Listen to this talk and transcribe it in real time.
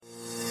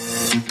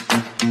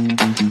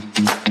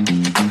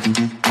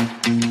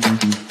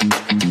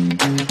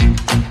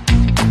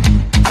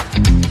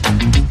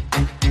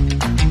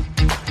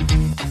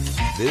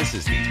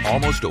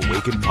Almost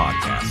Awakened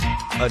podcast,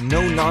 a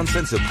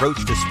no-nonsense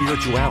approach to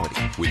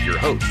spirituality with your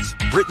hosts,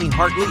 Brittany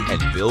Hartley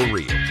and Bill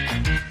Reel.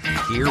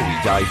 Here we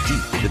dive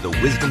deep into the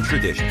wisdom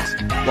traditions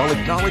while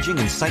acknowledging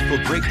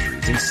insightful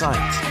breakthroughs in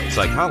science,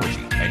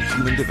 psychology, and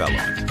human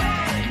development.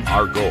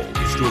 Our goal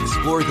is to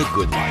explore the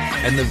good life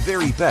and the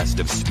very best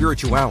of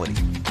spirituality,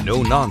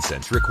 no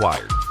nonsense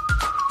required.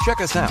 Check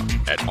us out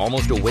at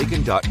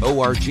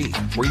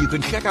almostawakened.org, where you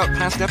can check out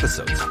past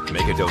episodes,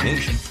 make a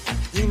donation,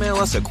 email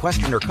us a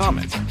question or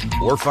comment,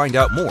 or find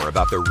out more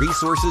about the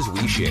resources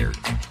we shared.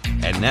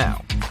 And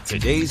now,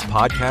 today's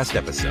podcast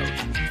episode.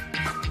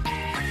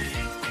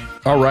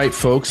 All right,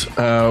 folks.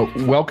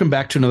 Welcome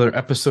back to another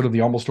episode of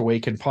the Almost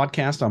Awakened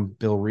podcast. I'm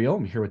Bill Reel.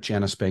 I'm here with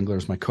Jana Spangler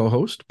as my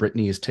co-host.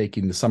 Brittany is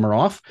taking the summer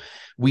off.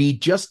 We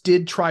just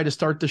did try to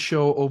start the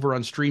show over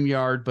on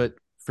StreamYard, but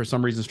for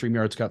some reason,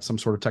 StreamYard's got some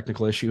sort of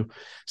technical issue.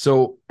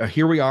 So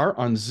here we are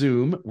on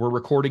Zoom. We're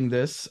recording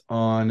this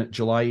on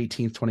July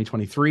 18th,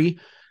 2023.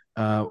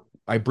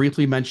 I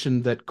briefly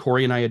mentioned that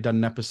Corey and I had done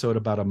an episode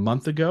about a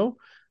month ago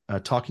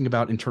talking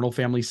about internal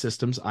family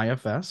systems,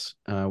 IFS.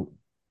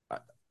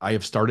 I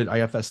have started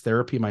IFS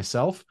therapy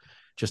myself.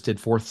 Just did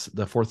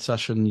the fourth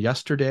session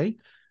yesterday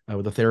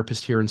with a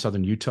therapist here in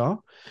Southern Utah.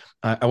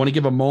 I want to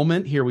give a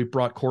moment here. We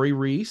brought Corey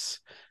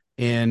Reese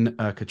and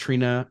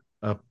Katrina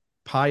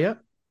Apia.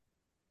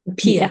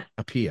 Apia.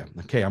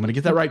 Okay, I'm going to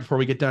get that right before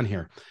we get done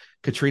here.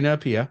 Katrina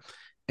Apia.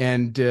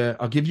 And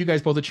I'll give you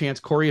guys both a chance.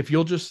 Corey, if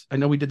you'll just, I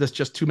know we did this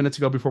just 2 minutes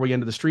ago before we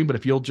ended the stream, but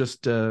if you'll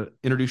just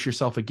introduce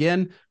yourself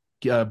again,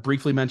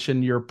 briefly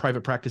mention your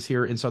private practice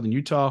here in Southern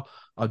Utah.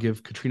 I'll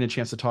give Katrina a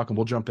chance to talk and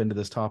we'll jump into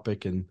this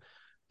topic and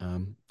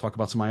talk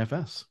about some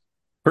IFS.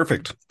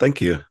 Perfect.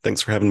 Thank you.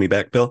 Thanks for having me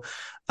back, Bill.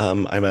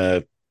 I'm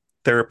a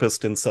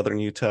therapist in Southern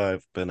Utah.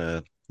 I've been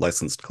a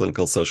licensed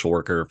clinical social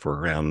worker for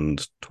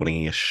around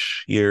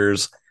 20-ish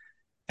years.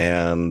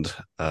 And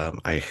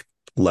I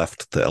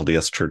left the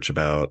LDS church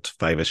about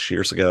 5-ish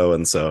years ago.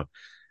 And so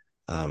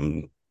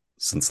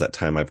since that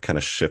time, I've kind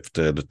of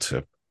shifted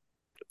to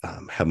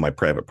have my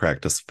private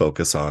practice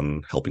focus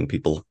on helping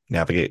people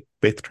navigate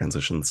faith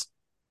transitions.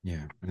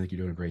 Yeah, I think you're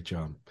doing a great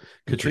job.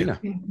 Katrina.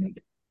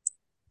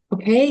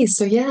 Okay,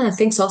 so yeah,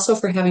 thanks also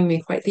for having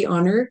me. Quite the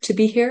honor to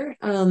be here.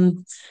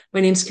 My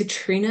name's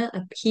Katrina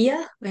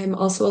Apia. I'm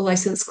also a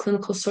licensed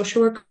clinical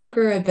social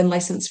worker. I've been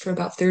licensed for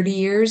about 30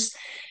 years.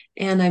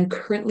 And I'm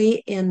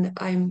currently in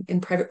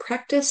private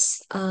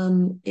practice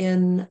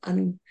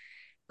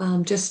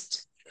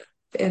just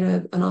in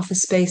an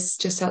office space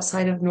just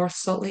outside of North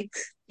Salt Lake,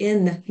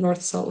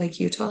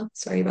 Utah.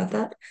 Sorry about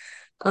that.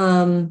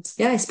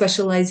 I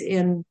specialize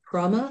in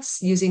trauma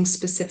using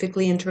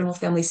specifically internal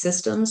family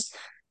systems.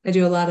 I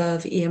do a lot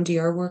of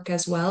EMDR work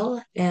as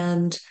well.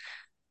 And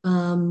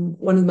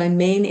one of my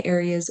main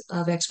areas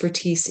of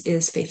expertise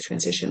is faith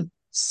transition.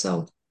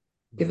 So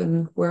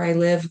given where I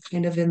live,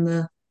 kind of in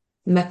the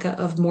Mecca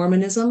of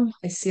Mormonism,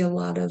 I see a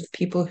lot of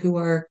people who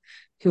are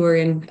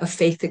in a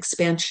faith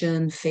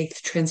expansion,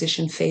 faith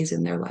transition phase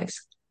in their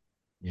lives.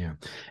 Yeah.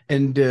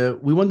 And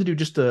we wanted to do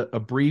just a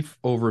brief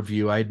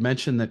overview. I had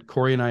mentioned that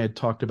Corey and I had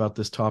talked about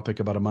this topic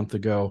about a month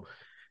ago,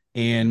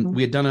 and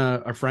we had done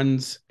our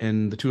friends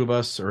and the two of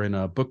us are in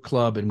a book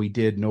club, and we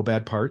did No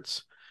Bad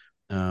Parts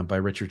by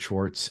Richard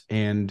Schwartz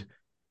and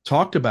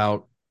talked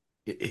about,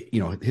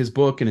 his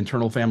book and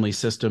internal family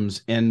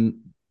systems. And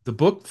the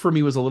book for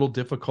me was a little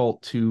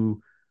difficult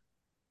to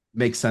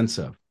make sense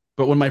of.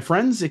 But when my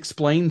friends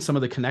explained some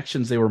of the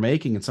connections they were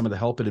making and some of the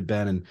help it had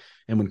been,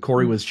 and when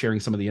Corey was sharing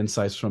some of the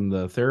insights from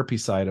the therapy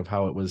side of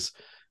how it was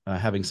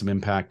having some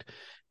impact,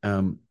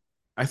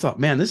 I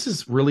thought, man, this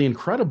is really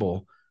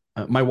incredible.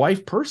 My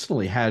wife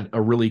personally had a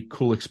really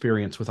cool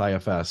experience with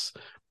IFS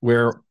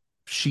where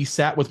she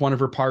sat with one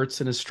of her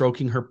parts and is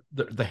stroking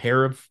the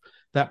hair of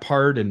that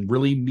part and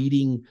really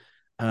meeting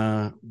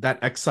that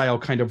exile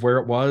kind of where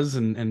it was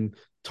and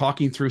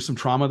talking through some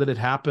trauma that had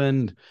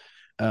happened.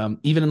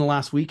 Even in the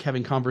last week,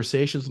 having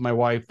conversations with my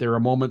wife, there are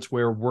moments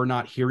where we're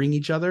not hearing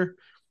each other.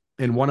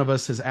 And one of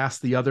us has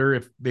asked the other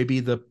if maybe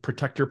the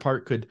protector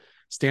part could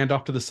stand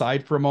off to the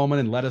side for a moment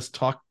and let us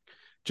talk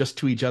just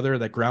to each other,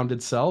 that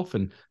grounded self.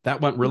 And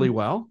that went really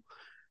well.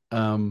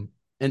 And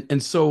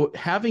so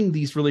having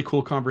these really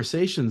cool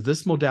conversations,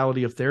 this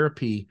modality of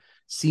therapy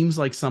seems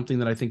like something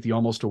that I think the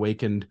Almost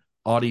Awakened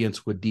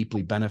audience would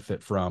deeply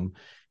benefit from.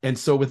 And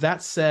so with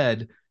that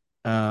said,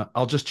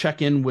 I'll just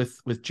check in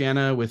with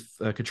Jana, with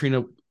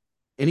Katrina.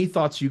 Any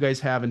thoughts you guys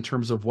have in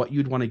terms of what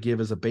you'd want to give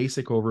as a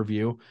basic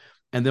overview,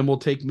 and then we'll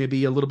take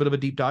maybe a little bit of a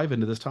deep dive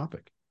into this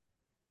topic.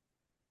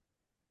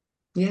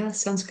 Yeah,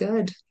 sounds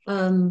good. Do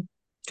you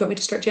want me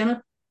to start,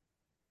 Jana?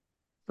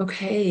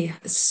 Okay,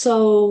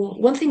 so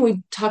one thing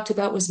we talked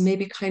about was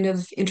maybe kind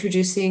of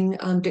introducing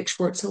Dick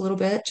Schwartz a little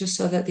bit, just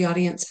so that the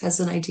audience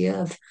has an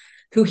idea of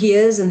who he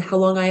is and how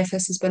long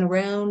IFS has been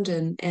around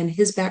and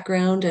his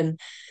background and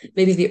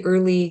maybe the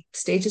early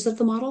stages of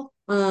the model,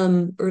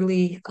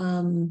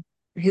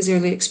 his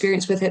early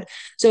experience with it.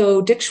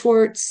 So Dick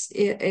Schwartz,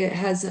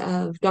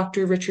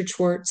 Dr. Richard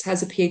Schwartz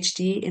has a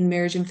PhD in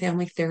marriage and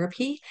family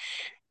therapy.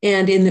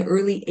 And in the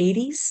early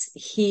 80s,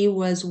 he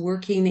was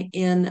working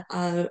in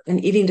an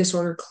eating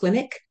disorder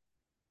clinic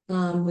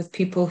with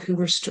people who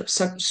were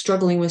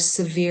struggling with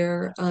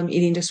severe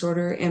eating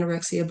disorder,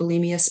 anorexia,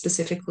 bulimia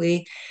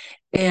specifically.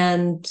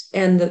 And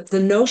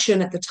the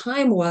notion at the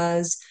time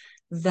was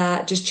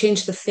that just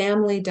change the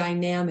family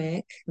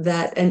dynamic,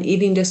 that an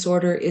eating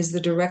disorder is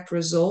the direct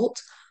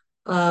result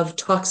of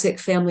toxic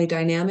family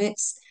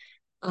dynamics.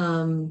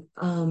 Um,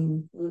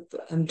 um,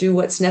 do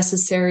what's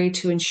necessary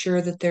to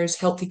ensure that there's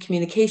healthy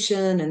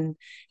communication and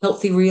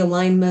healthy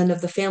realignment of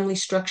the family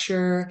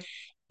structure.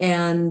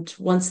 And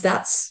once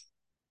that's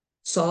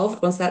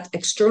solved, once that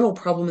external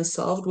problem is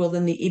solved, well,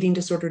 then the eating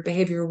disordered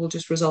behavior will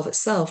just resolve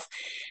itself.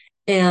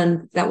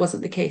 And that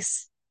wasn't the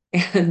case.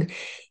 And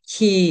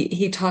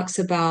he talks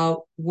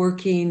about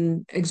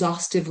working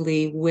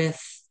exhaustively with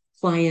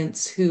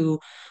clients who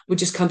would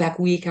just come back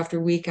week after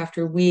week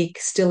after week,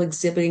 still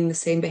exhibiting the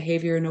same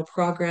behavior, no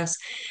progress.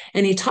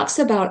 And he talks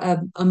about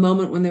a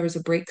moment when there was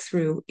a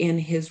breakthrough in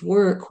his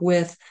work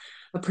with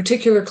a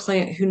particular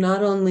client who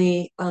not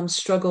only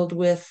struggled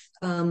with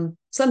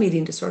some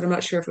eating disorder, I'm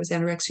not sure if it was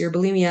anorexia or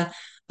bulimia,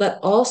 but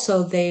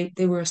also they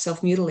were a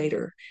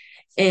self-mutilator.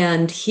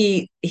 And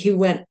he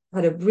went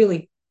had a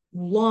really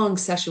long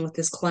session with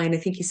this client. I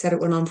think he said it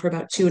went on for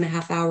about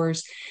 2.5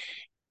 hours,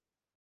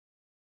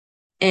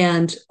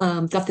 and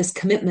got this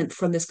commitment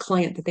from this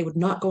client that they would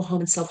not go home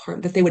and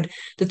self-harm, that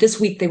this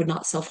week they would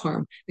not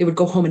self-harm, they would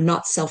go home and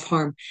not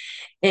self-harm.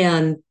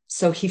 And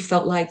so he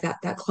felt like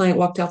that client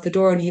walked out the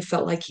door and he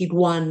felt like he'd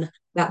won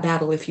that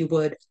battle, if you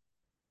would.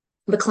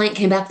 The client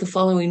came back the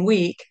following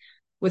week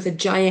with a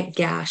giant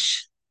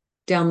gash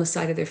down the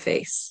side of their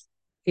face.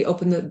 He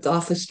opened the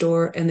office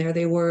door and there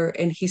they were.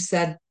 And he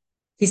said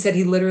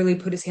he literally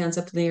put his hands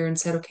up in the air and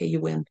said, "Okay, you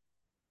win."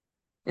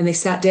 And they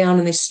sat down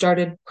and they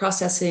started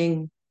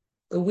processing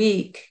the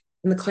week.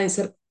 And the client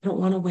said, "I don't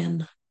want to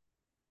win.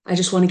 I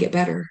just want to get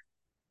better."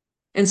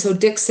 And so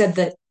Dick said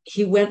that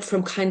he went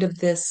from kind of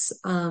this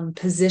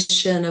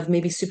position of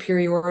maybe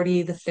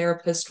superiority, the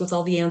therapist with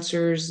all the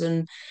answers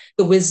and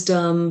the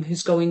wisdom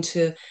who's going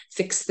to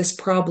fix this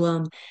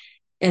problem.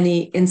 And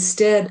he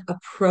instead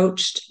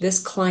approached this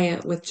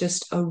client with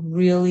just a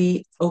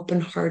really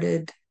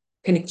open-hearted,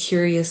 kind of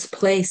curious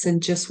place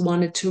and just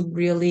wanted to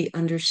really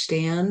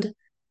understand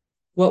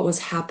what was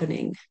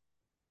happening.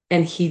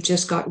 And he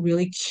just got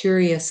really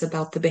curious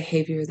about the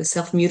behavior, the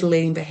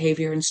self-mutilating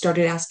behavior, and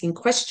started asking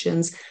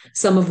questions,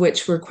 some of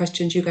which were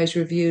questions you guys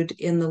reviewed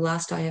in the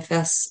last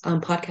IFS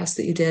podcast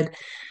that you did,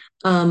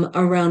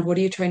 around what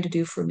are you trying to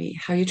do for me?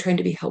 How are you trying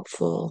to be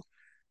helpful?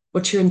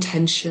 What's your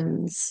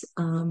intentions?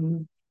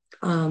 Um,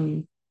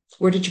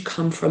 where did you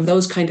come from?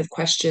 Those kind of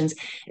questions.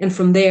 And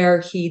from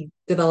there, he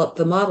developed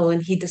the model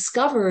and he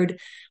discovered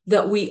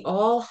that we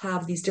all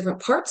have these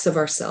different parts of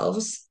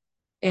ourselves,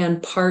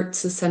 and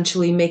parts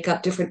essentially make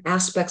up different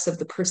aspects of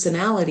the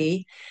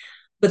personality.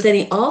 But then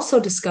he also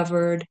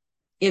discovered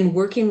in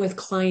working with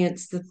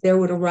clients that there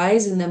would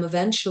arise in them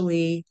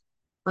eventually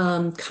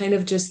kind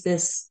of just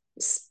this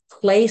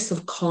place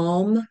of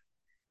calm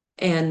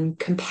and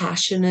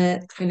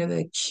compassionate, kind of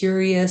a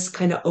curious,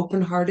 kind of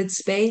open hearted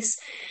space.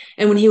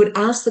 And when he would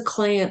ask the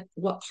client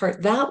what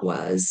part that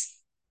was,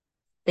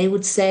 they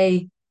would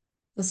say,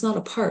 "That's not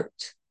a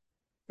part.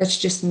 That's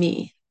just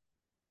me."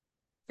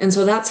 And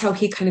so that's how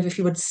he kind of, if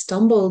you would,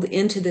 stumbled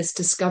into this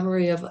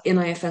discovery of in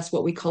IFS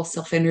what we call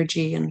self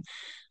energy. And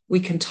we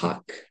can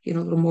talk, a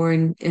little more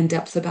in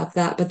depth about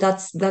that. But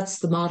that's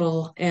the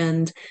model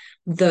and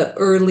the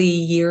early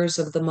years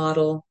of the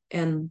model.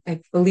 And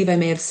I believe I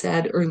may have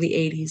said early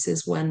 80s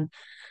is when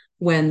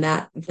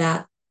that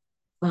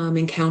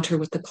encounter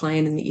with the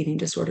client in the eating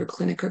disorder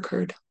clinic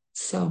occurred.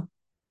 So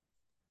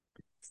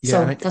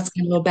Yeah, that's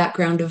kind of a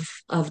background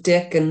of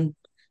Dick and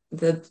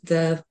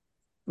the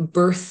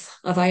birth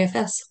of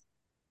IFS.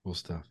 cool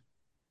stuff.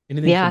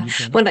 Anything from Yeah. you,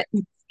 Tony?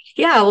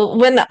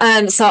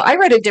 So I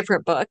read a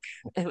different book.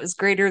 It was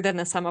Greater Than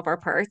the Sum of Our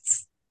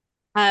Parts.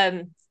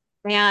 Um,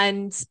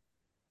 and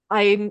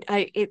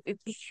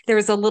there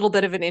was a little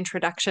bit of an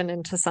introduction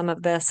into some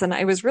of this, and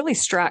I was really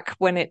struck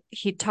when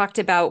he talked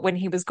about when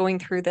he was going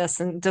through this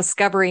and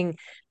discovering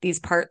these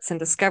parts and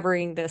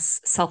discovering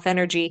this self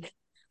energy.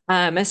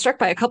 I was struck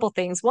by a couple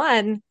things.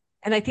 One,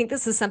 and I think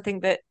this is something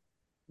that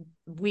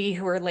we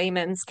who are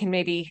laymen can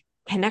maybe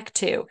connect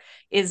to,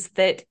 is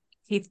that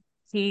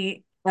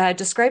he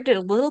described it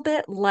a little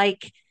bit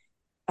like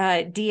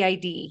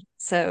DID,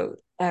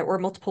 or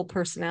multiple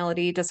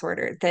personality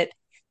disorder, that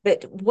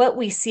what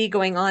we see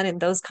going on in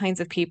those kinds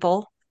of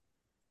people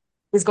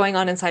is going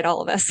on inside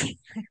all of us.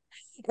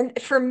 And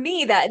for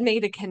me, that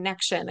made a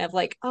connection of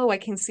like, oh, I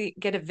can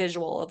get a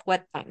visual of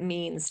what that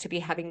means to be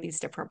having these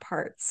different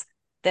parts.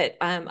 That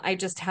I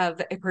just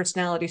have a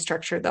personality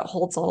structure that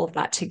holds all of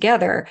that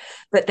together,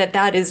 but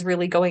that is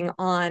really going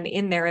on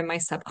in there in my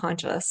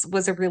subconscious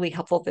was a really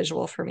helpful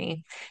visual for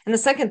me. And the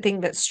second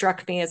thing that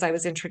struck me as I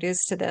was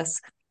introduced to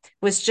this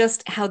was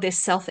just how this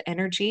self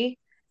energy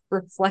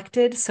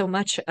reflected so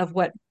much of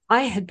what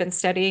I had been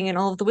studying in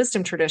all of the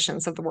wisdom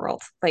traditions of the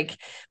world. Like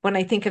when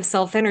I think of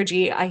self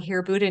energy, I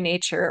hear Buddha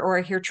nature, or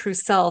I hear true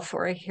self,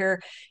 or I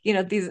hear,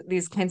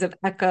 these kinds of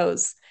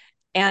echoes.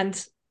 And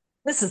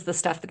this is the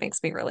stuff that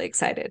makes me really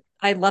excited.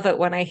 I love it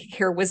when I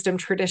hear wisdom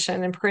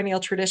tradition and perennial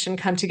tradition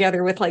come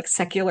together with like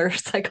secular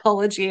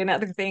psychology and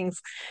other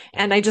things.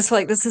 And I just feel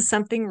like this is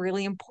something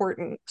really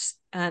important.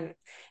 And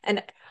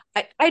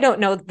I don't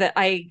know that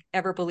I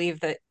ever believe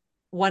that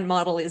one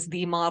model is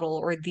the model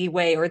or the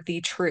way or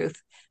the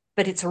truth,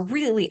 but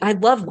I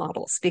love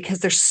models because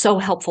they're so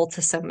helpful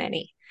to so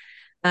many.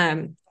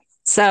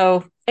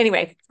 So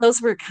anyway,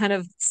 those were kind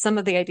of some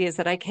of the ideas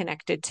that I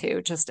connected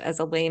to just as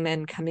a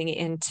layman coming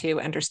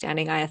into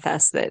understanding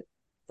IFS that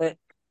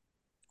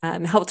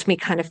helped me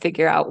kind of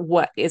figure out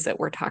what is it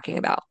we're talking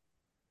about.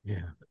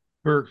 Yeah.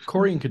 For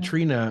Corey and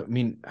Katrina, I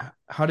mean,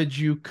 how did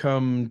you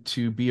come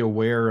to be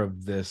aware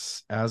of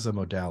this as a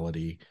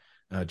modality?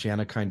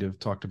 Jana kind of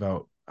talked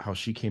about how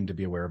she came to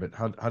be aware of it.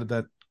 How did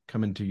that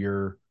come into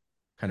your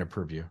kind of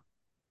purview?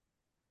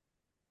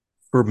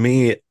 For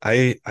me,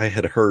 I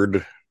had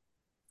heard,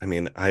 I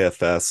mean,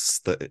 IFS,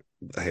 that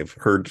I've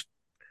heard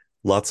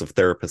lots of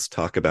therapists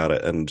talk about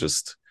it and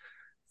just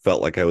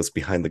felt like I was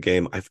behind the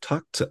game. I've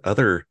talked to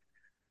other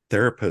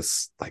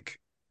therapists, like,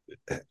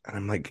 and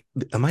I'm like,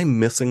 am I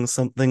missing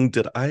something?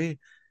 Did I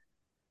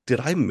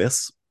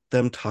miss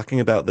them talking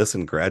about this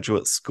in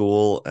graduate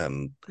school?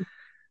 And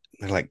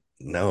they're like,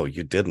 no,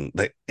 you didn't.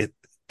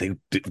 They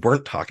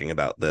weren't talking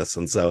about this.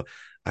 And so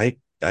I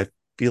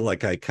feel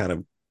like I kind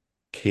of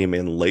came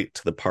in late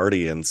to the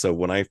party. And so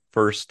when I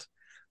first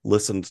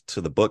listened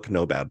to the book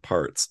No Bad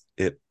Parts,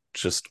 it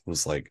just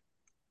was like,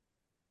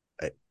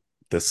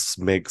 this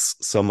makes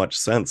so much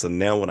sense. And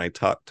now when I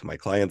talk to my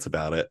clients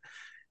about it,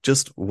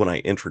 just when I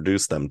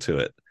introduce them to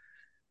it,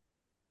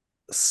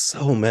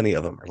 so many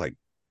of them are like,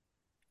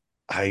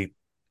 I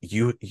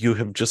you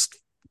have just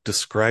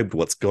described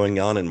what's going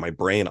on in my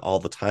brain all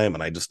the time,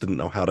 and I just didn't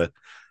know how to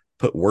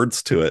put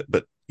words to it.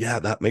 But yeah,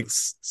 that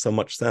makes so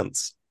much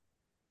sense.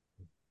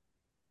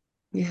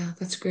 Yeah,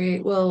 that's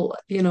great. Well,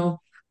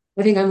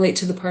 I think I'm late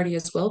to the party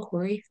as well,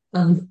 Corey.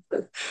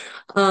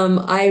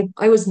 I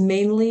was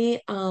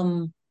mainly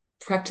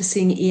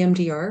practicing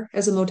EMDR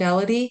as a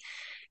modality,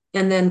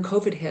 and then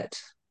COVID hit.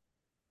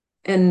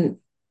 And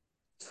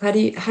how do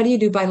you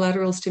do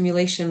bilateral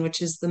stimulation,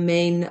 which is the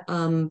main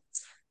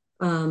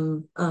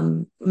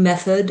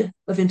method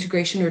of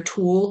integration or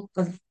tool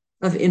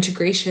of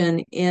integration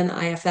in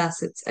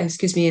IFS? It's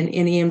excuse me in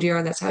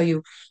EMDR. That's how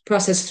you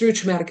process through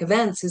traumatic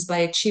events, is by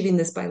achieving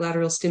this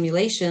bilateral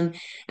stimulation.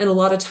 And a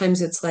lot of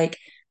times it's like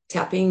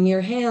tapping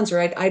your hands, or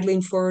I'd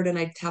lean forward and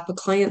I'd tap a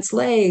client's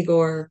leg,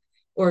 or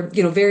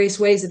various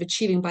ways of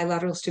achieving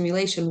bilateral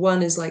stimulation.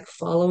 One is like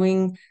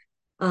following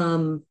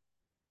um,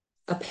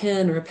 a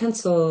pen or a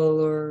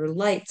pencil or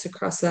lights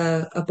across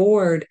a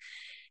board.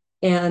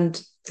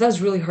 And that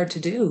was really hard to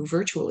do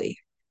virtually.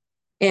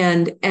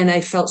 And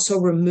I felt so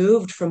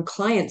removed from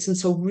clients. And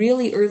so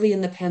really early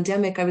in the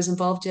pandemic, I was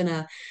involved in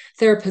a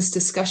therapist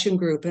discussion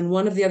group. And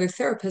one of the other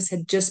therapists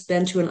had just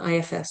been to an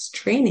IFS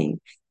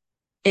training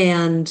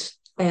and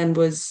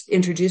was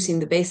introducing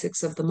the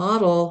basics of the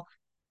model.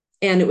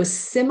 And it was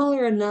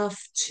similar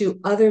enough to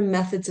other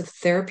methods of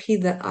therapy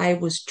that I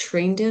was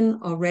trained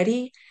in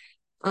already,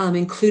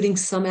 including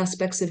some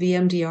aspects of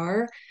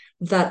EMDR,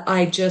 that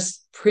I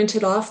just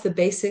printed off the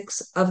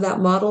basics of that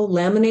model,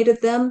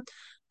 laminated them,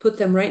 put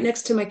them right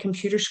next to my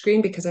computer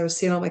screen because I was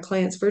seeing all my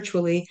clients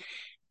virtually.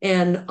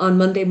 And on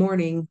Monday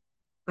morning,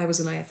 I was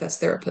an IFS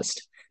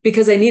therapist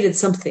because I needed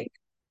something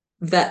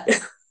that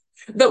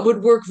that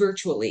would work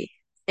virtually.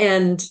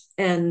 And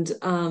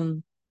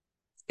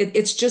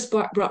it's just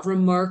brought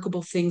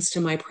remarkable things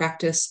to my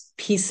practice,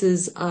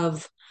 pieces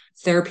of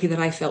therapy that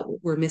I felt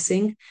were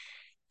missing.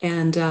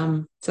 And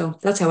so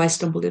that's how I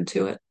stumbled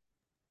into it.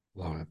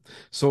 Love it.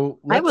 So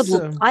I would,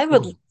 let's I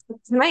would,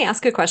 can I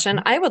ask a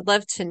question? I would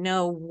love to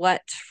know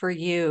what for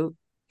you,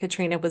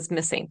 Katrina, was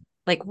missing.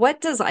 Like, what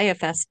does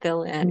IFS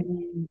fill in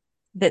Mm.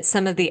 that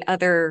some of the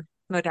other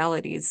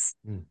modalities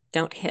Mm.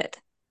 don't hit?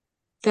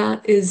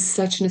 That is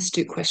such an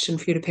astute question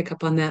for you to pick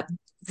up on that.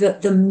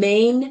 The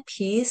main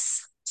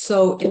piece,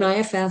 so in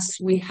IFS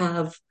we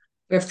have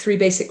three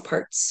basic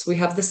parts. We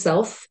have the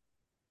self,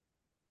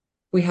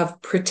 we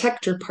have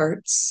protector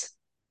parts,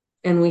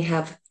 and we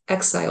have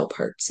exiled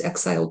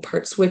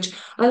parts, which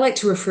I like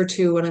to refer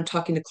to when I'm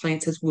talking to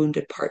clients as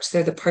wounded parts.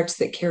 They're the parts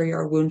that carry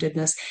our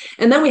woundedness.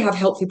 And then we have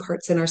healthy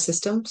parts in our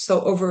system.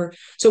 So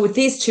with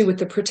these two, with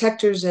the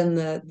protectors and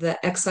the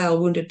exile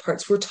wounded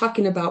parts, we're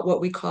talking about what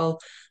we call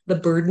the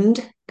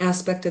burdened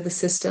aspect of the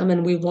system.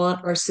 And we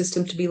want our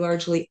system to be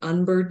largely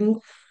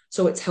unburdened,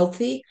 so it's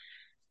healthy.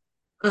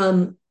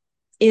 Um,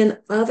 in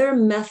other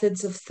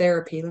methods of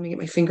therapy, let me get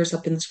my fingers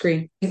up in the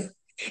screen.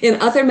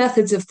 In other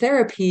methods of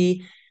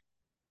therapy,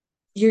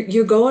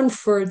 you're going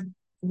for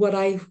what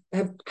I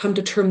have come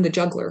to term the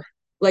juggler.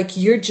 Like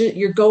you're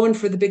going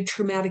for the big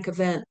traumatic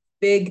event,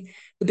 the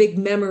big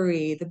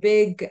memory, the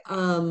big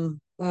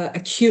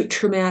acute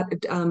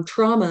traumatic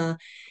trauma,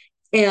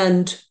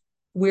 and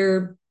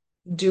we're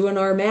doing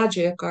our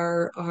magic,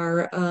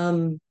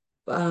 bring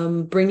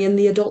in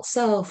the adult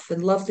self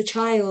and love the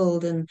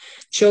child and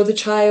show the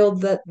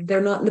child that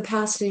they're not in the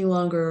past any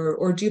longer,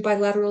 or do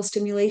bilateral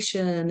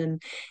stimulation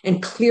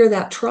and clear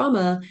that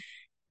trauma.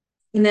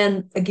 And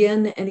then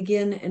again and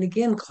again and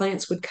again,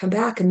 clients would come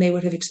back and they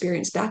would have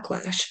experienced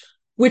backlash,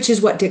 which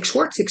is what Dick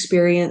Schwartz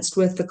experienced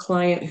with the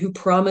client who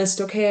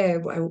promised, okay,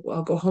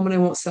 I'll go home and I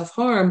won't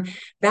self-harm.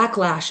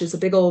 Backlash is a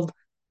big old,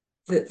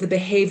 the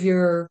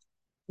behavior,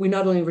 we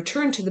not only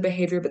returned to the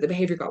behavior, but the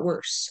behavior got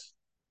worse.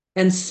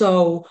 And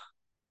so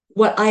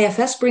what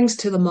IFS brings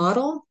to the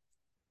model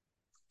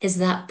is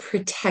that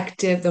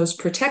those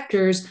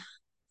protectors,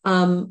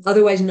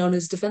 otherwise known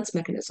as defense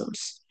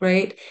mechanisms,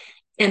 right?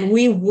 And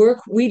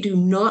we do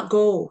not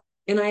go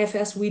in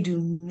IFS, we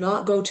do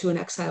not go to an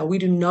exile. We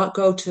do not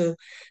go to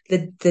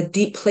the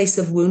deep place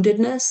of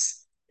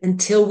woundedness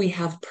until we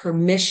have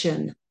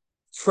permission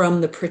from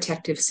the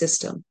protective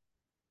system.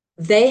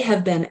 They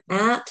have been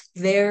at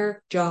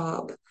their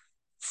job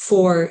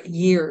for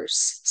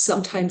years,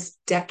 sometimes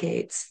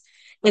decades.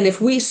 And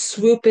if we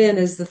swoop in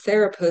as the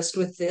therapist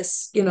with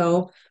this,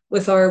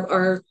 with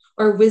our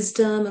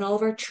wisdom and all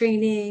of our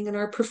training and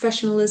our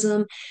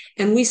professionalism,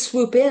 and we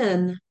swoop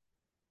in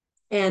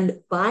and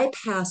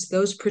bypass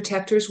those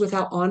protectors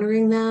without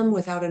honoring them,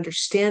 without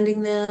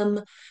understanding them,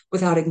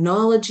 without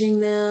acknowledging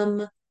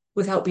them,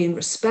 without being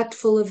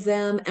respectful of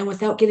them, and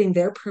without getting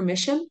their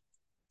permission,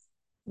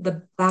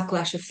 the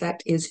backlash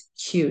effect is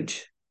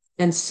huge.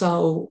 And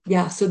so,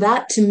 yeah, so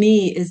that to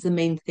me is the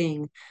main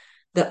thing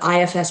that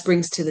IFS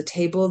brings to the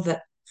table,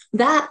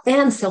 that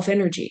and self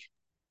energy.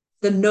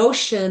 The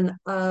notion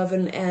of,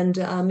 and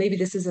maybe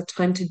this is a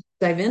time to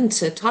dive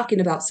into talking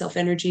about self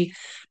energy,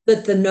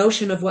 but the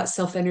notion of what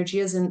self energy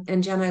is,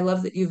 and Jen, I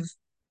love that you've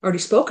already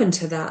spoken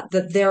to that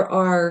there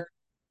are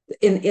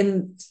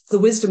in the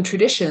wisdom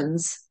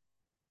traditions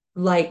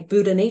like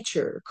Buddha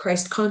nature,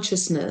 Christ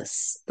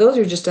consciousness, those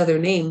are just other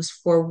names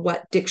for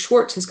what Dick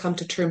Schwartz has come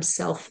to term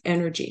self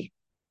energy.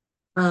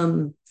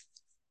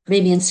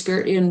 Maybe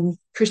in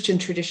Christian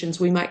traditions,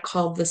 we might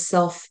call the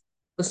self,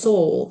 the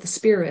soul, the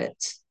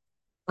spirit.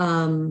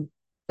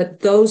 But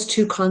those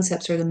two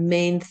concepts are the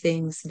main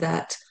things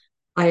that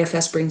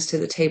IFS brings to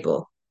the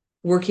table.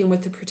 Working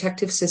with the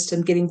protective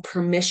system, getting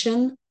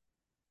permission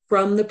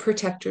from the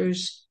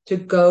protectors to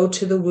go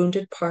to the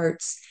wounded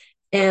parts,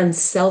 and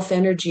self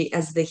energy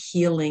as the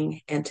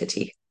healing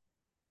entity.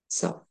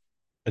 So,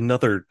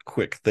 another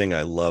quick thing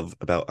I love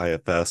about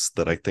IFS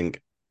that I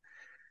think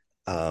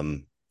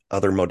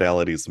other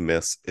modalities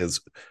miss is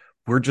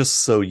we're just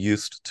so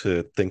used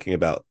to thinking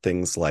about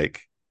things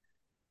like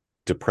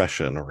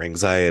depression or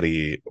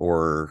anxiety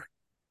or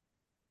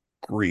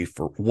grief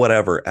or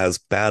whatever as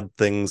bad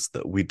things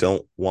that we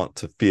don't want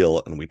to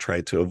feel and we try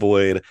to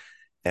avoid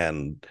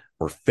and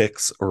or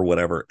fix or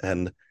whatever.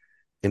 And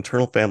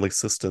internal family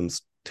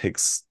systems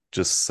takes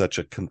just such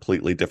a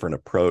completely different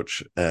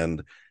approach.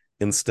 And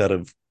instead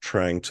of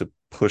trying to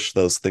push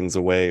those things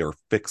away or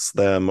fix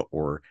them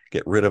or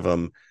get rid of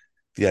them,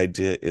 the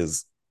idea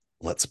is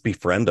let's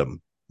befriend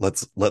them.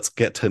 Let's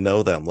get to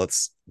know them.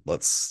 Let's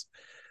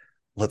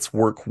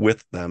work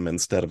with them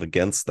instead of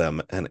against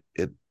them. And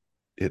it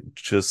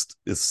just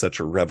is such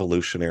a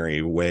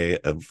revolutionary way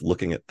of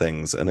looking at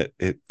things, and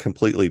it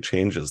completely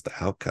changes the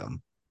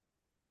outcome.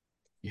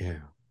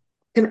 Yeah.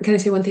 Can I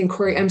say one thing,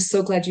 Corey? I'm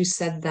so glad you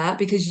said that,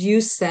 because you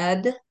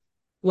said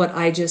what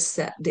I just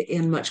said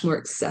in much more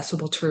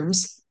accessible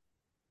terms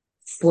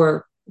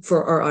for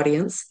our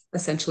audience,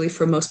 essentially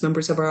for most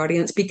members of our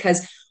audience,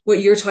 because what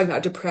you're talking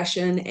about,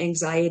 depression,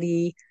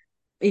 anxiety,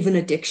 even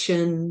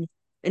addiction,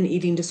 an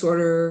eating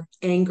disorder,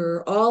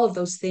 anger, all of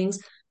those things,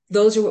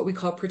 those are what we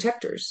call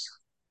protectors.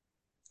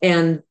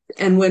 And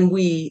when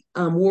we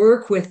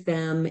work with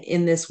them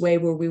in this way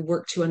where we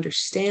work to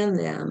understand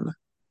them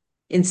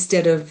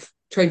instead of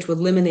trying to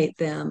eliminate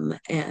them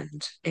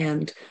and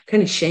kind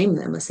of shame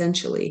them,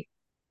 essentially,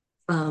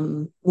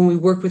 when we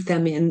work with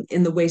them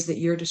in the ways that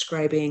you're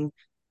describing,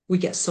 we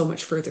get so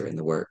much further in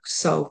the work.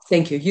 So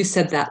thank you. You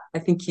said that. I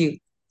think you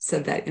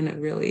said that in a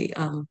really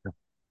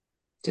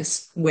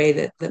just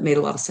way that made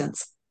a lot of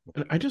sense.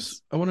 I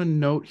want to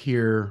note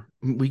here,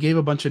 we gave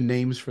a bunch of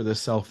names for the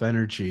self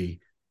energy.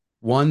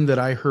 One that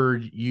I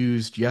heard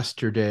used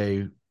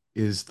yesterday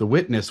is the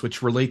witness,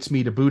 which relates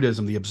me to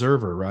Buddhism, the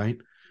observer, right?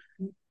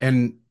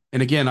 And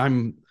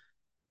again,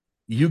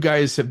 you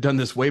guys have done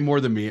this way more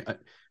than me,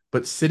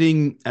 but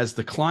sitting as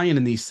the client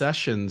in these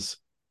sessions,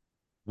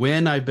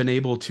 when I've been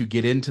able to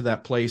get into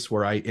that place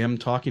where I am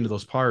talking to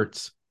those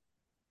parts,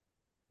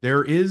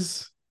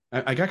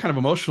 I got kind of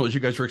emotional as you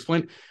guys were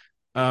explaining.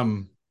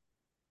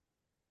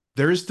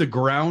 There's the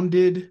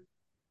grounded,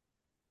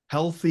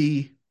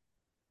 healthy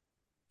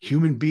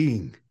human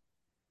being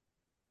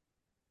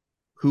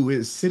who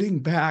is sitting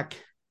back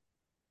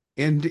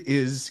and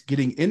is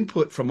getting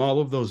input from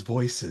all of those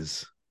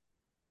voices.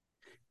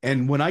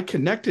 And when I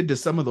connected to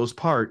some of those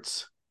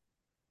parts,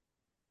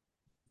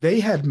 they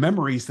had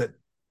memories that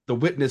the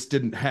witness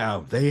didn't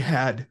have. They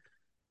had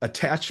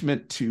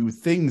attachment to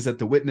things that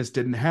the witness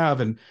didn't have.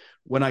 And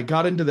when I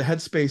got into the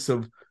headspace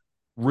of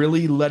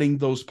really letting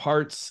those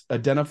parts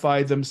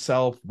identify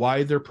themselves,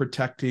 why they're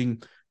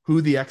protecting,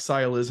 who the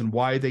exile is, and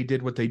why they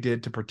did what they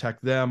did to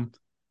protect them.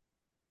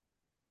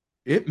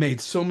 It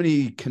made so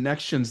many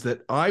connections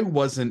that I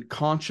wasn't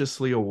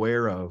consciously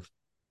aware of.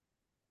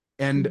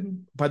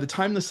 And by the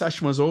time the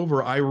session was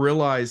over, I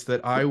realized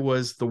that I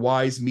was the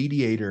wise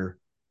mediator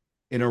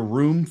in a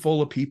room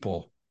full of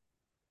people.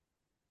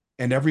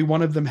 And every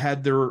one of them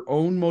had their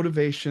own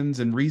motivations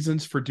and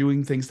reasons for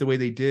doing things the way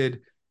they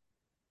did.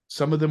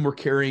 Some of them were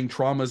carrying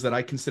traumas that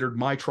I considered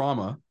my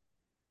trauma,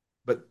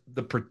 but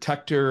the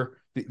protector,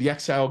 the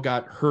exile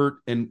got hurt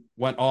and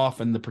went off,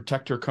 and the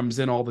protector comes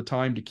in all the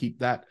time to keep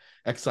that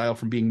exile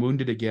from being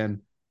wounded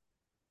again.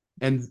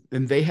 And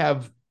they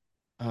have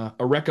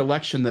a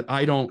recollection that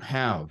I don't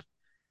have.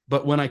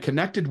 But when I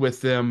connected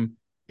with them,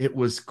 it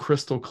was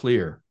crystal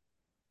clear.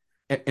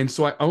 And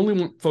so I only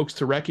want folks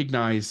to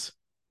recognize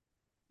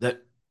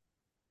that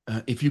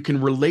if you can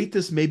relate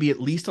this maybe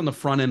at least on the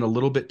front end a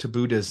little bit to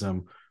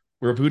Buddhism,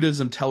 where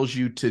Buddhism tells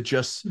you to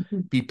just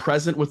be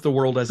present with the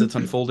world as it's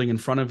unfolding in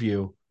front of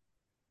you,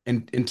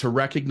 and to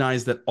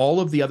recognize that all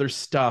of the other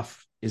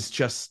stuff is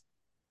just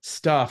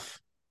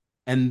stuff,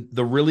 and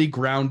the really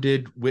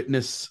grounded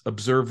witness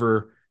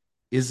observer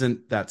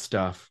isn't that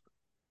stuff.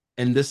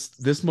 And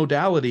this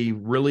modality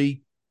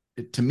really,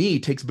 to me,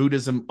 takes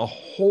Buddhism a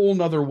whole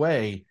nother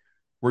way,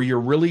 where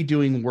you're really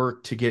doing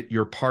work to get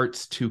your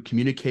parts to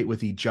communicate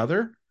with each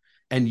other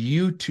and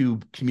you to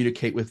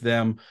communicate with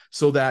them,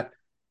 so that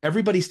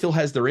everybody still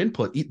has their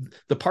input.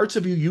 The parts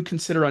of you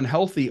consider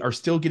unhealthy are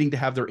still getting to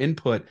have their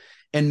input.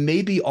 And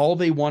maybe all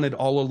they wanted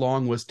all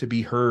along was to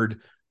be heard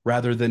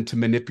rather than to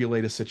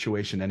manipulate a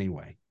situation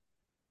anyway.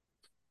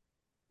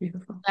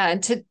 Beautiful.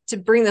 And to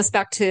bring this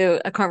back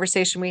to a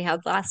conversation we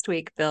had last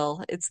week,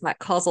 Bill, it's that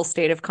causal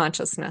state of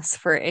consciousness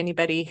for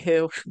anybody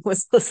who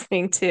was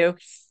listening to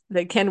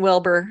the Ken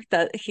Wilber,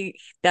 that's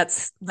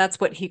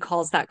what he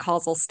calls that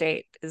causal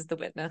state, is the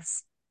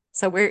witness.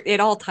 So it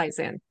all ties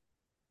in.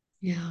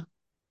 Yeah.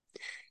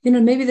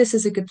 Maybe this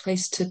is a good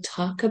place to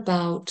talk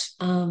about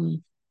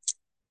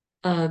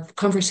a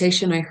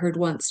conversation I heard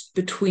once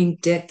between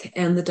Dick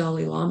and the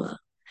Dalai Lama.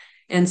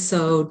 And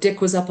so Dick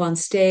was up on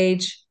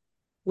stage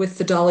with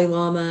the Dalai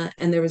Lama,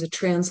 and there was a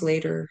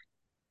translator,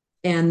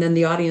 and then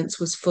the audience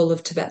was full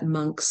of Tibetan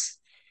monks.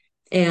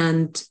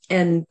 And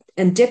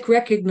Dick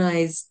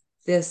recognized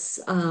this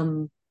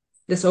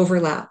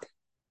overlap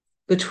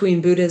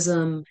between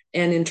Buddhism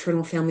and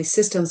internal family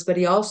systems, but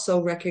he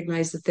also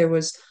recognized that there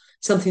was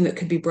something that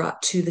could be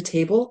brought to the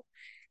table.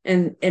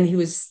 And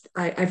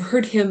I've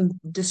heard him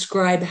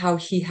describe how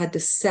he had to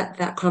set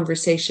that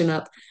conversation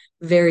up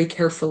very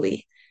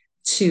carefully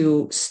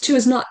to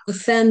as not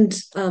offend.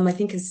 I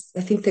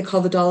think they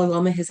call the Dalai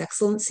Lama His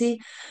Excellency,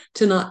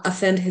 to not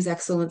offend His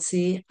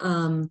Excellency,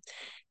 and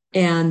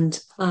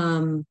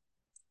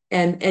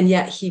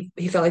yet he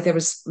felt like there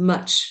was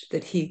much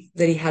that he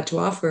had to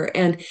offer.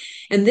 And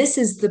this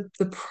is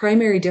the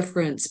primary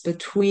difference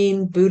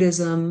between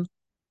Buddhism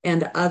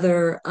and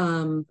other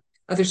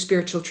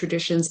spiritual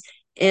traditions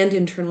and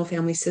internal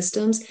family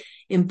systems.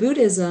 In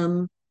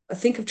Buddhism,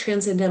 think of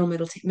transcendental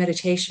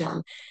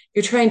meditation.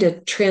 You're trying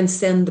to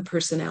transcend the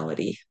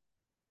personality.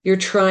 You're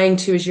trying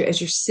to, as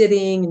you're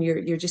sitting, and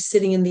you're just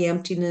sitting in the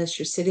emptiness,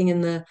 you're sitting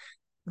in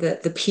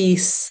the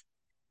peace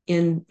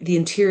in the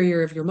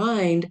interior of your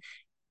mind.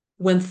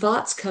 When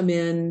thoughts come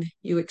in,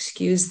 you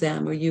excuse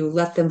them, or you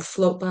let them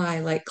float by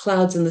like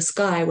clouds in the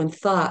sky.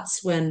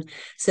 When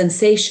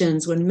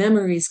sensations, when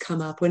memories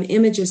come up, when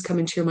images come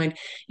into your mind,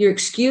 you're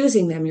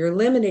excusing them, you're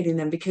eliminating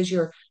them, because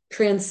you're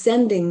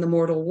transcending the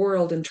mortal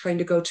world and trying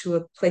to go to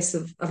a place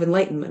of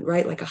enlightenment,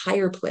 right? Like a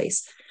higher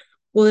place.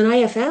 Well, in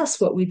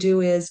IFS, what we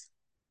do is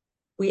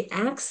we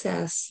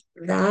access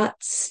that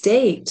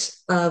state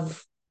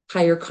of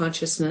higher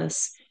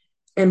consciousness,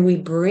 and we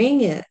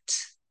bring it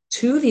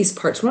to these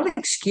parts. We're not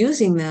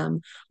excusing them,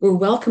 we're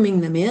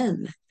welcoming them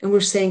in, and we're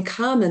saying,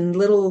 come, and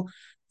little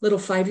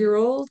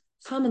 5-year-old,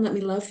 come and let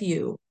me love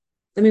you.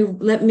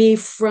 Let me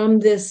from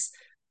this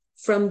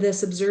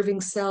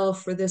observing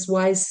self, or this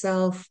wise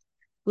self,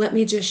 let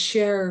me just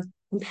share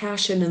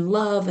compassion and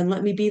love, and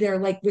let me be there,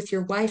 like with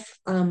your wife,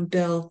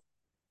 Bill,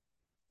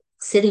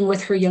 sitting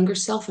with her younger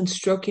self and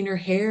stroking her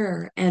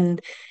hair,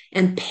 and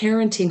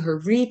parenting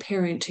her,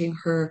 reparenting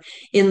her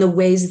in the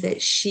ways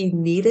that she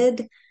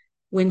needed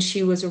when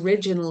she was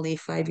originally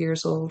 5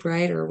 years old,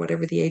 right? Or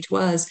whatever the age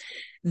was.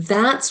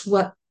 That's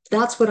what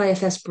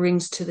IFS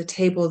brings to the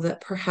table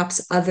that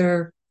perhaps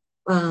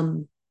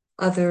um,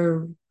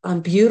 other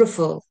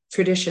beautiful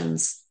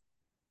traditions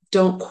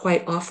don't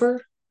quite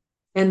offer.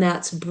 And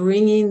that's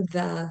bringing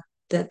the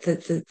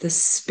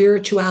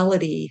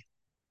spirituality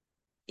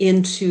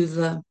into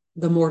the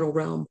mortal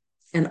realm,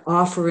 and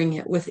offering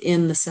it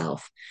within the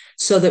self,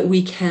 so that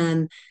we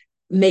can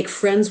make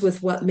friends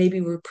with what maybe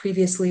were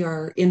previously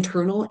our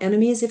internal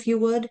enemies, if you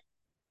would,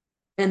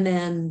 and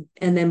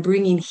then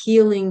bringing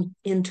healing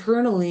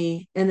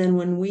internally. And then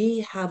when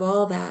we have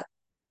all that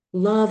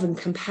love and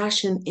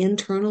compassion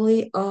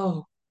internally,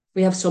 oh,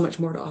 we have so much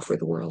more to offer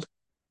the world.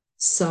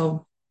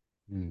 So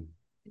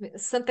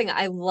Something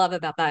I love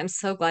about that. I'm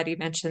so glad you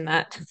mentioned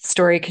that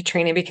story,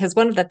 Katrina, because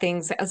one of the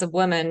things as a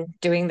woman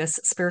doing this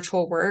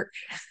spiritual work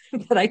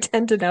that I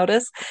tend to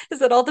notice is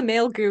that all the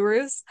male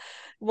gurus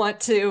want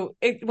to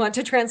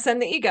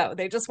transcend the ego.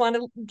 They just want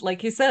to,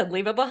 like you said,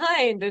 leave it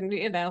behind. And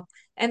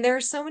and there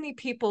are so many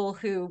people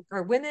who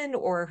are women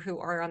or who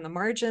are on the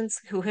margins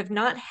who have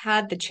not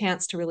had the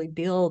chance to really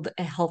build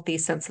a healthy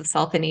sense of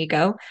self and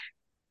ego.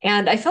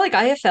 And I feel like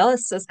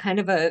IFS is kind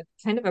of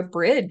a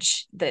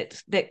bridge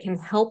that can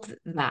help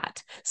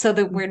that, so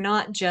that we're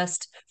not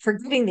just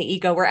forgetting the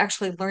ego, we're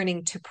actually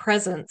learning to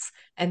presence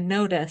and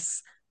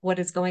notice what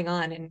is going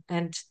on,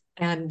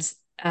 and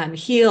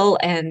heal,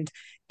 and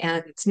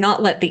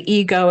not let the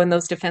ego and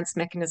those defense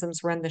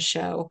mechanisms run the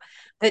show,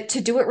 but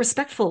to do it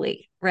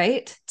respectfully,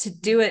 right? To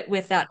do it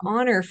with that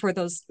honor for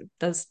those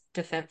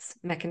defense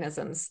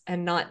mechanisms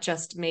and not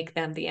just make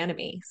them the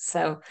enemy.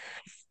 So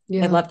I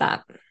Yeah, love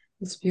that.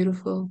 it's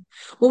beautiful.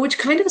 Well, which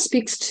kind of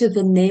speaks to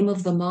the name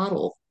of the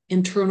model,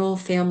 internal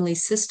family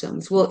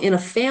systems. Well, in a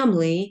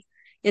family,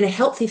 in a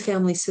healthy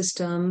family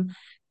system,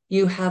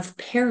 you have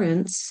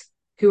parents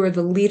who are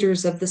the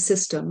leaders of the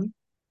system.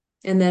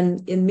 And then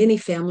in many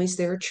families,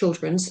 there are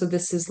children. So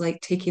this is like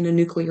taking a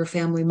nuclear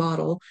family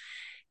model.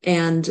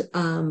 And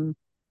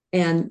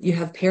you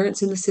have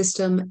parents in the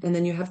system, and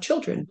then you have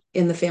children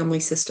in the family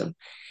system.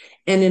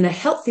 And in a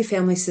healthy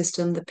family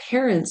system, the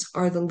parents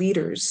are the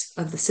leaders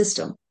of the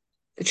system.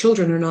 The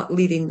children are not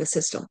leading the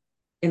system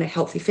in a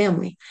healthy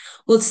family.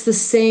 Well, it's the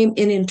same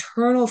in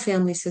internal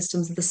family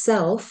systems. The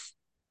self,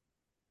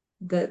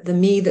 the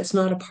me that's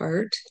not a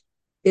part,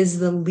 is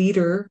the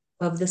leader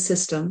of the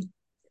system.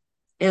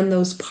 And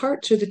those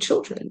parts are the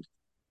children.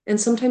 And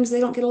sometimes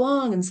they don't get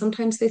along, and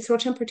sometimes they throw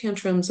temper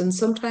tantrums, and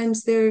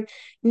sometimes they're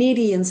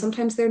needy, and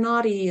sometimes they're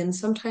naughty, and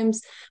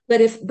sometimes,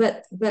 but if,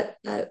 but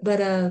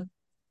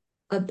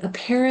a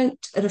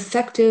parent, an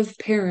effective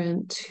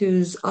parent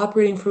who's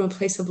operating from a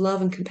place of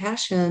love and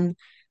compassion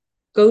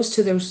goes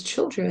to those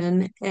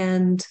children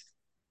and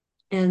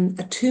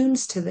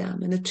attunes to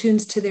them and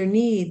attunes to their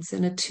needs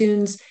and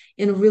attunes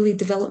in a really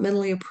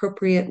developmentally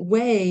appropriate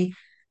way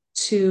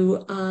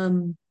to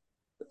um,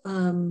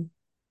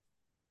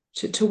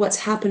 to what's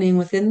happening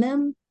within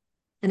them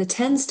and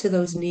attends to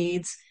those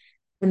needs,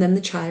 and then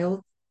the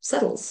child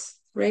settles,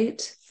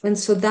 right? And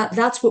so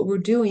that's what we're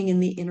doing in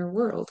the inner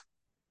world,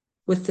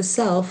 with the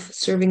self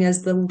serving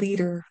as the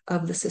leader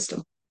of the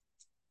system.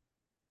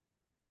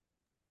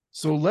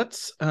 So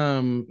let's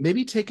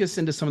maybe take us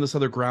into some of this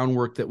other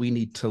groundwork that we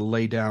need to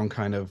lay down,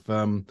 kind of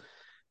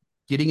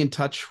getting in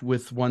touch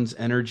with one's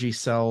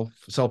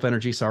self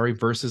energy, sorry,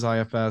 versus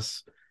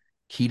IFS,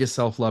 key to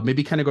self-love.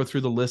 Maybe kind of go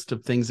through the list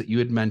of things that you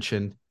had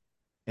mentioned,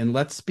 and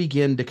let's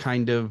begin to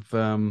kind of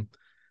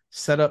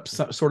set up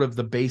sort of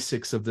the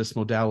basics of this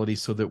modality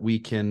so that we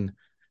can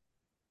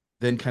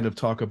then kind of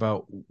talk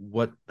about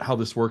how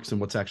this works and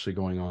what's actually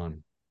going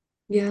on.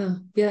 Yeah,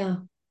 yeah.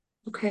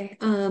 Okay.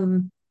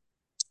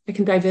 I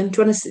can dive in.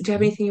 Do you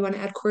have anything you want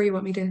to add, Corey? You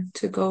want me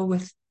to go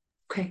with?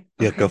 Okay.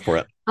 Yeah, go Okay. for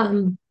it.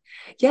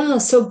 Yeah,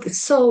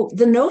 so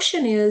the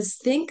notion is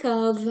think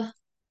of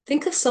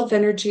self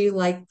energy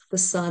like the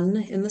sun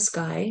in the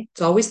sky.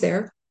 It's always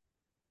there.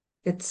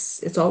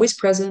 It's always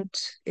present.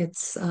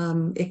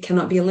 It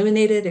cannot be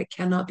eliminated, it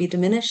cannot be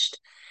diminished.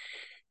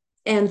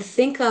 And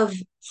think of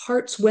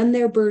hearts when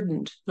they're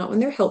burdened, not when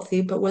they're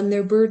healthy, but when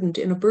they're burdened.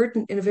 In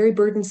a very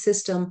burdened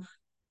system,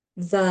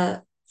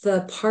 the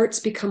the parts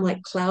become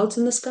like clouds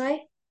in the sky,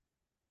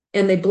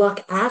 and they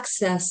block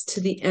access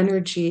to the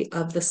energy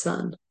of the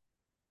sun.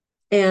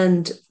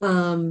 And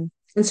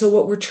so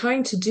what we're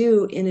trying to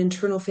do in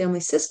internal family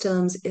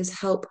systems is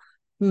help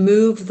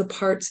move the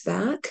parts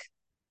back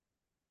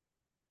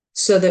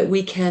so that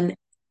we can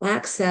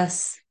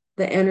access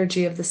the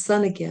energy of the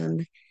sun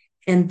again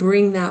and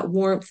bring that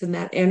warmth and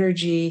that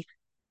energy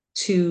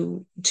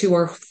to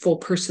our full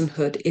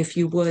personhood, if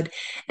you would.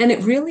 And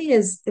it really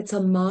is, it's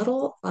a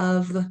model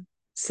of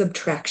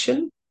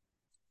subtraction.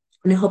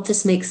 And I hope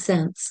this makes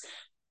sense.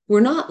 We're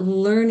not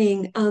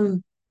learning,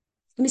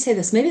 let me say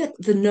this, maybe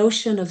the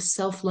notion of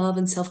self-love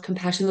and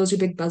self-compassion, those are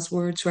big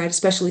buzzwords, right?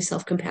 Especially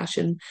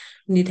self-compassion.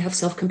 We need to have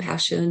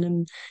self-compassion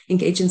and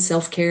engage in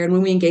self-care. And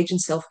when we engage in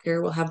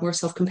self-care, we'll have more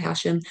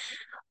self-compassion.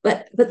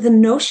 But the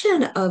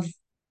notion of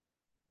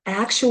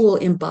actual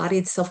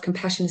embodied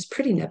self-compassion is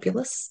pretty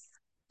nebulous.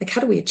 Like,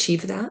 how do we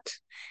achieve that?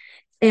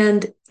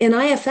 And in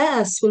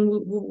IFS,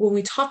 when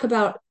we talk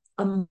about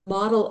a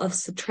model of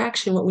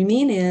subtraction, what we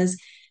mean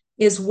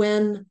is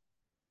when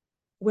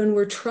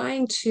we're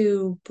trying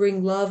to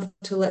bring love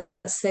to, let's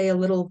say, a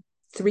little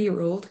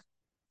 3-year-old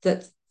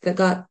that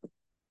got,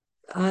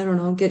 I don't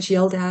know, gets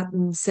yelled at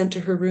and sent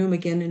to her room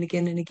again and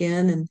again and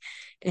again,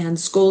 and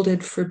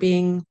scolded for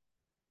being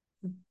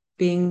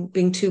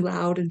too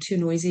loud and too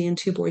noisy and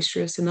too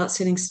boisterous and not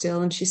sitting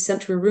still, and she's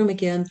sent to her room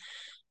again.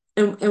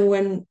 And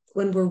when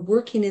we're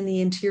working in the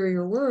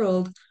interior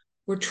world,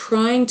 we're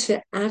trying to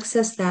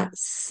access that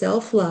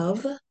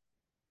self-love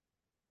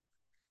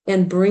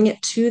and bring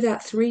it to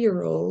that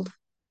 3-year-old,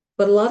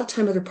 but a lot of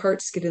time other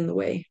parts get in the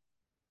way.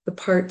 the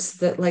parts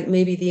that, like,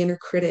 maybe the inner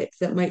critic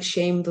that might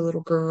shame the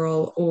little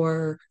girl,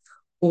 or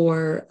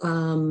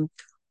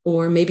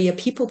or maybe a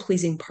people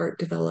pleasing part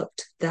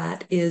developed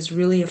that is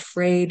really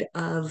afraid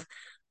of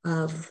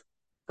of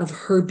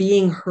her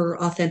being her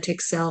authentic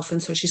self,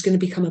 and so she's going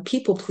to become a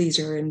people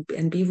pleaser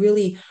and be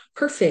really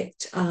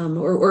perfect,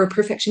 or a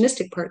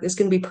perfectionistic part that's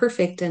going to be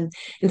perfect and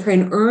try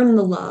and earn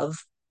the love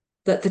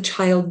that the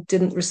child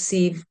didn't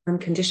receive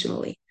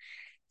unconditionally.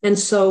 And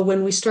so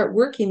when we start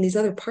working, these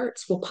other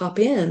parts will pop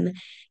in.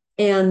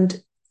 And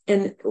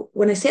and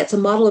when I say it's a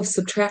model of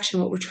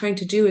subtraction, what we're trying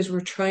to do is we're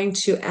trying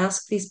to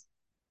ask these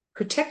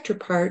protector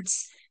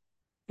parts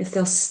if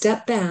they'll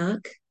step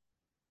back,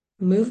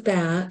 move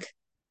back,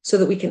 so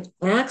that we can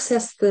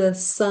access the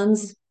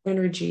sun's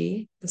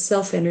energy, the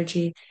self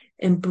energy,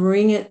 and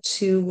bring it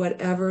to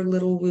whatever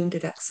little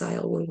wounded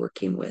exile we're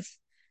working with.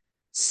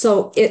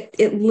 So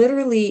it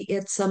literally,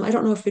 it's I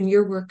don't know if in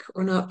your work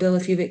or not, Bill,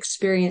 if you've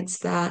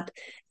experienced that,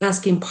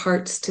 asking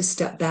parts to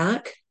step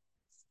back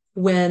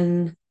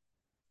when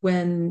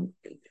when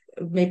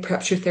maybe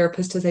perhaps your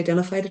therapist has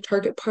identified a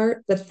target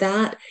part, but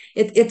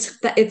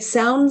it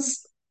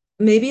sounds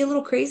maybe a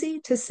little crazy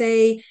to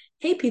say,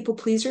 hey, people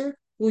pleaser,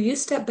 will you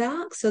step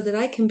back so that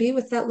I can be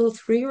with that little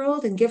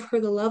 3-year-old and give her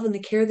the love and the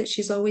care that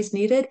she's always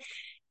needed?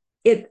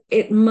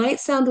 It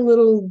might sound a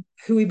little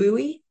hooey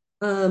booey,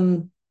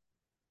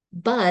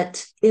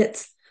 but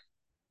it's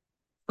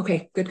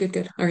okay.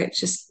 Good. All right,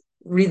 just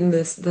reading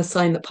the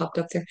sign that popped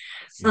up there.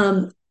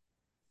 Yeah.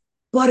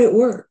 But it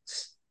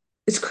works.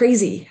 It's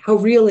crazy how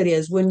real it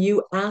is when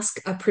you ask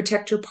a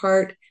protector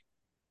part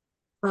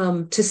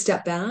to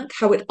step back,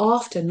 how it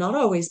often, not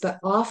always, but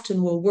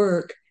often will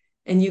work.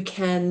 And you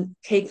can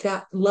take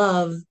that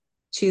love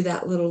to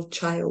that little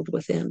child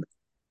within.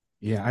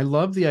 Yeah, I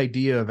love the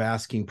idea of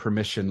asking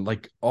permission.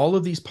 Like all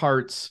of these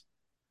parts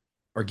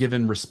are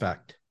given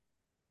respect,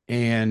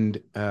 and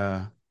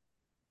no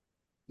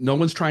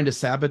one's trying to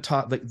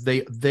sabotage. Like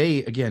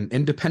they again,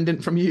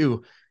 independent from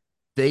you,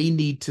 they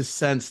need to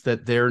sense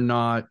that they're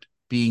not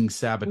being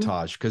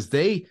sabotaged because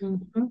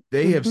Mm-hmm.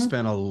 they have Mm-hmm.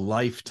 spent a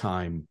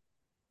lifetime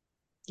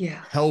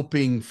Yeah.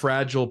 helping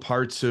fragile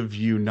parts of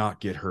you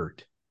not get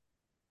hurt.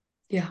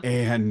 Yeah.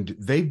 And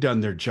they've done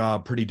their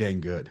job pretty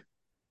dang good.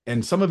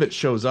 And some of it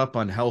shows up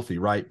unhealthy,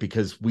 right?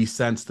 Because we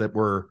sense that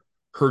we're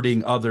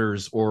hurting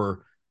others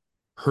or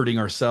hurting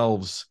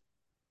ourselves.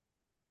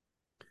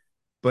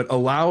 But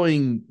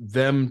allowing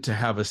them to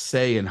have a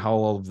say in how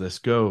all of this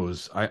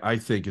goes, I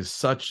think is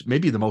such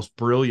maybe the most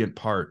brilliant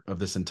part of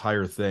this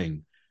entire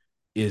thing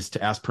is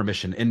to ask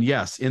permission. And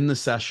yes, in the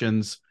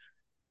sessions,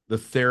 the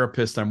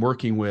therapist I'm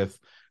working with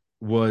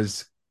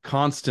was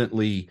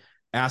constantly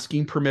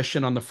asking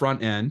permission on the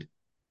front end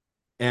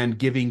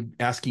and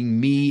asking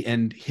me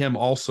and him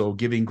also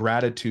giving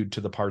gratitude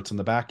to the parts on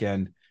the back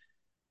end.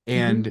 Mm-hmm.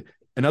 And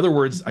in other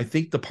words, I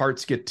think the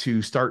parts get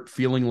to start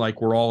feeling like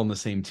we're all on the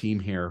same team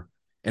here.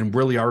 And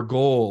really our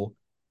goal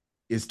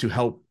is to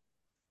help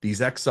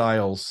these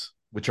exiles,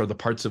 which are the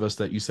parts of us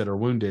that you said are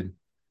wounded,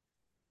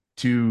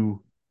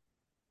 to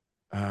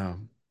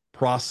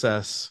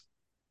process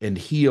and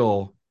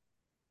heal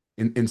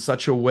in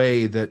such a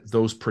way that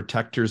those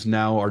protectors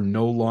now are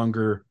no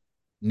longer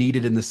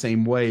needed in the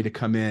same way to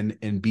come in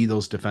and be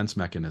those defense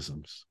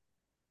mechanisms.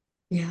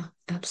 Yeah,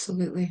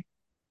 absolutely.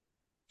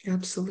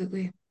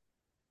 Absolutely.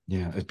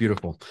 Yeah, it's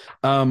beautiful.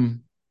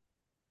 Um,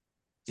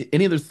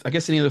 any other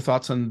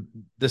thoughts on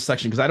this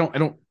section? Because I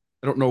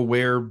don't know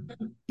where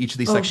each of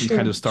these Oh, sections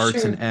kind of sure,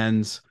 starts and sure.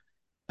 ends.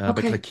 But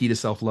the Okay. key to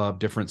self-love,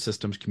 different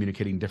systems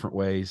communicating different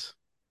ways.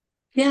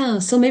 Yeah,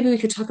 so maybe we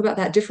could talk about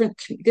that,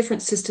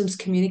 different systems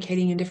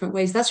communicating in different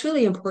ways. That's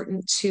really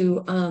important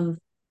to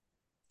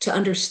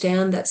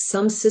understand that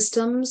some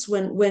systems,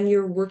 when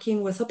you're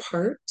working with a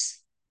part,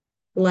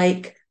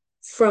 like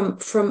from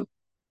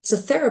as a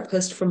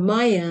therapist, from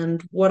my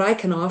end, what I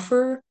can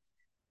offer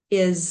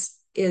is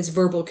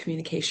verbal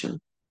communication,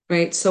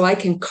 right? So I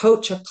can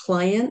coach a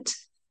client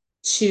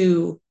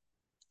to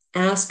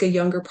ask a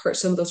younger part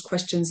some of those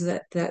questions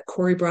that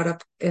Corey brought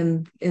up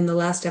in the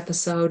last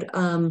episode.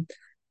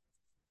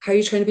 How are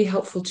you trying to be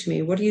helpful to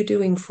me? What are you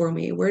doing for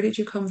me? Where did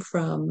you come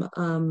from?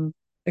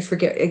 I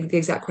forget the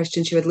exact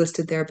questions you had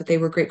listed there, but they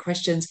were great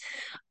questions.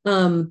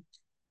 Um,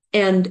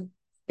 and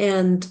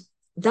and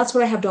that's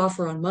what I have to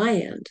offer on my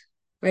end,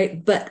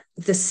 right? But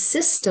the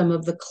system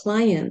of the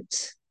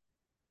client,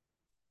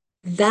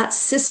 that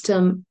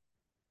system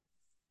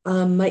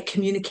might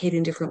communicate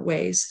in different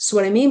ways. So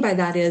what I mean by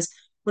that is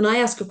when I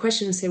ask a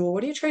question and say, well,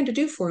 what are you trying to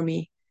do for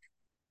me?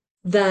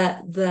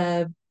 That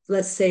the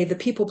let's say the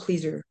people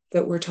pleaser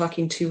that we're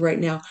talking to right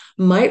now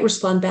might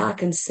respond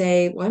back and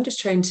say, well, I'm just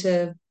trying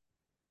to,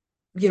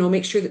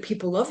 make sure that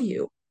people love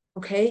you.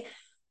 Okay.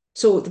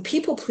 So the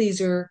people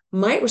pleaser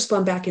might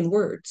respond back in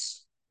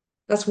words.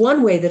 That's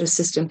one way that a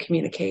system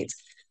communicates.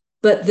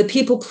 But the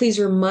people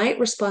pleaser might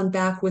respond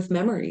back with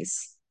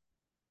memories.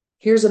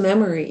 Here's a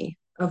memory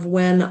of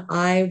when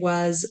I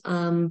was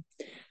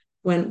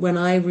when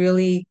I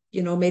really,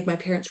 made my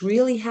parents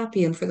really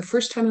happy. And for the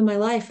first time in my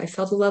life, I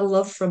felt a lot of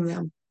love from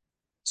them.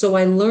 So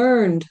I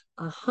learned,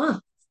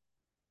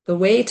 The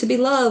way to be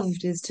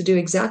loved is to do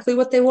exactly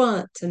what they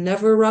want, to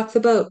never rock the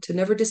boat, to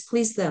never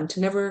displease them, to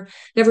never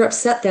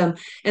upset them.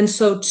 And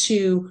so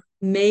to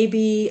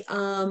maybe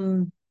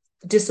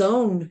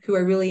disown who I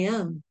really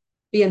am,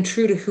 be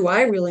untrue to who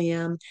I really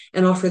am,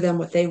 and offer them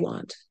what they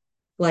want,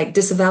 like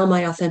disavow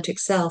my authentic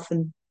self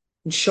and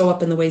show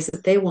up in the ways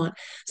that they want.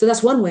 So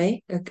that's one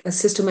way a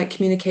system might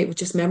communicate with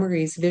just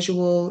memories,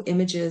 visual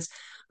images.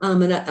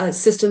 And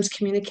systems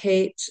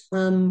communicate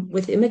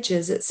with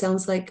images. It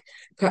sounds like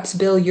perhaps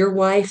Bill, your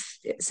wife,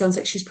 it sounds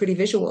like she's pretty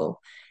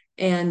visual,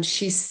 and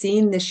she's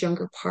seen this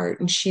younger part,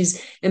 and she's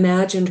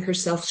imagined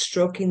herself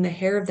stroking the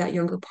hair of that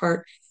younger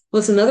part. Well,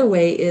 it's another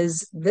way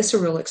is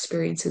visceral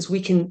experiences.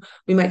 We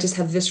might just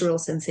have visceral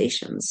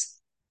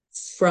sensations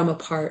from a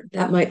part.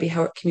 That might be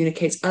how it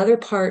communicates. Other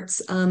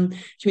parts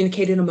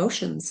communicate in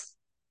emotions.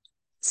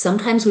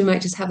 Sometimes we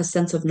might just have a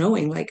sense of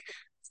knowing, like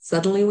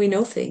suddenly we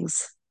know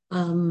things.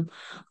 Um,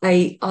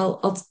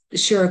 I'll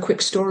share a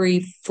quick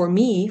story for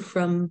me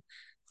from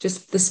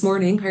just this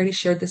morning. I already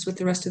shared this with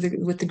the rest of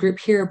the group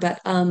here, but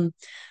um,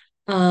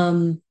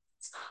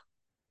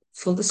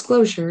 full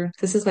disclosure,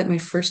 this is like my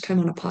first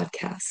time on a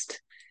podcast,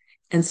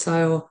 and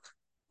so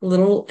a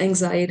little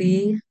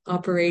anxiety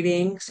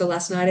operating. So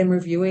last night I'm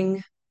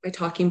reviewing my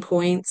talking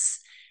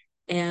points,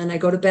 and I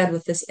go to bed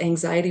with this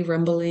anxiety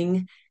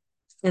rumbling,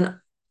 and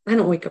I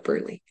don't wake up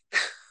early.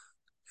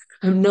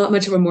 I'm not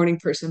much of a morning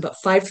person, but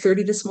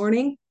 5:30 this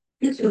morning,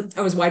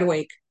 I was wide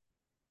awake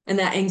and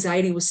that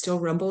anxiety was still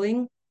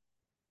rumbling.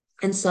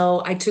 And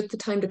so I took the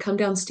time to come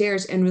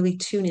downstairs and really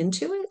tune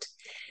into it.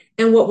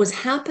 And what was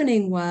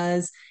happening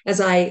was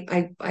as I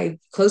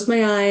closed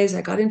my eyes,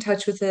 I got in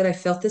touch with it. I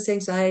felt this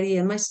anxiety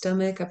in my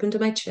stomach, up into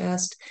my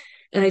chest.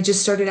 And I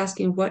just started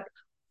asking, what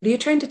are you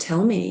trying to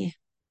tell me?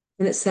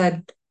 And it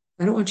said,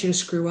 I don't want you to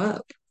screw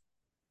up.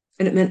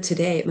 And it meant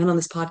today, it meant on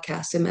this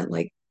podcast, it meant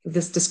like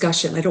this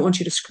discussion. I don't want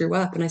you to screw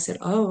up. And I said,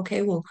 oh,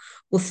 okay, well,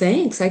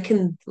 thanks. I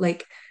can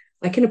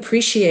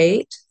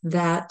appreciate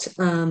that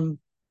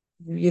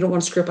you don't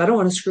want to screw up. I don't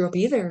want to screw up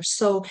either.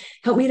 So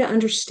help me to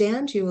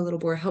understand you a little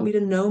more. Help me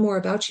to know more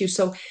about you.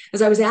 So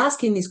as I was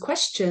asking these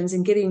questions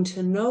and getting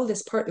to know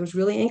this part that was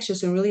really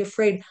anxious and really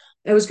afraid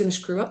I was going to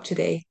screw up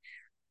today,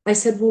 I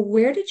said, well,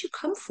 where did you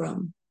come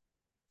from?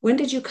 When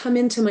did you come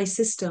into my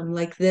system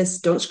like this?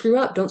 Don't screw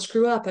up. Don't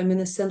screw up. I'm going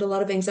to send a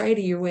lot of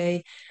anxiety your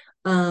way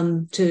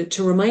to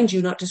remind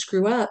you not to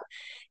screw up.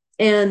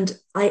 And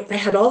I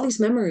had all these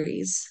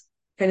memories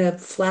kind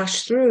of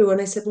flash through.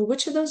 And I said, well,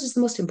 which of those is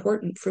the most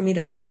important for me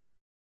to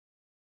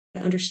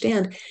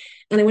understand?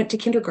 And I went to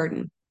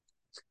kindergarten.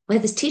 I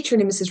had this teacher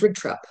named Mrs.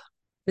 Rigtrup.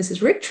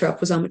 Mrs. Rigtrup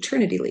was on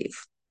maternity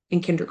leave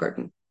in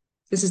kindergarten.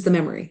 This is the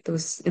memory that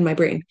was in my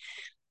brain.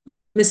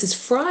 Mrs.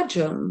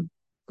 Frajum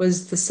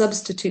was the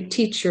substitute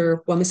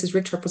teacher while Mrs.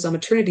 Rigtrup was on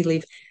maternity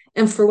leave.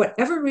 And for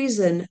whatever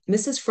reason,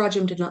 Mrs.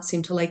 Frajum did not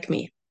seem to like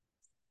me.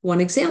 One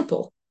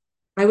example,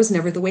 I was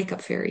never the wake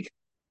up fairy.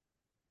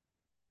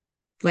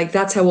 Like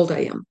that's how old I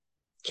am.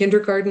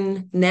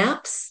 Kindergarten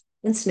naps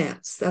and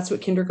snaps. That's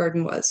what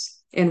kindergarten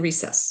was, and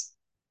recess,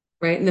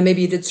 right? And then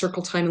maybe you did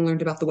circle time and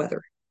learned about the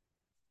weather.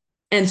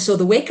 And so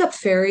the wake up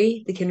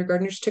fairy, the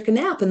kindergartners took a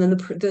nap, and then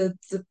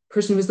the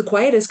person who was the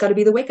quietest got to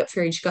be the wake up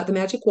fairy. And she got the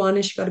magic wand,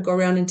 and she got to go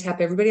around and tap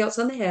everybody else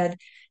on the head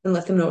and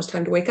let them know it was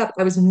time to wake up.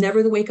 I was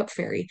never the wake up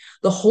fairy.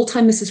 The whole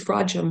time Mrs.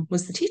 Frajum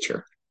was the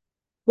teacher.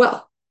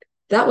 Well,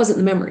 that wasn't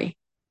the memory.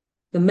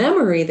 The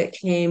memory that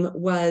came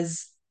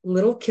was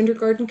little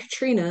kindergarten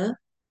Katrina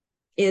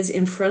is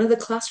in front of the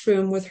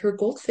classroom with her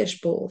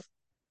goldfish bowl,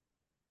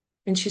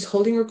 and she's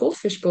holding her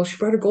goldfish bowl. She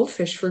brought her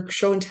goldfish for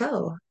show and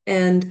tell,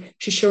 and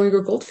she's showing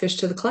her goldfish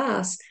to the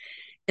class.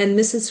 And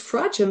Mrs.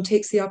 Frajum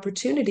takes the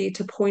opportunity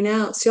to point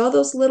out, see all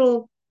those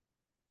little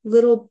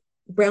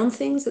brown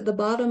things at the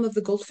bottom of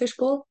the goldfish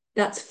bowl?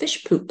 That's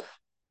fish poop.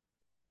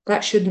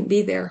 That shouldn't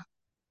be there.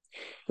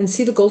 And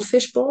see the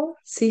goldfish bowl?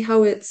 See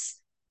how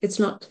it's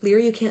not clear?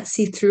 You can't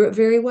see through it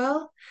very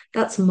well.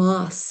 That's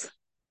moss.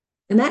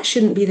 And that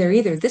shouldn't be there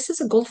either. This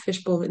is a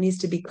goldfish bowl that needs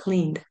to be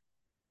cleaned.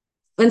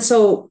 And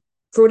so,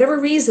 for whatever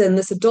reason,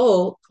 this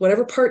adult,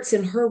 whatever parts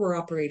in her were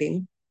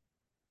operating,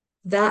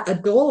 that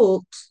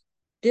adult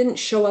didn't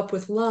show up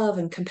with love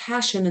and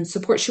compassion and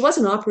support. She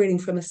wasn't operating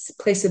from a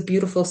place of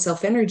beautiful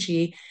self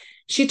energy.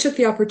 She took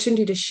the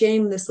opportunity to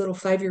shame this little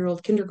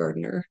 5-year-old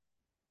kindergartner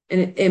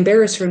and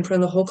embarrass her in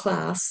front of the whole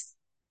class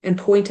and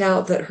point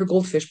out that her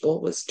goldfish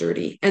bowl was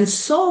dirty. And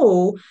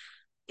so,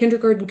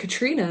 kindergarten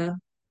Katrina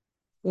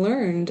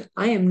learned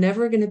I'm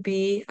never going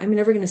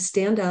to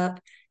stand up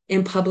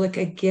in public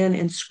again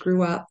and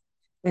screw up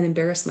and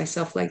embarrass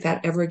myself like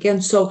that ever again.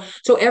 So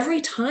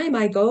every time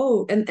I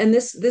go, and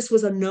this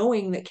was a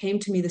knowing that came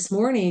to me this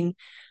morning.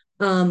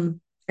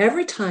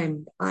 Every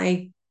time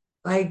I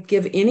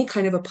give any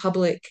kind of a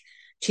public,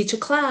 teach a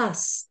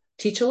class,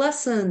 teach a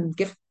lesson,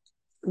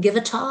 give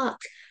a talk,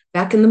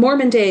 back in the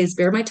Mormon days,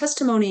 bear my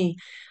testimony,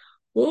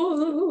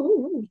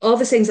 whoa, all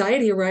this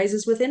anxiety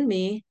arises within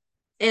me.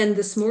 And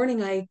this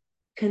morning I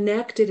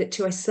connected it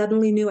to, I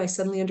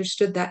suddenly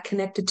understood that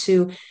connected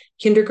to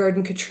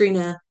kindergarten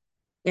Katrina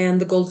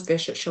and the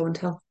goldfish at show and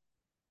tell.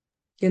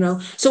 you know?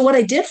 So what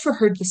I did for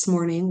her this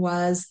morning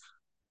was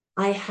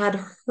I had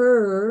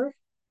her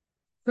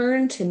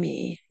turn to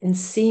me and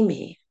see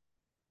me.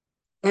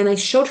 And I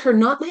showed her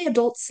not my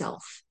adult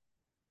self,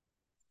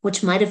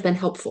 which might have been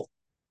helpful,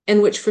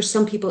 and which for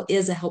some people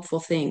is a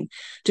helpful thing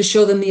to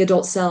show them the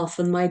adult self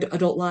and my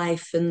adult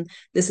life. And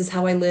this is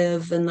how I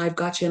live. And I've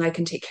got you and I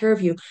can take care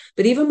of you.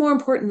 But even more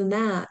important than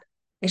that,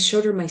 I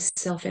showed her my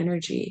self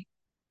energy.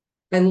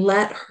 I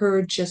let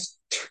her just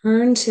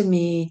turn to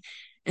me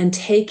and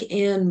take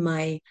in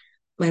my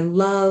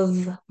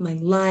love, my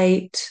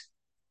light.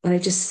 And I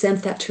just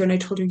sent that to her and I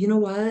told her, you know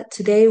what?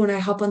 Today when I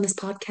hop on this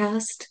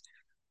podcast,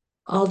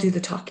 I'll do the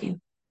talking.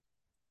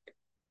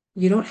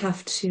 You don't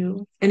have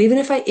to. And even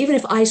if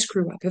I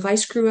screw up, if I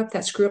screw up,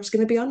 that screw up's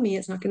going to be on me.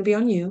 It's not going to be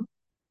on you.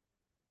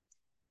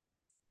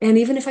 And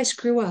even if I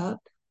screw up,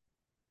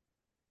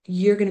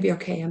 you're going to be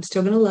okay. I'm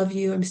still going to love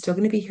you. I'm still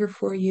going to be here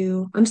for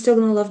you. I'm still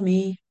going to love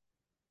me.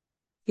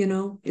 You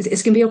know,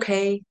 it's going to be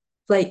okay.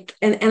 Like,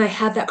 and I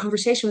had that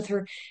conversation with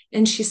her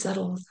and she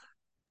settled.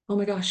 Oh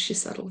my gosh, she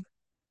settled.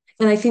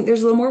 And I think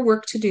there's a little more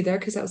work to do there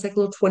because that was like a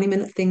little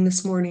 20-minute thing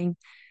this morning.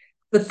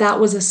 But that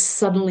was a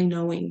suddenly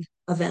knowing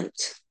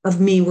event of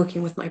me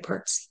working with my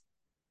parts.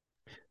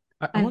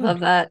 I love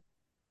that.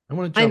 I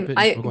want to jump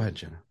in. Go ahead,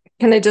 Jenna.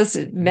 Can I just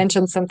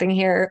mention something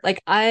here?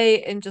 Like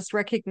I am just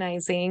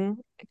recognizing,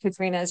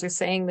 Katrina, as you're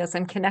saying this,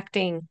 I'm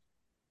connecting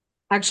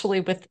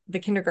actually with the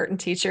kindergarten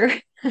teacher.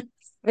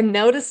 I'm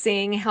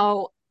noticing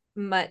how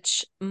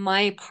much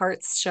my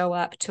parts show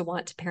up to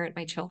want to parent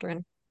my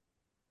children.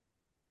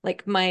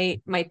 Like my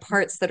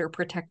parts that are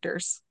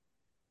protectors.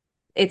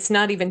 It's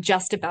not even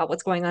just about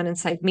what's going on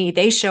inside me.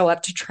 They show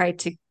up to try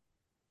to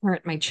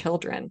parent my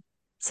children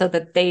so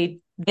that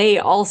they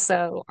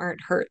also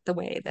aren't hurt the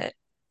way that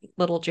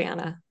little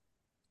Jana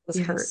was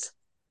hurt.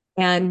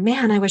 And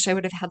man, I wish I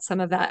would have had some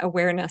of that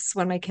awareness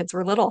when my kids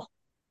were little.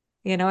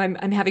 You know,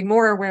 I'm having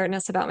more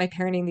awareness about my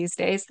parenting these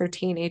days. They're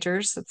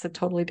teenagers. It's a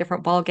totally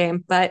different ball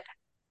game. But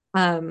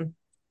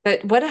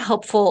what a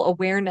helpful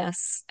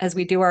awareness as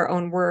we do our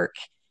own work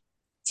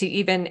to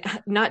even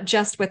not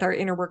just with our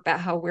inner work, but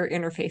how we're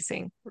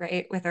interfacing,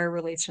 right, with our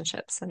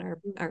relationships and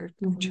our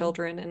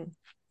children and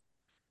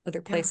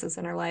other places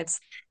in our lives.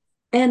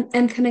 And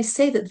can I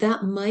say that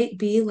that might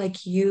be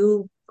like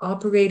you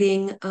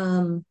operating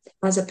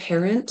as a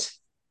parent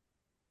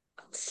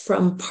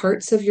from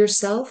parts of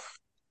yourself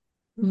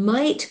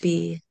might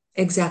be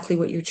exactly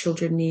what your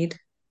children need,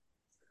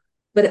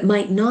 but it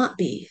might not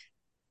be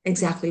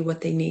exactly what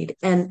they need.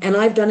 And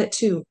I've done it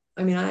too.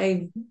 I mean,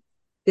 I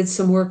did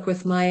some work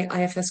with my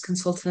IFS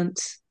consultant,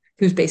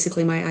 who's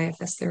basically my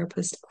IFS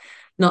therapist,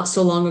 not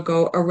so long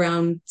ago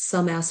around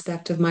some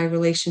aspect of my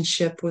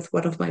relationship with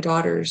one of my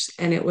daughters.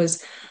 And it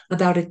was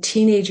about a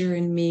teenager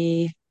in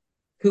me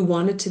who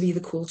wanted to be the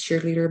cool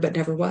cheerleader, but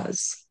never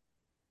was,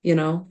 you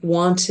know,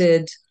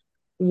 wanted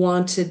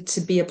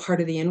to be a part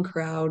of the in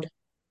crowd.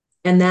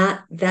 And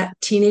that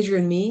teenager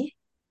in me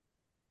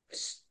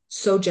was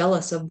so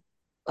jealous of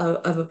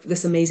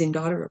this amazing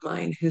daughter of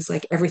mine who's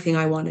like everything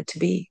I wanted to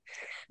be.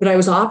 But I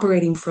was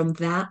operating from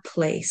that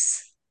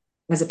place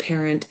as a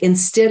parent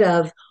instead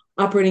of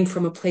operating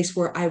from a place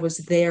where I was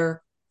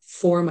there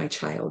for my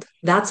child.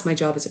 That's my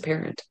job as a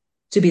parent,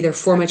 to be there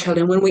for my child.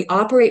 And when we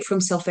operate from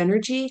self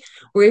energy,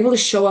 we're able to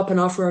show up and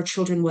offer our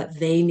children what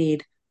they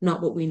need,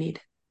 not what we need.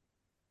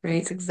 Right.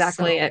 That's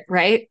exactly it,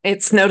 right?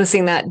 It's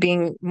noticing that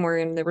being more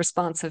in the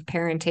responsive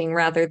parenting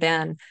rather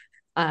than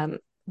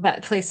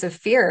that place of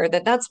fear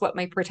that's what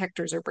my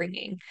protectors are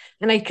bringing.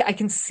 And I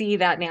can see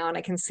that now, and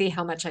I can see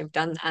how much I've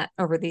done that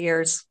over the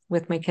years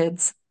with my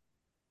kids.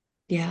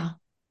 Yeah.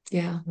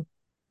 Yeah.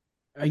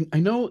 I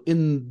know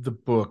in the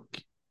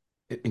book,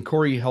 and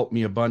Corey helped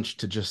me a bunch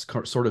to just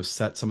sort of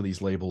set some of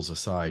these labels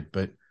aside,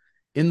 but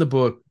in the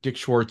book, Dick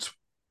Schwartz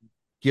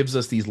gives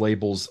us these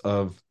labels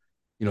of,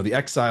 you know, the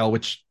exile,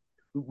 which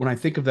when I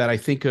think of that, I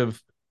think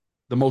of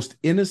the most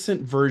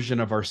innocent version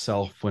of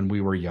ourselves when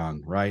we were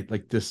young, right?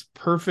 Like this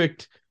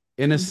perfect,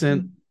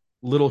 innocent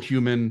little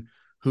human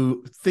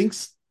who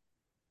thinks,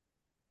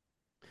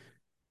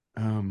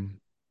 who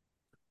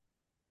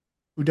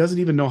doesn't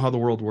even know how the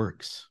world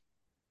works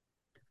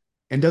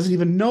and doesn't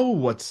even know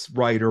what's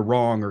right or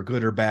wrong or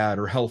good or bad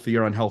or healthy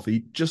or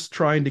unhealthy, just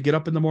trying to get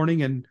up in the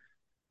morning and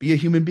be a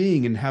human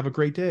being and have a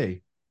great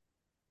day.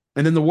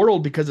 And in the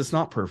world, because it's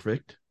not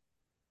perfect,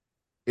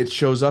 it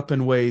shows up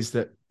in ways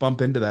that bump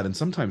into that, and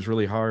sometimes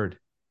really hard.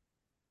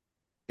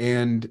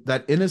 And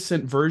that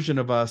innocent version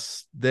of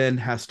us then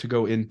has to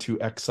go into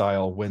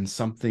exile when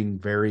something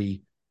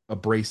very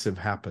abrasive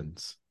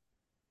happens.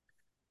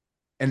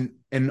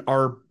 And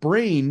our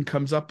brain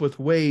comes up with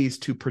ways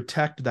to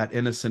protect that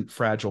innocent,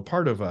 fragile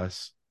part of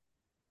us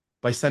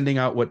by sending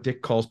out what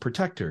Dick calls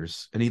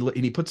protectors. And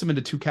he puts them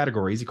into two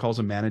categories. He calls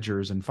them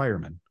managers and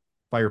firemen,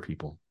 fire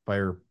people,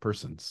 fire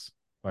persons,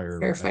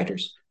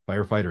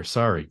 firefighters,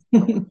 sorry.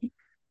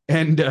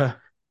 And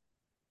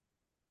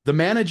the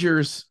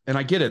managers, and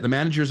I get it, the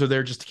managers are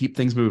there just to keep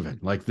things moving.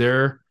 Like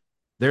they're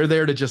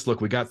there to just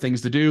look, we got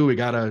things to do. We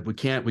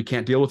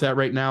can't deal with that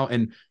right now.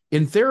 And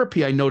in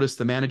therapy, I noticed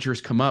the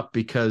managers come up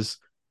because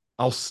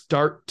I'll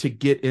start to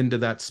get into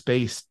that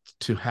space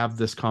to have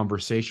this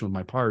conversation with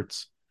my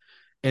parts.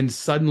 And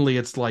suddenly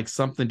it's like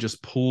something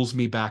just pulls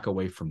me back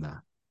away from that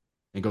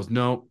and goes,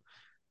 no,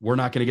 we're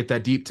not going to get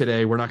that deep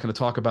today. We're not going to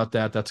talk about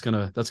that. That's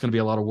going to be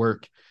a lot of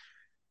work.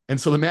 And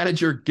so the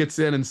manager gets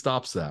in and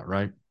stops that.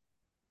 Right.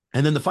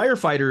 And then the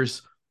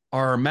firefighters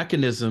are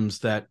mechanisms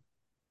that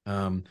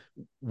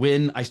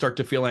when I start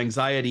to feel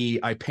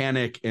anxiety, I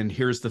panic, and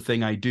here's the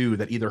thing I do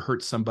that either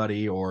hurts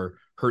somebody or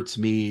hurts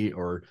me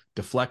or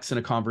deflects in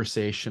a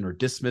conversation or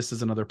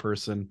dismisses another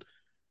person.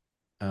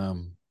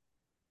 And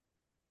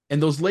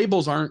those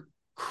labels aren't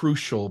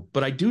crucial,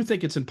 but I do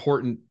think it's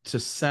important to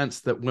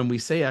sense that when we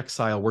say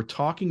exile, we're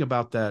talking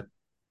about that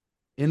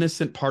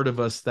innocent part of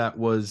us that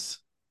was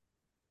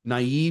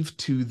naive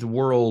to the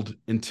world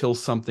until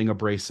something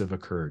abrasive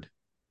occurred.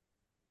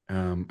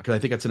 Because I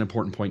think that's an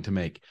important point to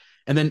make.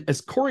 And then as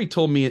Corey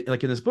told me,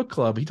 like in his book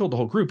club, he told the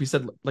whole group, he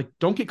said, like,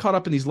 don't get caught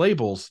up in these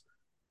labels.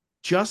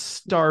 Just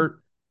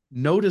start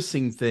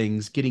noticing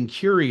things, getting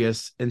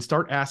curious, and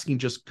start asking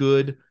just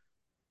good,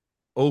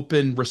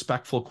 open,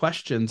 respectful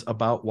questions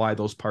about why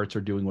those parts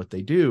are doing what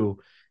they do.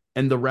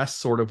 And the rest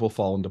sort of will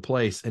fall into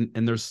place.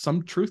 And there's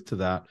some truth to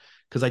that,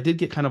 because I did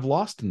get kind of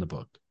lost in the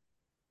book.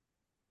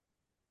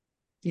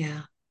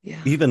 Yeah.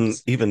 Yeah.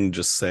 Even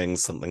just saying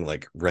something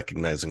like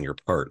recognizing your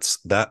parts,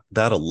 that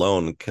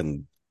alone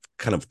can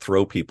kind of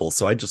throw people.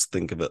 So I just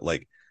think of it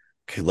like,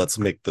 okay, let's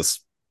make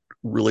this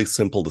really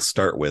simple to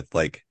start with.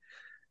 Like,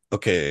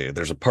 okay,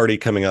 there's a party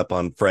coming up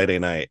on Friday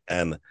night,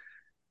 and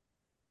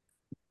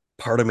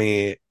part of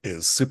me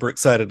is super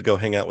excited to go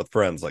hang out with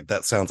friends. Like,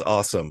 that sounds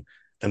awesome.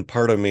 And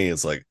part of me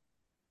is like,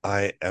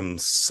 I am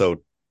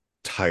so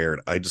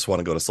tired. I just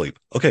want to go to sleep.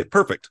 Okay,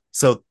 perfect.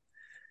 So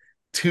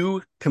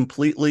two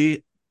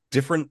completely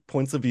different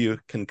points of view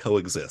can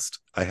coexist.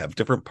 I have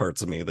different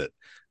parts of me that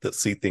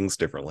see things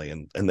differently,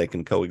 and they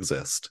can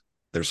coexist.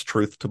 There's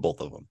truth to both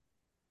of them.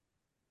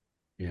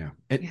 Yeah.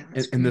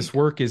 And this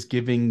work is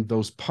giving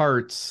those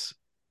parts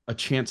a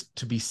chance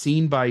to be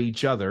seen by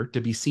each other,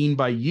 to be seen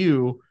by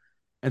you.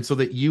 And so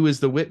that you as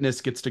the witness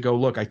gets to go,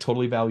 look, I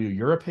totally value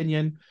your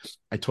opinion.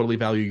 I totally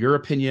value your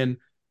opinion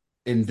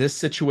in this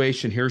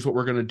situation. Here's what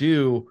we're going to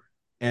do.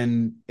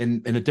 And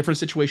in a different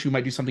situation, we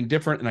might do something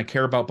different. And I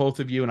care about both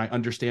of you, and I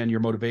understand your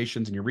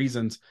motivations and your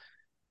reasons.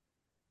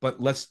 But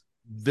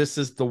this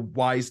is the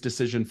wise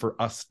decision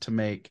for us to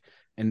make.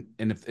 And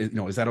if,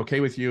 is that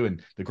okay with you?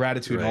 And the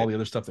gratitude and all the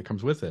other stuff that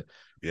comes with it.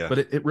 Yeah. But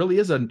it really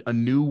is a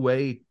new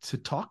way to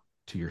talk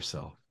to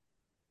yourself.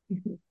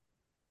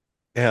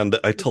 And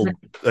I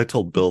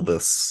told Bill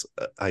this.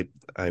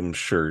 I'm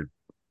sure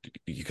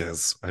you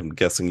guys, I'm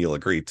guessing you'll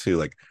agree too.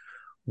 Like,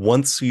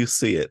 once you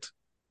see it,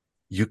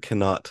 you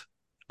cannot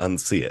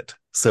unsee it.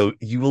 So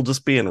you will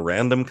just be in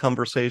random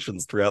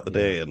conversations throughout the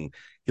day, and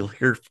you'll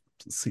hear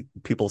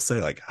people say,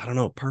 like, I don't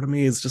know, part of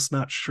me is just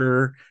not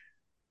sure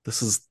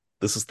this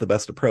is the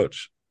best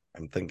approach.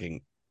 I'm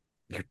thinking,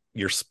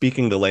 you're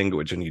speaking the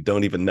language and you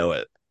don't even know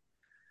it.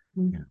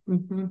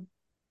 Mm-hmm.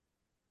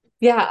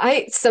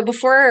 Yeah, so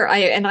before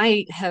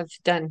I have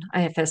done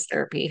IFS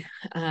therapy.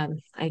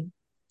 I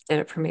did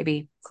it for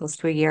maybe close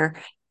to a year.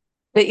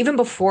 But even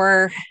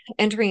before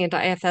entering into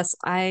IFS,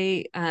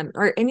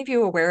 are any of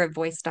you aware of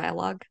voice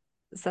dialogue?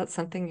 Is that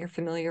something you're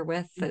familiar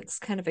with? It's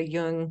kind of a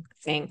Jung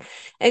thing.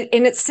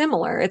 And it's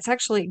similar. It's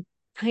actually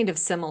kind of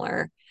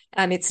similar.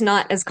 It's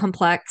not as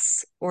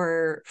complex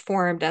or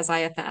formed as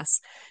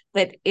IFS,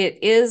 but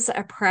it is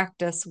a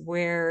practice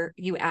where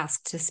you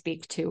ask to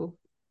speak to,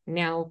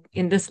 now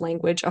in this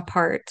language, a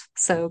part.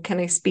 So can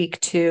I speak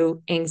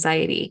to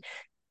anxiety?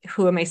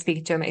 Who am I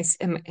speaking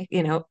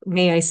to?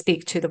 May I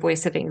speak to the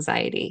voice of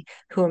anxiety?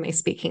 Who am I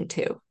speaking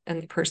to?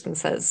 And the person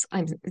says,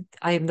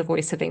 I am the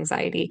voice of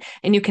anxiety.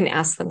 And you can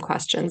ask them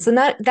questions. And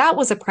that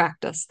was a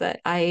practice that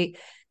I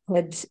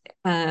had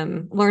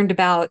learned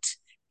about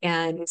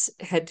and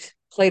had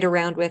played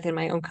around with in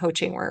my own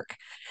coaching work.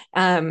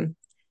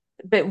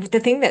 But the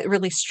thing that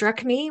really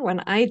struck me when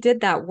I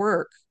did that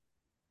work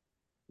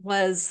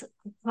was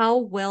how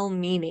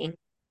well-meaning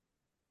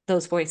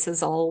those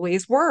voices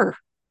always were.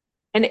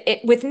 And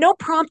with no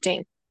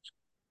prompting,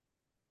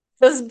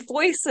 those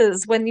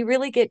voices, when you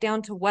really get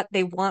down to what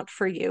they want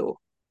for you,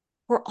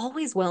 were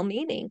always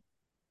well-meaning.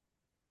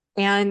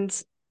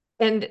 And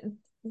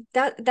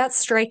that's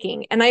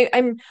striking. And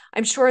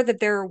I'm sure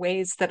that there are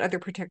ways that other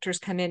protectors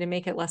come in and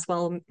make it less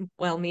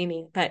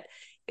well-meaning. But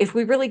if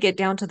we really get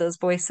down to those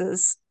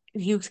voices,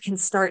 you can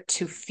start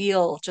to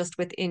feel just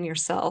within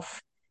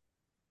yourself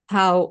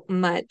how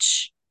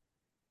much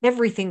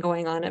everything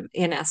going on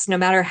in us, no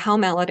matter how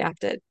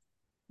maladapted,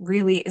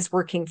 really is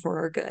working for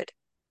our good.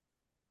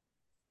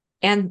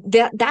 And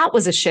that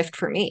was a shift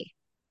for me,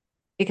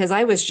 because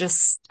I was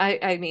just,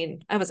 I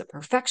mean, I was a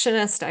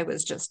perfectionist. I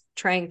was just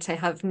trying to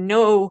have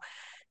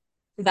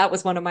that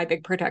was one of my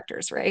big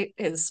protectors, right?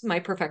 Is my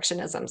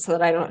perfectionism, so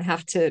that I don't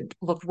have to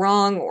look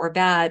wrong or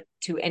bad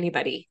to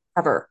anybody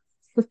ever.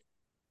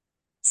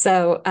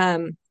 So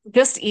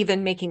just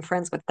even making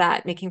friends with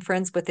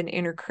an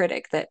inner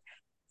critic that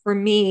for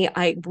me,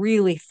 I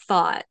really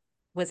thought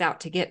was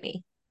out to get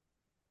me.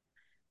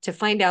 to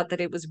find out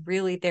that it was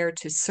really there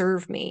to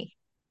serve me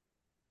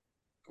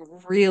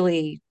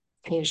really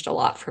changed a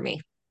lot for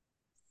me.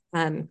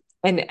 And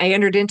I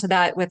entered into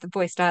that with the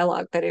voice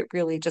dialogue, but it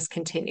really just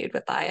continued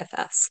with the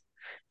IFS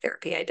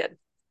therapy I did.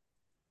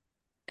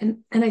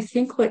 And I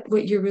think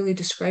what you're really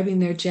describing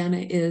there, Jana,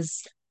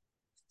 is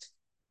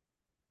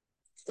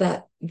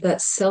that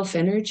self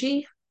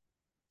energy.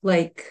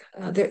 Like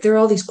there are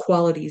all these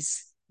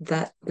qualities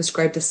that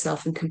describe the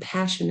self, and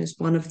compassion is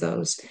one of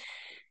those.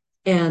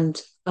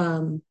 And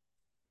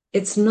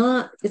it's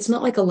not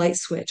like a light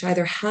switch. I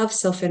either have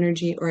self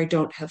energy or I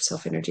don't have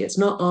self energy. It's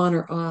not on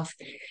or off.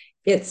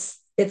 It's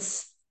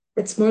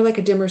more like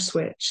a dimmer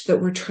switch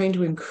that we're trying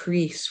to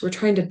increase. We're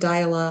trying to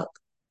dial up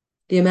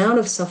the amount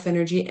of self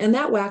energy, and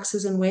that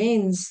waxes and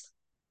wanes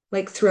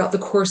like throughout the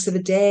course of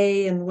a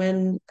day. And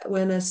when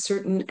a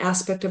certain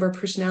aspect of our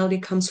personality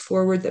comes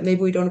forward that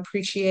maybe we don't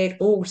appreciate,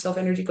 oh, self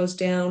energy goes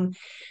down.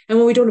 And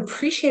when we don't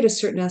appreciate a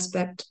certain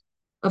aspect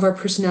of our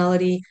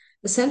personality,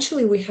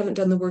 essentially we haven't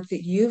done the work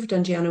that you've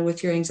done, Gianna,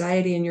 with your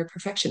anxiety and your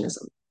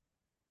perfectionism.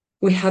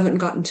 We haven't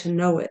gotten to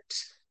know it.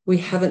 We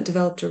haven't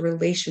developed a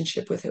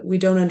relationship with it. We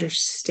don't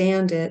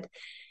understand it.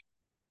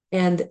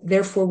 And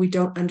therefore, we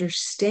don't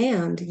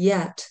understand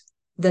yet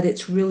that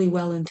it's really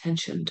well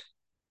intentioned.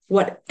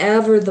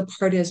 Whatever the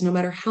part is, no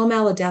matter how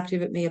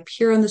maladaptive it may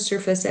appear on the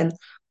surface, and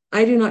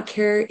I do not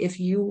care if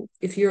you're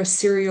a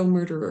serial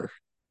murderer,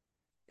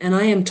 and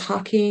I am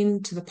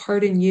talking to the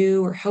part in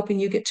you or helping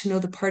you get to know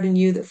the part in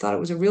you that thought it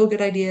was a real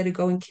good idea to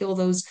go and kill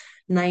those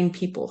 9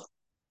 people,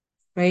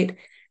 right?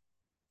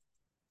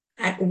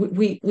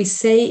 We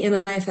say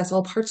in IFS,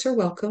 all parts are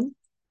welcome,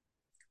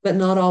 but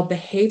not all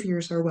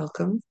behaviors are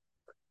welcome.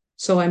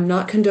 So I'm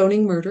not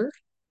condoning murder,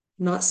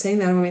 not saying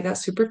that. I want to make that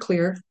super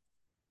clear.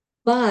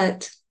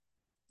 But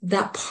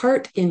that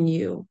part in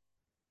you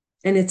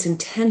and its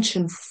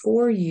intention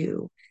for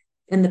you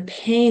and the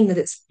pain that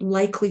it's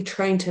likely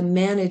trying to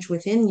manage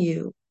within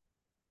you,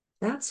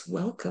 that's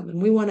welcome.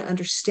 And we want to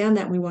understand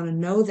that. And we want to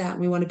know that. And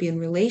we want to be in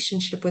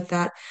relationship with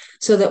that,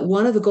 so that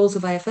one of the goals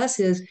of IFS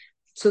is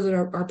so that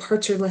our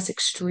parts are less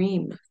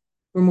extreme.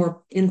 We're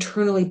more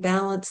internally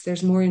balanced.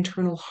 There's more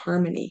internal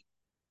harmony,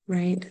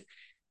 right?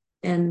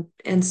 And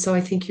so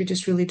I think you're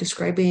just really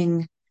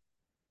describing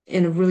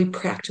in a really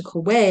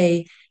practical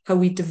way how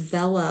we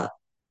develop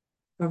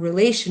a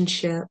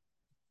relationship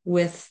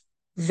with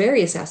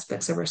various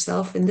aspects of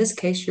ourselves. In this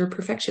case, you're a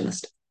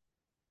perfectionist.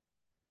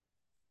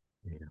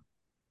 Yeah.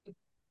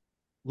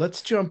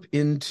 Let's jump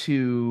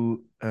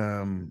into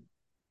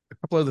a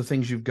couple other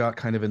things you've got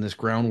kind of in this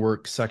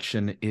groundwork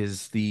section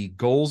is the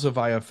goals of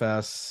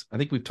IFS. I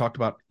think we've talked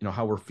about,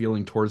 how we're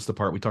feeling towards the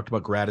part. We talked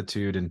about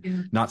gratitude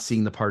and not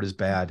seeing the part as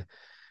bad.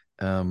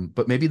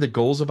 But maybe the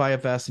goals of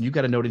IFS, and you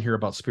got a note in here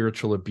about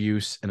spiritual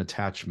abuse and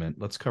attachment.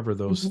 Let's cover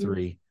those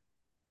three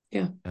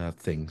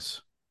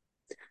things.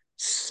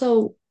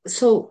 So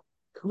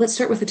let's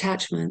start with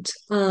attachment.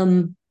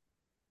 In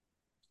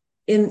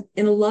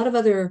a lot of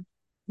other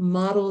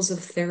models of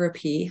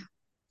therapy,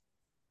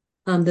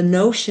 the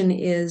notion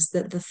is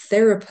that the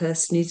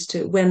therapist needs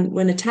to,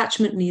 when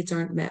attachment needs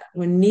aren't met,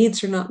 when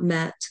needs are not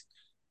met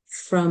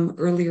from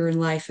earlier in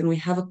life, and we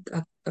have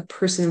a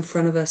person in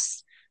front of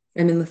us,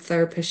 I'm in the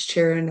therapist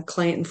chair, and a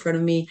client in front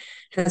of me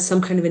has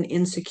some kind of an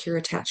insecure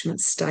attachment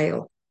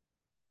style.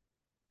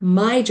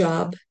 My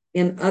job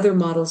in other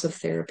models of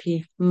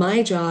therapy,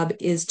 my job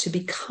is to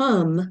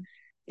become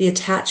the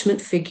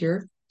attachment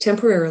figure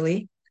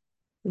temporarily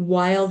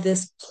while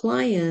this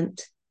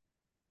client,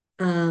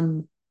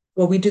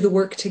 we do the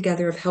work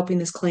together of helping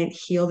this client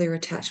heal their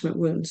attachment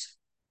wounds.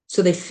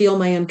 So they feel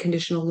my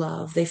unconditional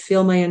love. They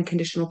feel my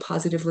unconditional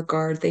positive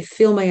regard. They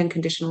feel my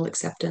unconditional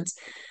acceptance.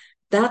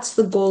 That's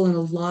the goal in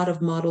a lot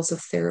of models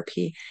of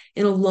therapy.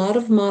 In a lot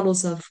of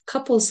models of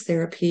couples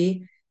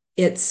therapy,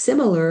 it's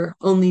similar,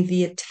 only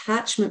the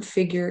attachment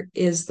figure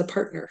is the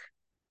partner.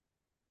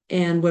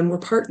 And when we're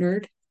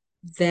partnered,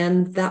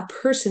 then that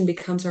person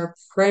becomes our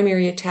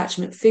primary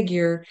attachment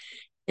figure,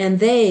 and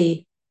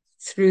they,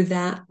 through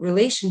that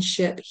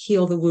relationship,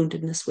 heal the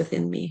woundedness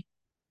within me.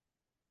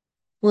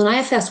 Well, in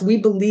IFS, we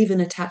believe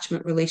in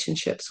attachment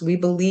relationships. We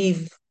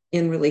believe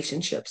in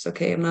relationships.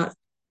 Okay. I'm not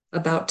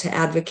about to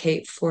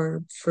advocate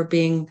for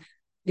being,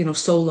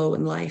 solo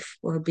in life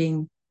or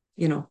being,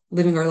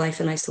 living our life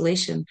in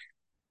isolation.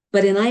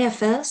 But in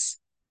IFS,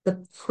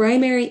 the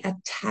primary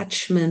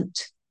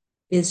attachment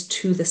is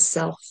to the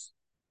self.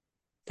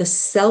 The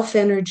self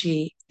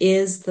energy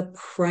is the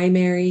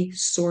primary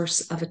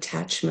source of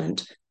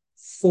attachment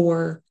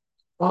for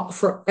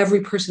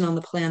every person on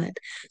the planet.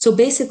 So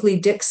basically,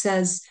 Dick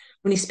says,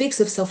 when he speaks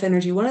of self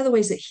energy, one of the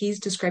ways that he's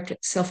described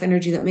self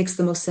energy that makes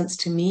the most sense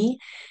to me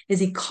is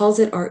he calls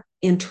it our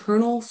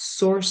internal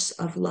source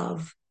of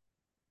love.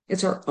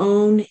 It's our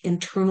own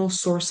internal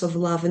source of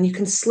love. And you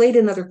can slate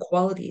in other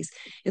qualities.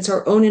 It's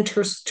our own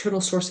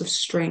internal source of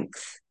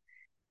strength.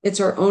 It's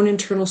our own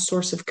internal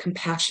source of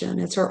compassion.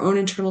 It's our own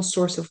internal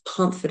source of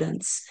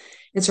confidence.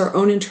 It's our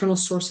own internal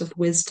source of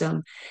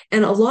wisdom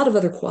and a lot of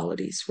other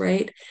qualities,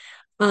 right?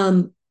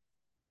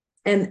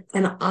 And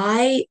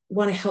I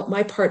want to help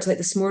my parts. Like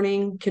this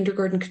morning,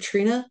 kindergarten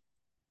Katrina,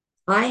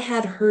 I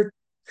had her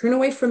turn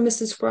away from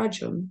Mrs.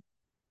 Frodgem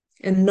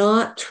and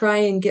not try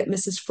and get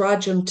Mrs.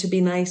 Frodgem to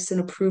be nice and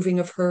approving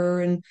of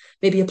her and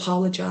maybe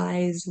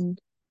apologize and,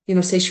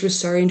 say she was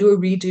sorry and do a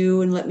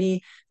redo and let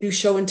me do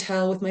show and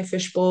tell with my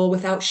fishbowl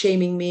without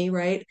shaming me,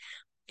 right?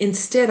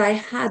 Instead, I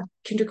had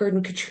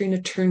kindergarten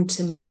Katrina turn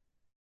to me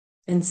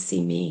and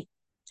see me.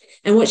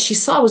 And what she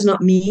saw was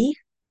not me,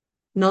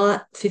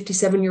 not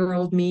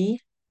 57-year-old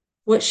me.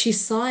 What she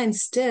saw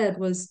instead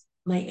was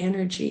my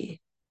energy,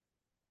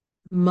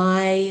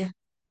 my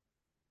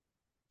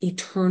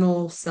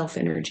eternal self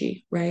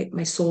energy, right?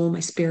 My soul,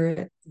 my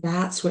spirit.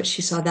 That's what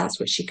she saw. That's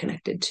what she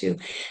connected to.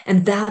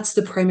 And that's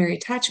the primary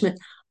attachment.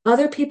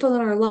 Other people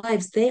in our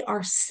lives, they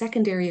are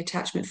secondary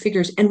attachment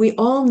figures. And we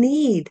all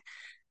need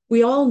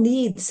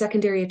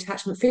secondary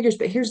attachment figures.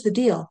 But here's the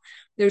deal.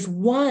 There's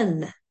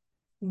one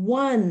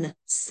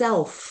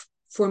self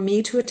for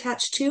me to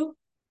attach to.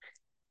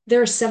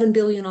 There are 7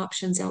 billion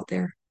options out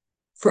there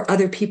for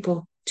other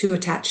people to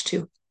attach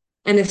to.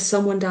 And if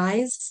someone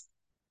dies,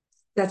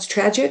 that's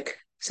tragic.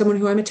 Someone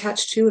who I'm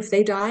attached to, if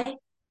they die,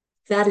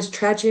 that is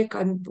tragic.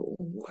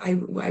 I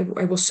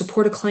will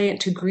support a client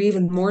to grieve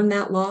and mourn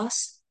that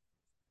loss.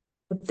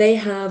 But they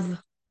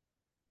have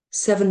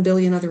 7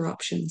 billion other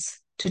options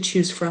to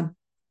choose from,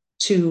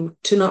 to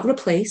not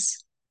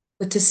replace,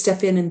 but to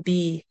step in and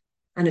be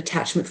an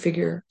attachment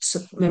figure,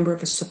 member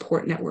of a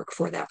support network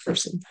for that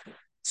person.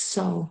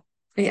 So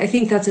I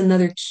think that's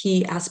another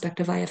key aspect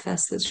of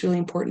IFS that's really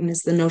important,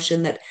 is the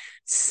notion that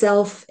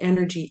self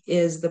energy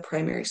is the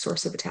primary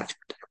source of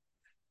attachment.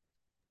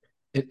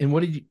 And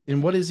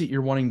what is it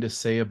you're wanting to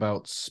say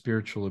about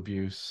spiritual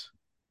abuse?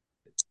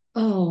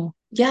 Oh,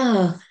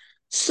 yeah.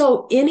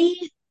 So any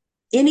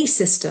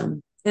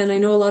system, and I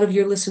know a lot of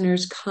your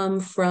listeners come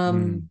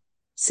from Yeah.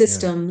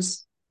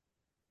 systems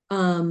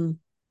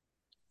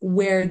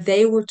where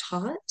they were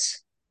taught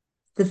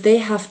that they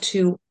have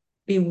to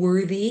be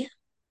worthy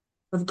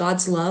of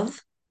God's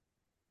love,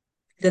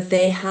 that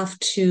they have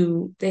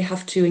to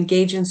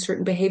engage in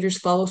certain behaviors,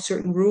 follow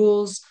certain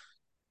rules,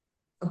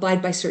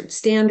 abide by certain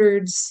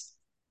standards,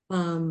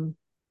 um,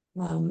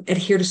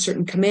 adhere to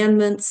certain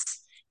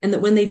commandments, and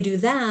that when they do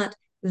that,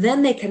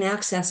 then they can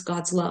access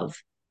God's love.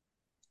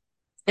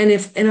 And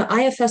if in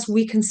IFS,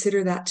 we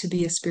consider that to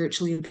be a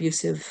spiritually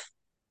abusive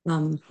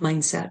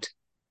mindset.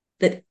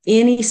 That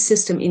any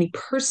system, any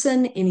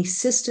person, any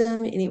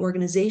system, any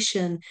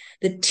organization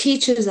that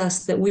teaches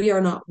us that we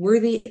are not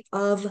worthy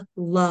of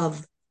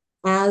love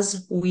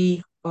as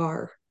we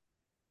are,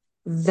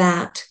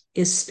 that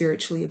is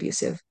spiritually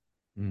abusive.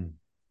 Mm.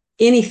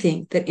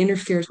 Anything that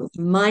interferes with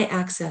my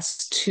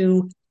access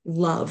to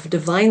love,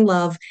 divine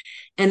love.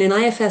 And in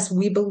IFS,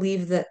 we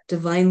believe that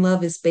divine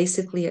love is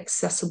basically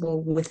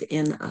accessible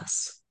within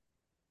us.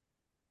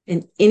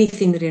 And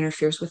anything that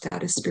interferes with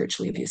that is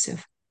spiritually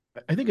abusive.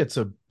 I think it's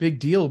a big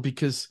deal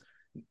because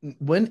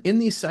when in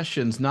these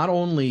sessions, not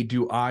only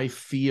do I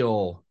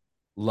feel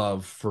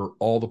love for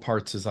all the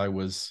parts as I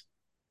was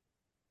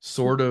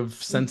sort of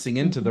sensing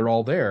into, they're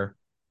all there.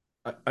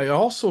 It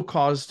also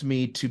caused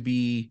me to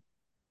be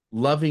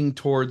loving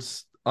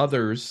towards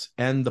others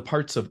and the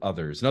parts of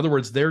others. In other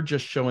words, they're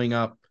just showing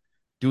up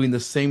doing the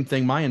same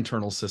thing my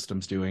internal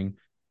system's doing.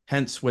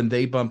 Hence, when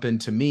they bump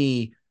into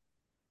me,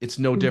 it's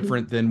no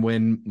different than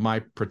when my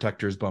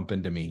protectors bump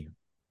into me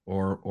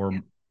or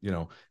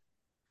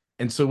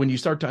and so when you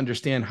start to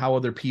understand how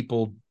other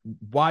people,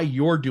 why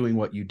you're doing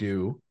what you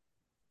do,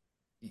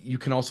 you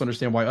can also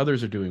understand why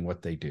others are doing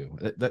what they do.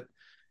 That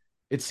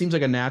it seems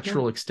like a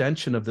natural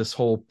extension of this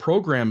whole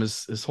program,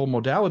 is this whole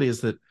modality, is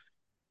that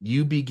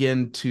you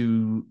begin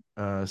to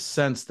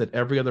sense that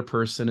every other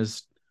person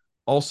is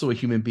also a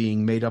human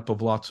being made up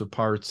of lots of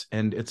parts,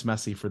 and it's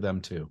messy for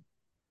them too.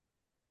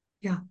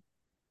 Yeah.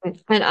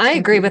 And I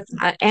agree with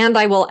that. And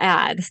I will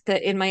add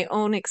that in my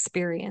own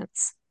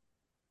experience,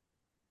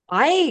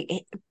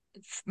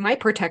 my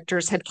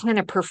protectors had kind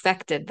of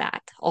perfected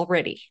that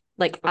already.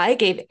 Like I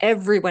gave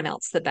everyone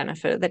else the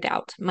benefit of the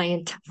doubt my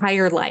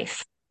entire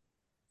life.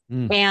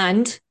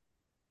 And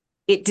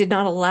it did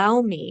not allow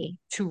me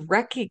to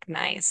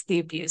recognize the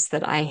abuse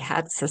that I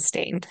had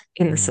sustained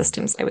in the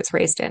systems I was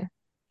raised in.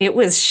 It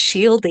was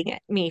shielding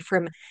me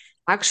from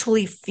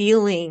actually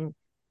feeling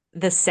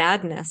the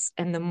sadness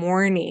and the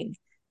mourning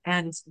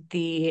and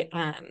the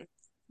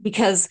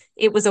because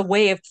it was a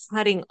way of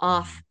cutting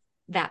off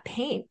that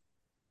pain.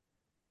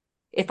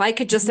 If I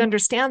could just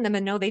understand them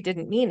and know they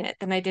didn't mean it,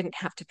 then I didn't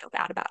have to feel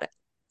bad about it.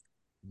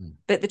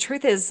 But the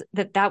truth is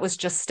that that was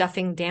just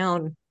stuffing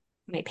down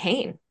my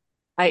pain.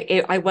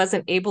 I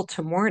wasn't able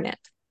to mourn it.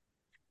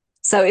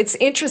 So it's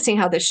interesting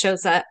how this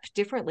shows up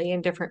differently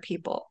in different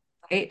people,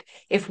 right?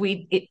 If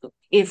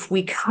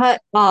we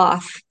cut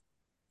off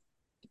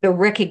the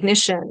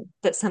recognition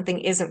that something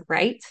isn't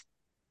right,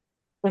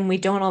 then we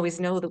don't always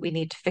know that we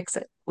need to fix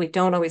it. We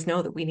don't always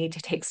know that we need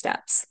to take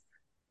steps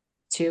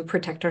to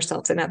protect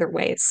ourselves in other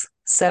ways.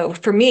 So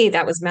for me,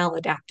 that was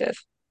maladaptive.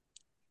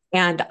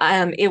 And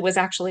it was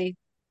actually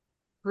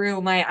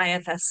through my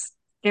IFS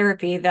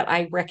therapy that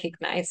I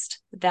recognized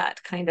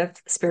that kind of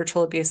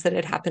spiritual abuse that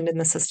had happened in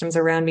the systems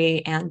around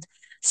me and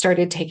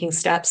started taking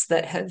steps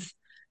that have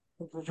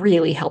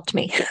really helped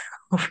me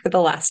over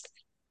the last,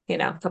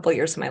 couple of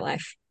years of my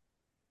life.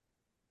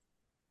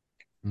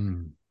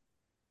 Mm.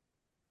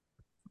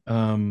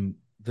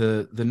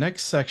 The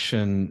next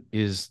section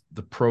is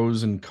the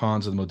pros and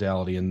cons of the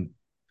modality, and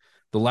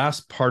the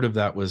last part of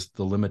that was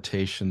the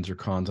limitations or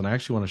cons. And I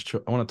actually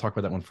I want to talk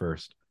about that one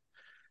first.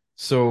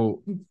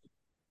 So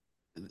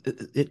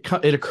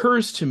it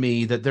occurs to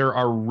me that there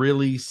are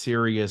really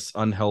serious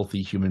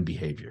unhealthy human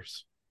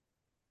behaviors.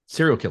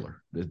 Serial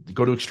killer,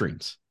 go to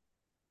extremes.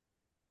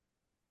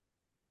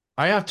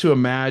 I have to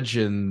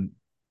imagine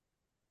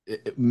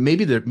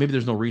maybe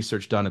there's no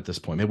research done at this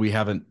point. Maybe we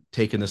haven't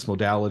taken this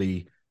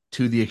modality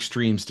to the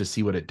extremes to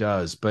see what it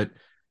does. But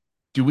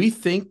do we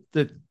think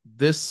that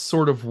this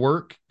sort of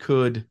work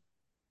could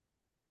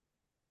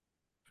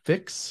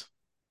fix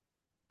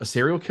a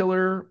serial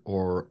killer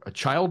or a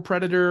child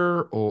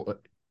predator? Or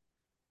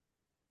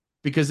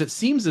because it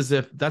seems as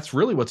if that's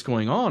really what's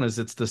going on, is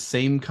it's the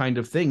same kind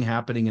of thing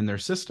happening in their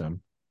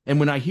system. And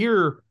when I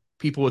hear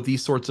people with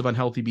these sorts of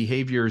unhealthy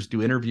behaviors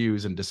do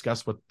interviews and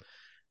discuss what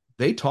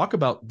they talk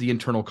about, the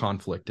internal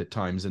conflict at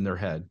times in their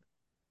head.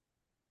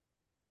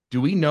 Do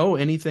we know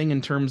anything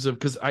in terms of,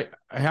 because I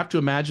have to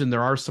imagine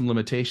there are some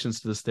limitations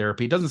to this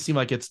therapy. It doesn't seem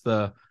like it's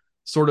the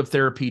sort of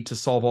therapy to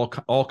solve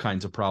all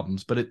kinds of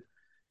problems, but it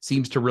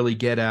seems to really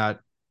get at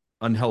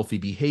unhealthy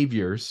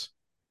behaviors,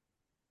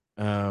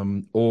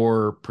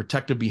 or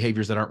protective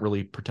behaviors that aren't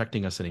really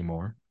protecting us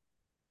anymore.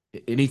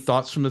 Any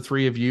thoughts from the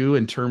three of you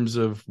in terms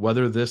of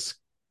whether this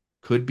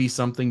could be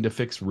something to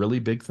fix really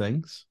big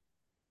things?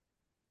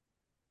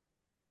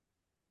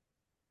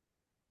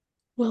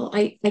 Well,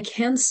 I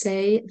can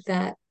say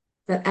that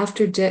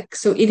after Dick,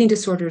 so eating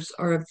disorders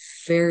are a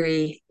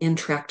very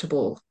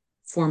intractable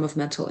form of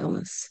mental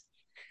illness.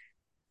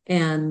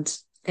 And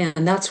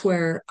that's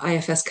where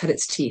IFS cut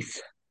its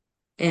teeth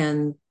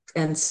and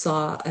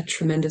saw a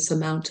tremendous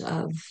amount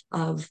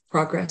of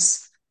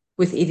progress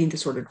with eating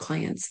disordered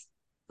clients.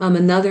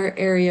 Another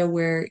area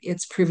where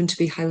it's proven to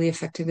be highly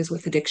effective is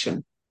with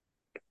addiction.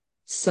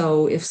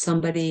 So if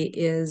somebody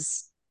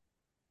is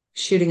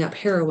shooting up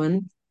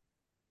heroin,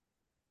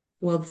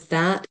 well,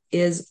 that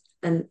is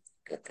an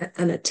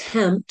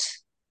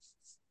attempt,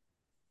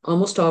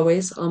 almost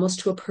always,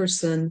 almost to a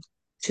person,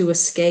 to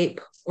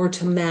escape or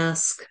to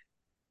mask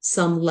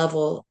some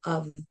level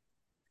of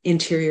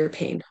interior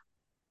pain,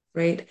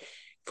 right?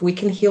 If we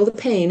can heal the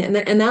pain,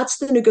 and that's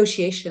the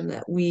negotiation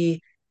that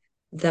we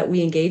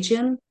engage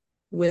in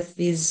with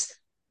these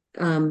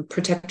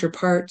protector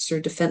parts or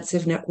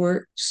defensive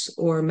networks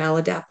or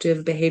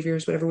maladaptive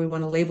behaviors, whatever we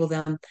want to label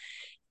them,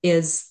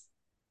 is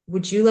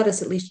would you let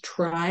us at least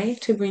try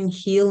to bring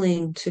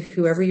healing to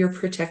whoever you're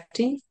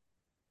protecting?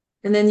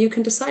 And then you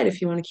can decide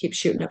if you want to keep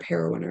shooting up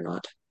heroin or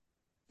not.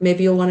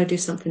 Maybe you'll want to do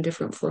something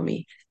different for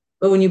me.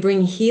 But when you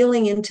bring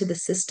healing into the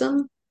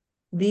system,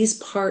 these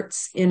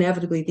parts,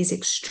 inevitably, these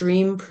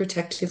extreme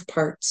protective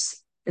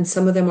parts, and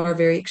some of them are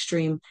very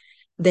extreme,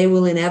 they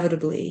will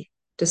inevitably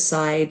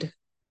decide,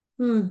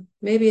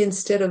 maybe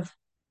instead of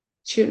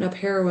shooting up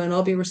heroin,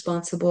 I'll be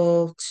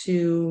responsible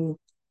to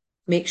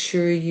make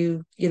sure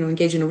you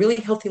engage in a really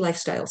healthy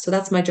lifestyle. So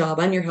that's my job.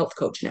 I'm your health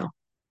coach now.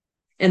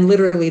 And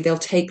literally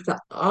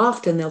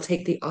often they'll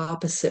take the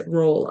opposite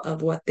role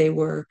of what they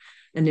were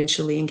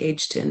initially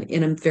engaged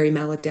in a very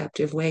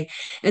maladaptive way.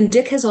 And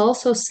Dick has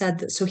also said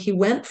that, so he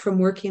went from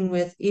working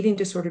with eating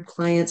disordered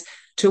clients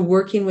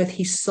to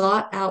he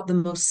sought out the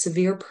most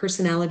severe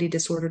personality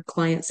disordered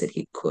clients that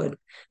he could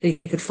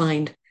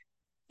find.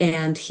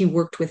 And he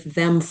worked with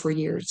them for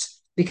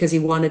years because he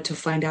wanted to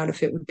find out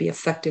if it would be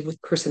effective with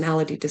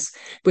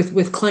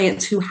with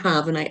clients who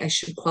have, and I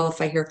should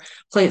qualify here,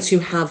 clients who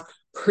have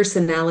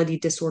personality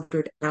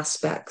disordered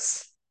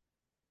aspects,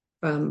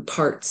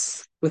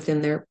 parts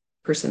within their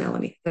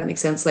personality. That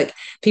makes sense. Like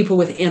people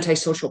with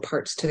antisocial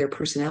parts to their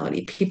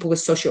personality, people with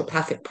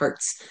sociopathic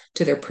parts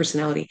to their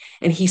personality.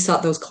 And he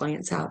sought those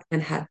clients out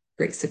and had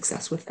great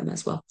success with them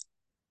as well.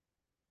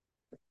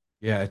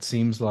 Yeah, it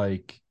seems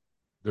like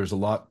there's a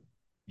lot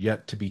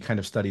yet to be kind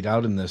of studied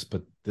out in this,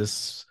 but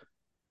this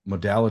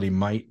modality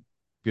might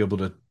be able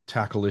to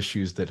tackle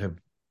issues that have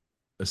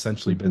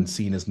essentially been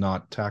seen as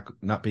not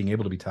being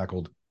able to be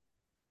tackled.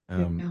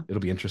 It'll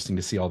be interesting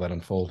to see all that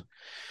unfold.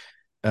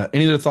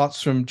 Any other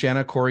thoughts from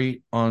Jana,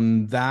 Corey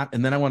on that?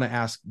 And then I want to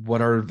ask,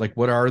 what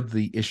are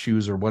the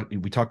issues, or what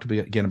we talked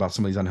again about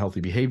some of these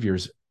unhealthy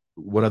behaviors?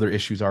 What other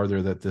issues are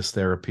there that this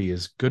therapy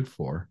is good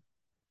for?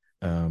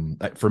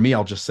 For me,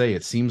 I'll just say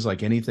it seems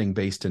like anything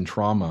based in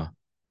trauma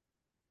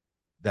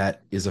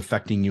that is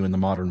affecting you in the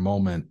modern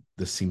moment,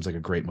 this seems like a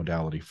great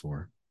modality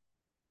for.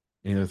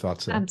 Any other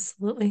thoughts there?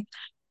 Absolutely.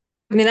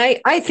 I mean,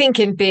 I think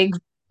in big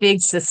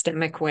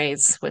systemic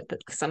ways with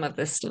some of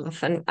this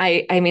stuff. And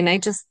I mean, I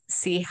just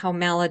see how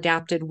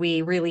maladapted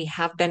we really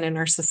have been in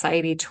our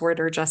society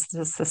toward our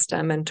justice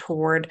system and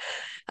toward,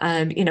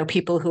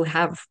 people who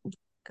have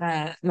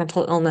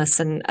mental illness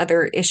and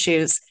other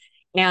issues.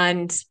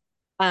 And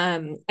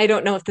I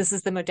don't know if this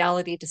is the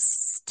modality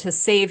to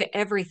save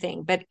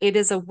everything, but it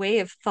is a way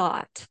of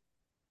thought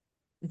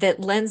that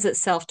lends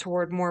itself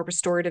toward more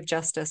restorative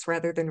justice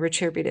rather than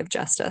retributive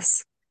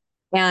justice.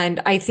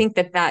 And I think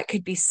that that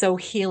could be so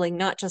healing,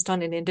 not just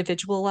on an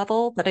individual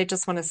level, but I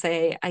just want to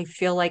say, I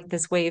feel like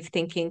this way of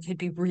thinking could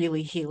be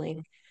really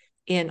healing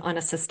on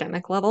a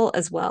systemic level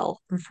as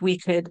well. If we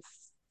could,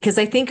 because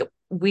I think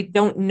we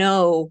don't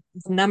know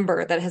the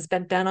number that has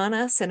been done on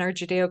us in our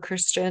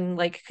Judeo-Christian,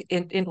 like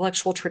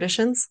intellectual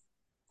traditions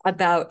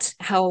about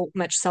how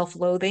much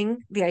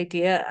self-loathing the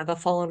idea of a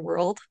fallen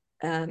world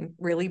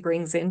really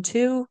brings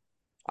into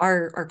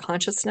our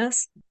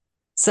consciousness.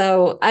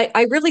 So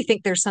I really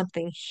think there's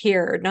something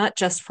here, not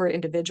just for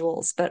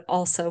individuals, but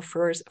also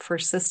for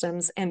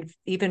systems and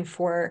even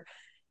for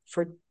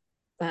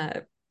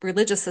uh,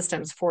 religious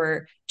systems,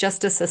 for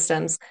justice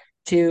systems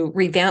to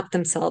revamp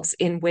themselves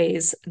in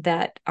ways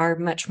that are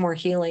much more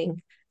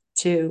healing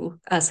to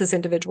us as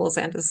individuals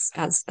and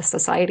as a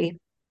society.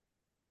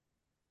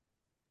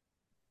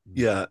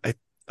 Yeah,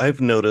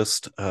 I've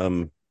noticed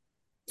I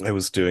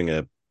was doing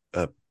a,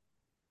 a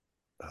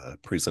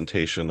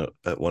presentation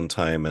at one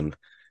time and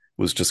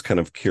was just kind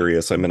of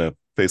curious. I'm in a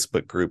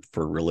Facebook group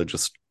for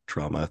religious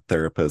trauma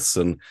therapists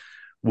and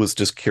was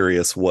just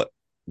curious what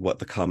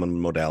the common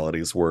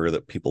modalities were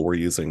that people were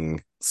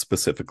using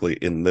specifically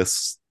in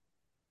this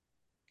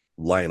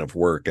line of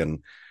work,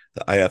 and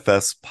the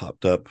IFS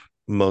popped up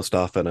most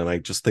often, and I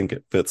just think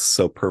it fits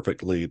so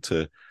perfectly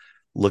to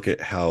look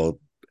at how,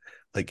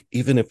 like,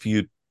 even if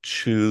you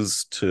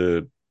choose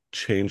to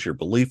change your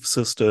belief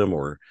system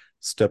or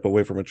step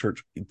away from a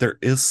church, there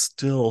is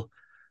still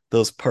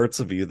those parts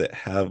of you that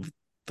have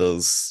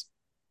those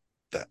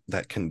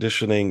that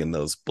conditioning and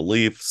those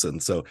beliefs,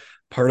 and so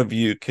part of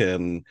you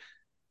can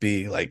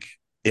be like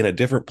in a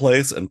different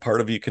place and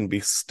part of you can be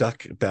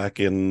stuck back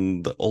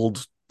in the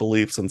old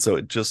beliefs, and so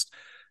it just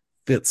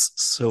fits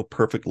so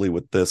perfectly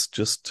with this,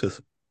 just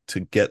to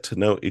get to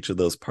know each of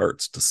those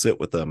parts, to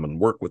sit with them and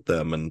work with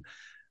them, and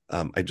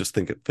I just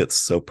think it fits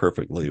so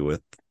perfectly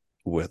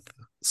with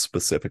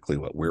specifically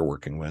what we're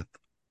working with.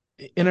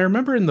 And I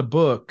remember in the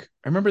book,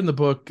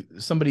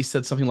 somebody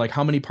said something like,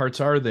 how many parts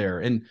are there?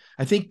 And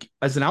I think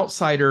as an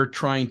outsider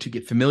trying to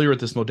get familiar with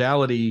this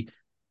modality,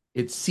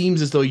 it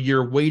seems as though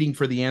you're waiting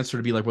for the answer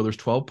to be like, well, there's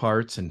 12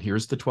 parts and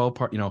here's the 12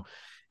 part,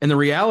 and the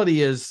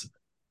reality is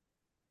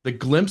the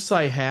glimpse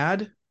I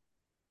had,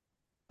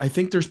 I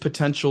think there's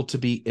potential to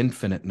be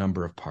infinite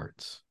number of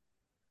parts.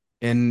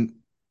 And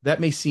that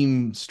may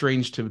seem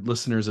strange to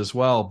listeners as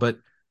well, but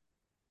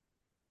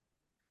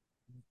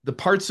the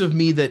parts of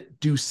me that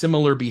do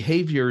similar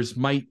behaviors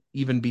might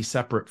even be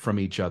separate from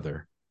each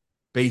other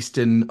based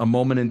in a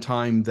moment in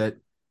time that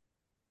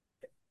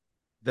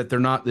they're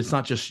not, it's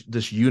not just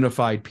this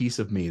unified piece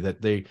of me,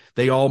 that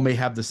they all may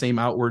have the same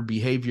outward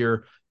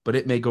behavior, but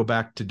it may go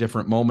back to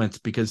different moments.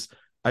 Because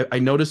I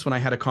noticed when I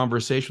had a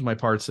conversation with my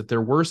parts that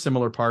there were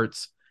similar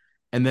parts,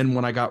 and then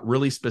when I got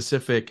really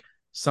specific,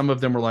 some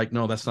of them were like,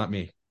 no, that's not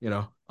me,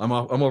 I'm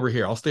over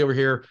here, I'll stay over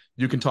here,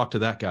 you can talk to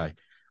that guy.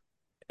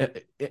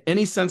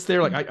 Any sense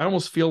there? Like, I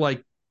almost feel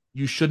like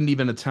you shouldn't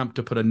even attempt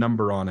to put a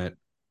number on it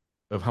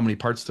of how many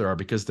parts there are,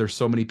 because there's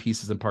so many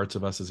pieces and parts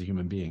of us as a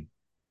human being.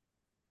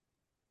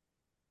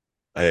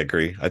 I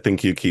agree. I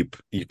think you keep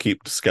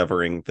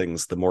discovering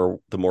things. The more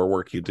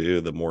work you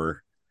do, the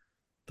more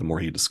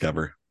you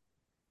discover.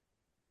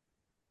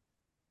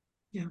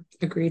 Yeah,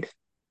 agreed.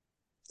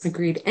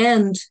 Agreed.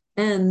 And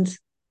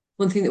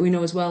one thing that we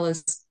know as well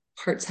is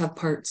parts have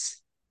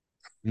parts.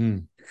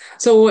 Mm.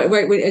 So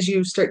as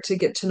you start to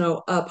get to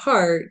know a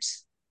part,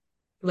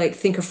 like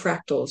think of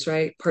fractals,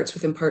 right? Parts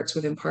within parts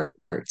within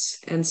parts.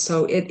 And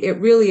so it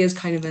really is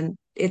kind of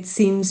it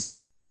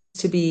seems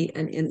to be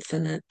an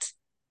infinite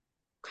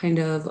kind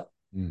of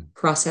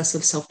process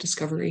of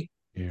self-discovery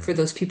for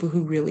those people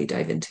who really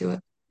dive into it.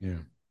 Yeah.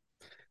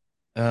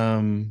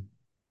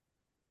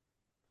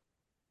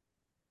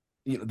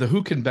 The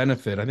who can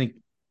benefit, I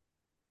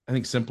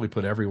think simply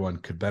put, everyone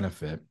could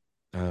benefit.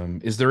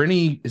 Is there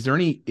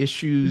any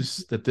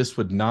issues that this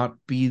would not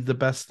be the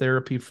best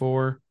therapy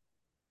for?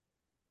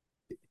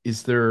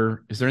 Is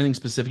there anything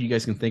specific you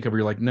guys can think of where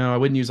you're like, no, I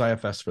wouldn't use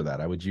IFS for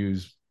that, I would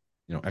use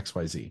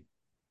XYZ?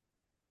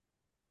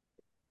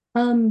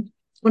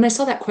 When I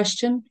saw that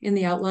question in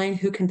the outline,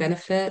 who can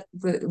benefit,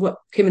 what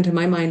came into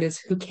my mind is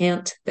who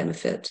can't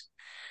benefit.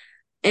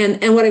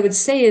 And what I would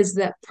say is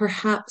that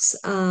perhaps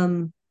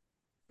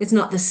it's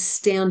not the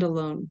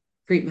standalone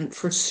treatment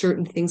for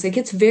certain things. Like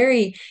it's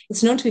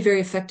known to be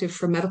very effective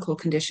for medical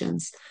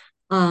conditions.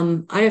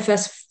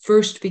 IFS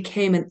first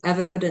became an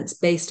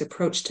evidence-based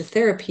approach to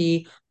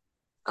therapy,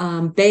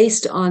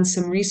 based on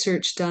some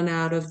research done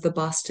out of the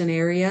Boston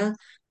area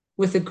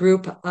with a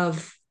group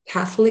of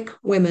Catholic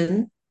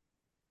women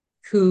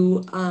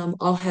who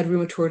all had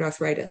rheumatoid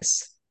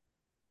arthritis.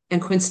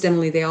 And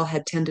coincidentally, they all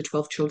had 10 to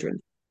 12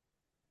 children.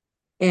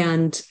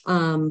 And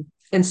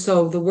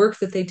so the work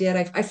that they did,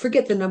 I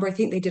forget the number, I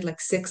think they did like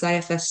 6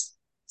 IFS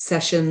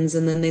sessions,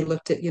 and then they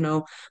looked at,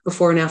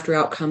 before and after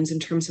outcomes in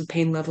terms of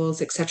pain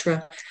levels,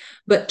 etc.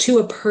 But to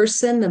a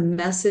person, the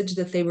message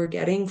that they were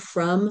getting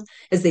from,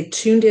 as they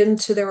tuned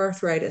into their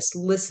arthritis,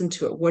 listen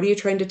to it. What are you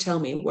trying to tell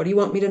me? What do you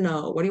want me to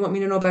know? What do you want me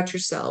to know about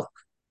yourself?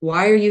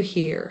 Why are you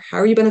here? How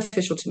are you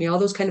beneficial to me? All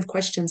those kind of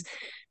questions.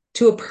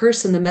 To a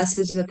person, the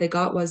message that they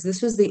got was,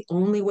 this was the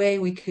only way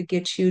we could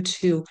get you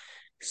to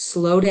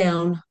slow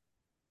down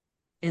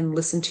and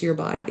listen to your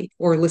body,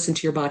 or listen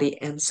to your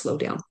body and slow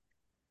down.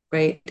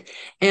 Right.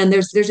 And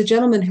there's a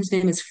gentleman whose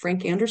name is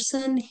Frank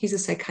Anderson. He's a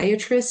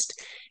psychiatrist,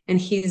 and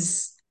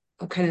he's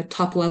a kind of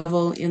top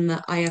level in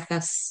the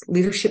IFS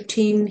leadership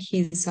team.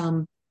 He's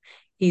in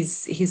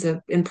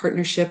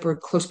partnership, or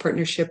close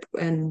partnership,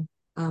 and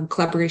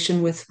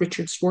collaboration with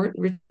Richard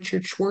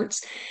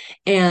Schwartz.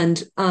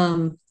 And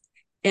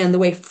the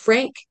way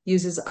Frank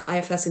uses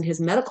IFS in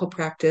his medical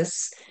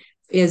practice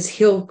is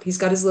he's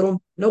got his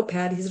little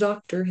notepad. He's a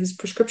doctor, his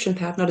prescription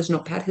pad, not his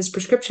notepad, his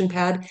prescription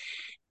pad.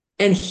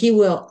 And he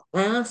will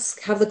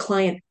have the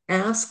client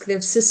ask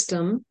their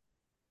system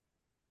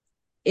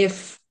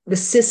if the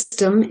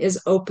system is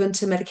open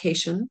to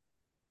medication,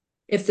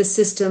 if the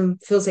system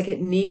feels like it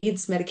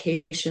needs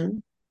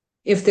medication,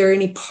 if there are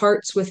any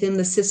parts within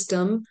the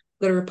system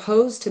that are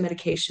opposed to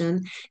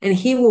medication. And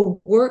he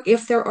will work,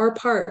 if there are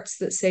parts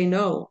that say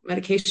no,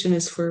 medication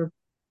is for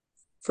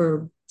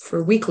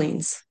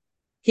weaklings,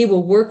 he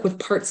will work with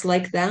parts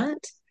like that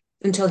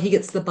until he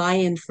gets the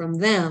buy-in from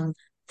them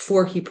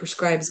before he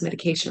prescribes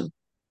medication,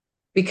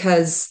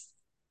 because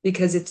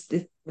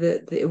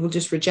it will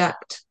just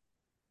reject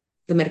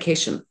the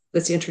medication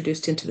that's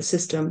introduced into the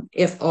system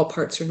if all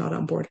parts are not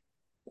on board.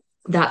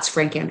 That's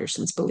Frank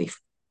Anderson's belief.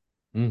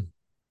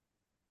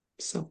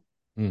 So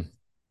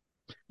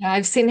Yeah,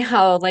 I've seen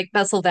how, like,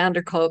 Bessel van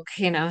der Kolk,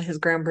 his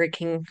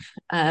groundbreaking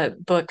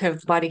book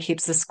of Body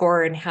Keeps the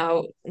Score, and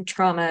how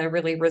trauma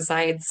really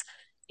resides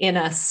in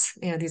us.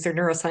 These are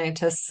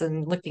neuroscientists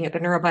and looking at the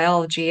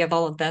neurobiology of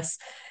all of this.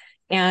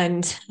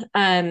 And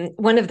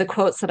one of the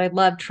quotes that I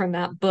loved from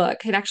that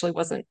book, it actually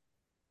wasn't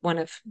one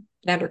of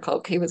van der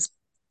Kolk, he was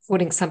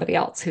quoting somebody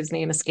else whose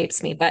name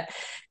escapes me, but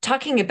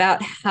talking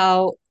about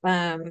how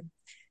a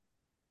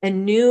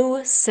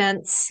new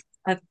sense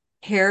of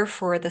care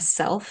for the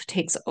self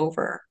takes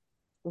over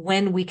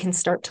when we can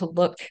start to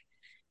look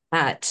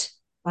at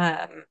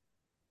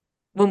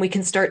when we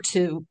can start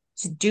to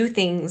do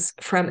things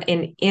from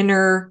an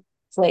inner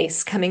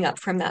place, coming up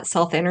from that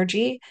self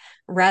energy,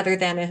 rather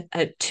than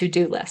a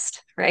to-do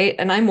list, right?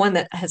 And I'm one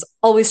that has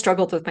always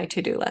struggled with my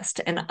to-do list,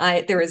 and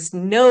there is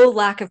no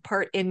lack of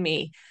part in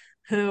me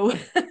who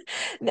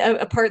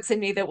parts in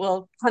me that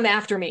will come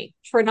after me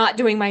for not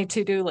doing my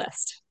to-do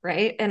list,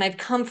 right? And I've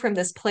come from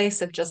this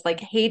place of just like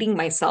hating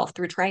myself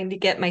through trying to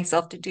get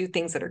myself to do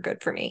things that are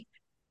good for me.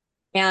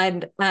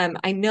 And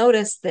I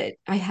noticed that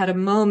I had a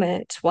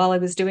moment while I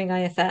was doing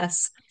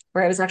IFS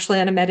where I was actually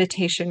on a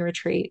meditation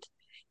retreat,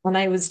 and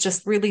I was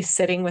just really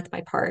sitting with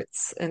my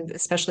parts, and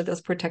especially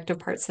those protective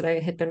parts that I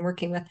had been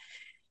working with.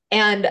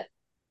 And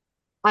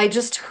I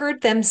just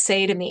heard them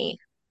say to me,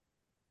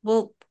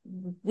 well,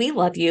 we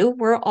love you.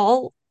 We're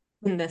all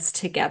in this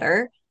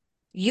together.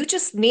 You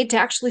just need to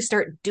actually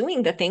start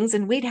doing the things,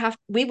 and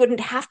we wouldn't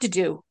have to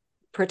do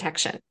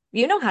protection.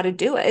 You know how to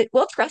do it.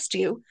 We'll trust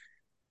you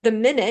the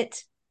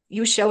minute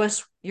you show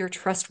us you're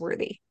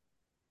trustworthy.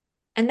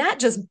 And that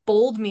just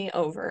bowled me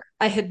over.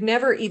 I had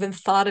never even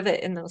thought of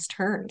it in those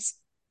terms.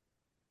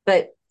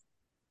 But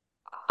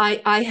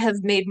I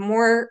have made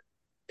more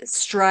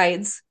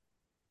strides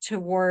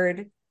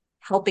toward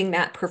helping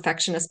that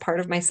perfectionist part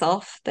of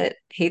myself that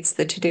hates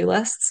the to-do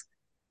lists.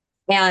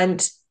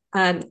 And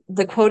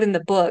the quote in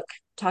the book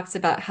talks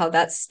about how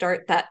that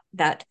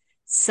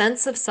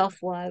sense of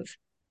self-love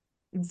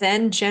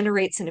then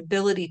generates an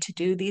ability to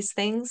do these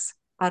things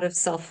out of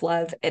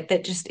self-love.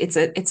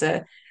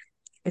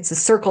 It's a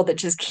circle that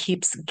just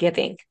keeps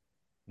giving.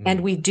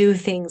 And we do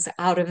things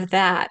out of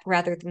that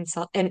rather than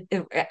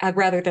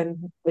rather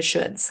than the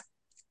shoulds,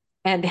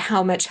 and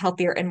how much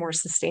healthier and more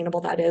sustainable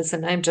that is.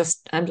 And I'm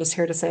just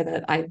here to say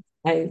that I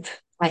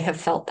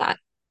have felt that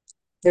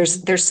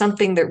there's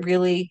something that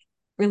really,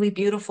 really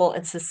beautiful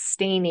and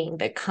sustaining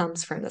that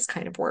comes from this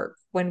kind of work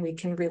when we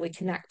can really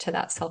connect to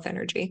that self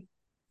energy.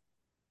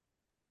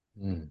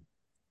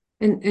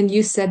 And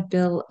you said,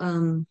 Bill,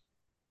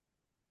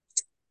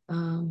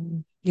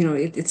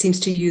 it seems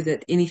to you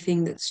that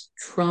anything that's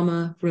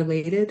trauma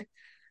related,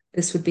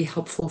 this would be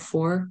helpful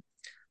for.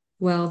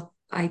 Well,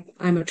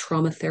 I'm a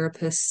trauma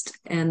therapist,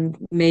 and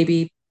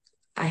maybe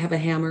I have a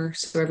hammer,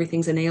 so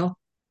everything's a nail.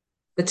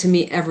 But to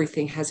me,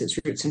 everything has its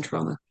roots in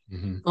trauma.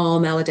 All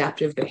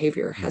maladaptive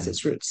behavior has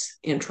its roots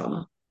in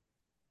trauma.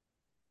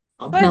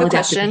 I have a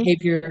question.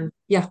 Behavior.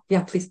 Yeah,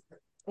 please.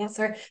 Yeah,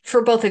 sorry.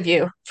 For both of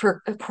you,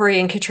 for Corey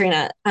and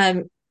Katrina,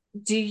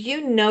 do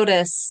you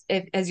notice,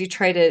 as you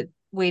try to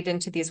wade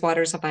into these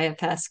waters of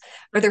IFS,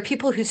 are there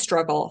people who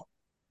struggle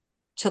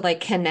to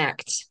like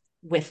connect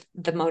with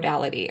the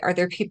modality? Are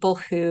there people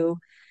who,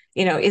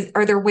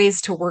 are there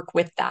ways to work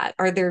with that?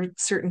 Are there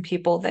certain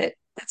people that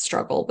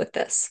struggle with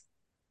this?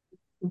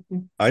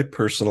 Mhm. I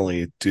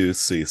personally do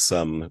see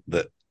some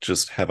that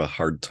just have a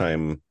hard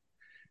time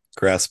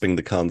grasping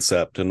the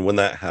concept. And when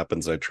that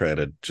happens, I try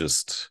to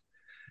just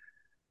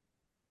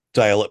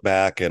dial it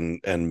back and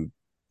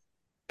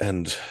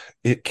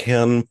it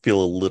can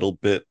feel a little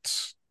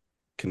bit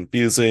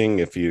confusing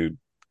if you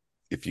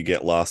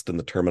get lost in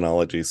the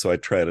terminology. So I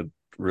try to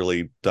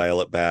really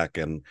dial it back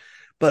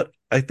but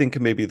I think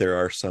maybe there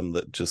are some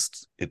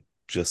that it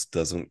just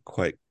doesn't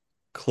quite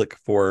click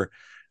for.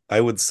 I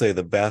would say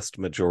the vast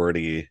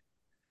majority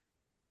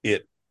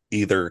it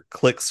either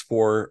clicks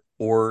for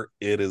or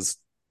it is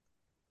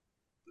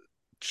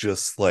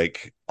just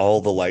like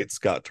all the lights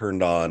got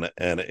turned on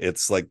and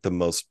it's like the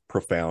most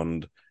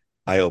profound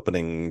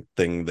eye-opening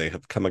thing they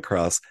have come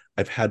across.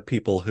 I've had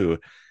people who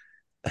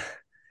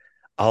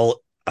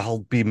I'll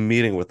be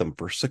meeting with them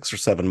for 6 or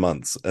 7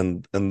 months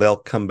and they'll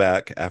come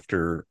back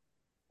after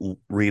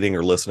reading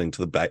or listening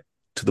to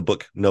the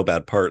book No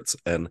Bad Parts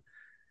and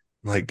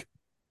like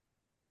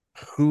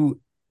who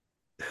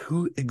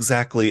who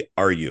exactly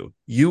are you?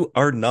 You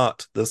are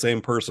not the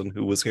same person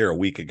who was here a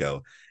week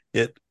ago.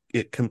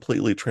 It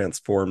completely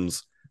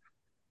transforms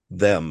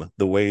them,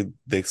 the way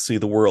they see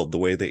the world, the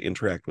way they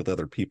interact with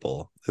other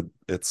people.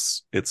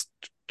 It's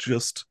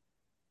just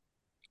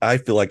I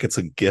feel like it's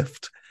a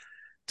gift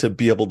to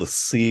be able to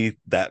see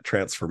that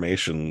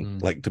transformation,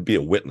 like to be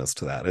a witness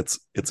to that.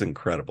 It's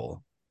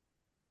incredible.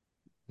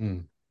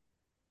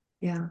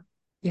 Yeah.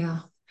 Yeah.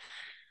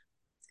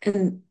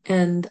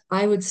 And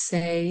I would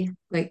say,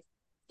 like,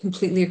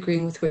 completely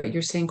agreeing with what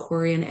you're saying,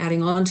 Corey, and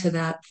adding on to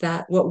that,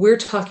 that what we're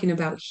talking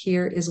about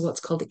here is what's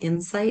called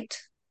insight.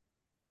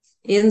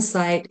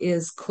 Insight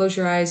is close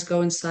your eyes,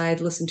 go inside,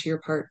 listen to your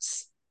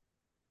parts,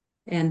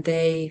 and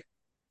they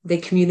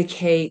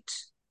communicate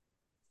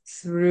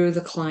through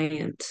the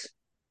client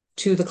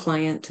to the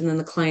client, and then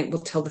the client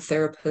will tell the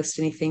therapist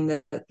anything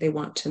that they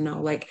want to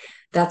know. Like,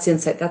 that's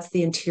insight, that's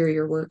the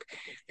interior work.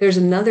 There's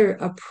another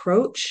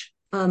approach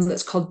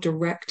that's called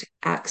direct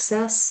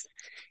access.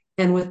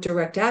 And with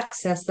direct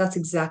access, that's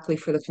exactly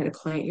for the kind of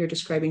client you're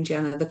describing,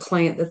 Jana, the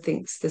client that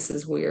thinks this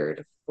is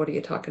weird. What are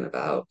you talking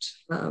about?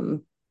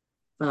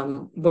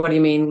 What do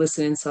you mean?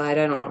 Listen inside.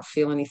 I don't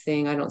feel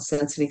anything. I don't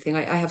sense anything.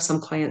 I have some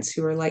clients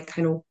who are like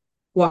kind of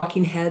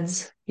walking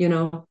heads,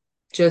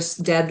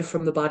 just dead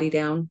from the body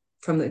down,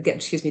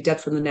 dead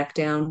from the neck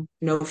down,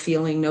 no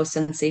feeling, no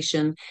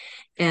sensation.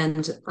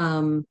 And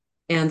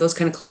those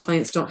kind of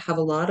clients don't have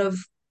a lot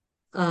of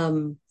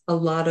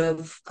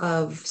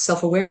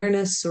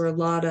self-awareness, or a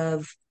lot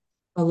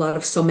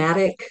of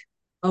somatic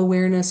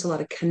awareness, a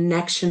lot of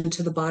connection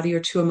to the body or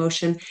to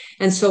emotion.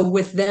 And so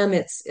with them,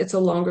 it's a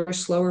longer,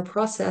 slower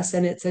process,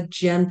 and it's a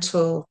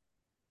gentle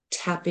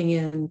tapping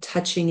in,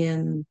 touching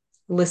in,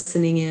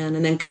 listening in,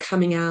 and then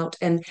coming out.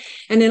 And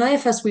in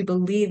IFS, we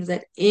believe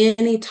that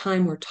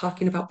anytime we're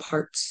talking about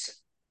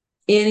parts,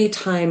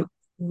 anytime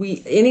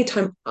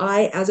anytime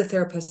I, as a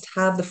therapist,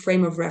 have the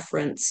frame of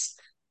reference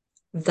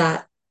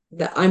that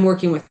that I'm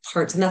working with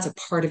parts, and that's a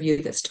part of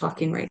you that's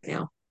talking right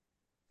now.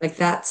 Like,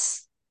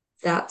 that's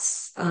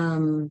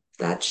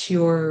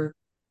your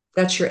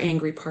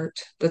angry part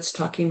that's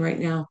talking right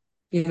now.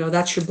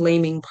 That's your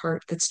blaming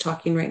part that's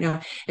talking right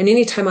now. And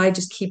anytime I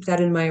just keep that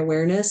in my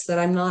awareness, that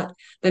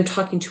I'm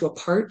talking to a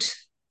part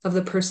of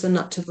the person,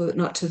 not to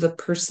the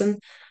person,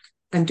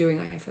 I'm doing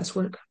IFS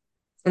work.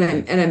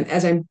 And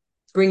as I'm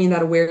bringing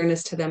that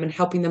awareness to them and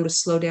helping them to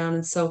slow down.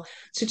 And so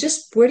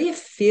just, where do you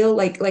feel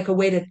like a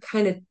way to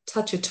kind of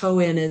touch a toe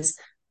in is,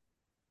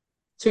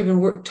 so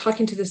we're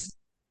talking to this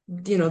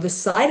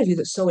side of you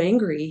that's so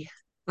angry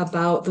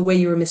about the way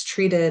you were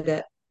mistreated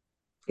at,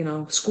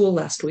 school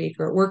last week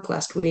or at work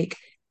last week.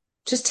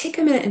 Just take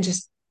a minute and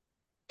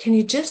can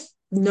you just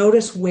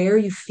notice where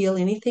you feel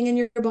anything in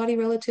your body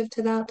relative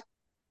to that?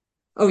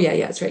 Oh yeah,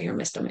 yeah, it's right here in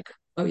my stomach.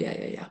 Oh yeah,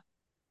 yeah, yeah.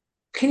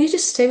 Can you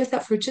just stay with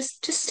that for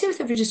just stay with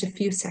it for just a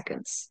few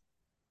seconds?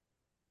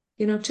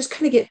 Just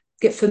kind of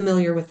get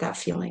familiar with that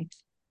feeling.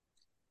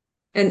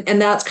 And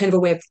that's kind of a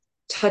way of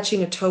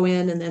touching a toe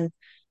in and then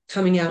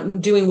coming out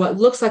and doing what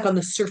looks like on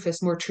the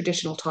surface more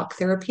traditional talk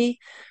therapy,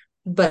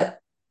 but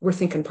we're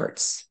thinking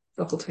parts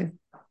the whole time.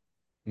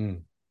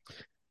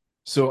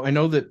 So I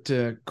know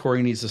that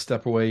Corey needs to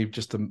step away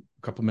just a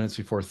couple minutes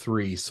before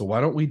 3. So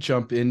why don't we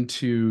jump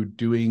into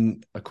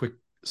doing a quick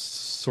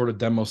sort of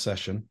demo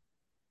session,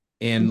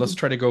 and let's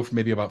try to go for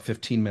maybe about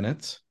 15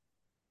 minutes.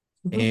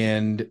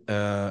 And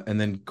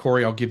then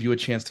Corey, I'll give you a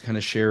chance to kind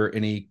of share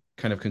any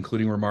kind of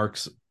concluding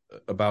remarks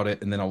about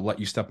it, and then I'll let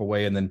you step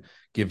away and then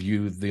give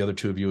the other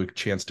two of you a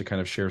chance to kind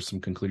of share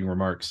some concluding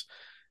remarks,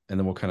 and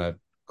then we'll kind of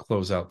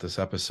close out this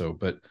episode.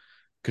 But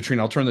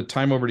Katrina, I'll turn the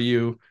time over to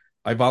you.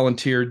 I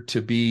volunteered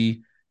to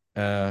be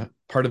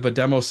part of a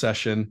demo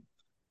session.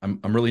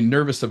 I'm really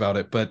nervous about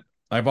it, but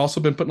I've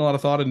also been putting a lot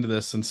of thought into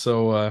this, and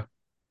so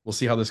we'll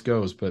see how this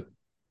goes. But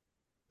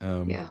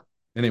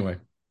anyway.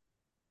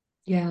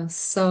 Yeah.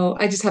 So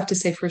I just have to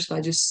say, first of all,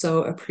 I just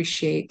so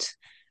appreciate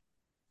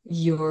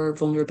your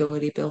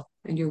vulnerability, Bill,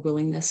 and your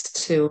willingness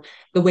to,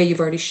 the way you've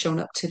already shown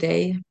up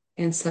today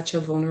in such a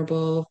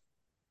vulnerable,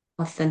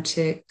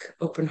 authentic,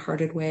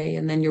 open-hearted way,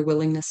 and then your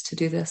willingness to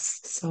do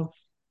this. So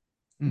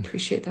I Mm.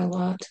 appreciate that a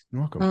lot.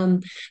 You're welcome.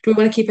 Do we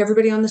want to keep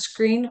everybody on the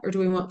screen, or do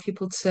we want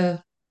people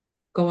to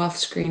go off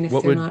screen if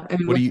they're not? I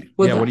mean, what do you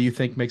with what do you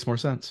think makes more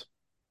sense?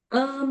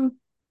 um,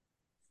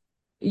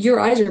 your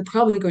eyes are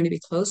probably going to be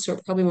closed, so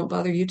it probably won't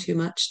bother you too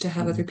much to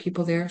have other Mhm.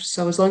 people there.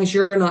 So as long as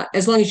you're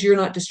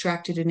not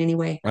distracted in any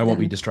way, I won't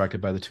be then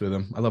distracted by the two of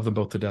them. I love them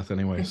both to death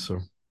anyway. okay. So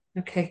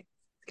Okay.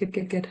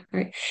 Good. All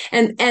right.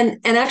 And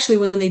actually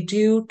when they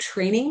do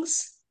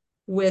trainings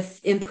with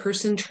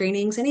in-person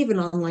trainings and even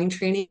online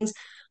trainings,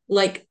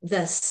 like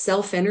the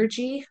self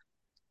energy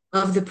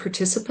of the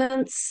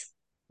participants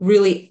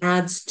really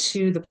adds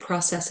to the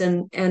process,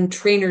 and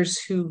trainers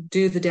who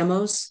do the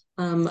demos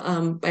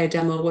by a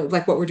demo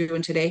like what we're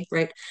doing today,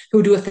 right,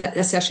 who do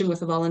a session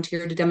with a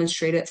volunteer to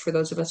demonstrate it for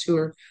those of us who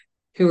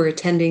are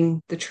attending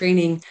the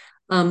training.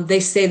 They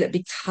say that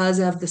because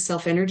of the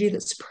self energy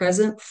that's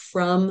present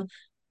from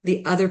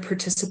the other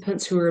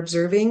participants who are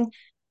observing,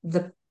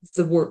 the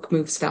the work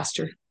moves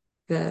faster.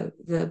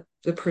 The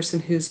person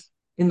who's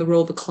in the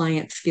role of the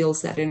client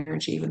feels that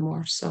energy even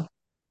more. So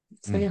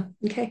yeah,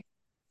 okay.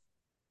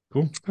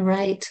 cool. All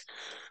right.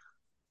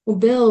 Well,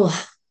 Bill,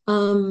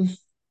 um,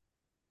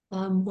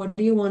 what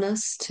do you want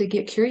us to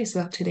get curious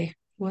about today?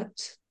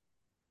 What?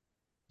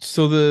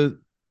 So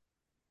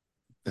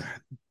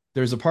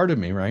there's a part of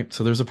me, right?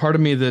 So there's a part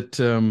of me that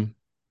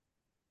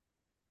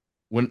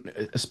when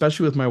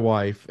especially with my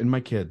wife and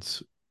my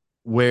kids,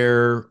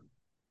 where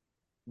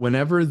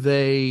whenever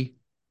they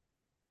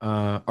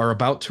are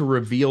about to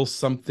reveal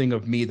something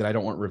of me that I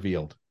don't want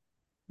revealed,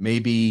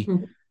 maybe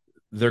Mhm.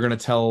 they're going to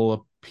tell a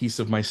piece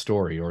of my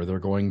story, or they're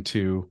going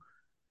to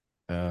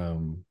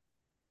um,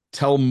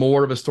 tell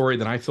more of a story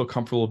than I feel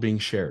comfortable being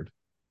shared.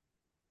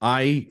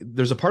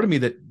 There's a part of me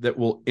that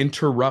will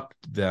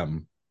interrupt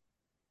them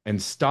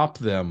and stop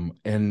them,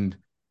 and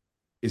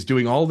is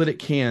doing all that it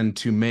can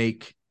to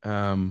make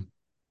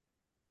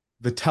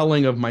the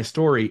telling of my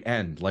story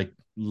end. Like,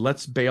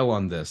 let's bail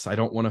on this. I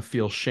don't want to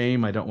feel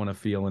shame. I don't want to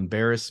feel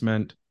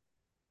embarrassment.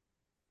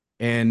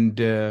 And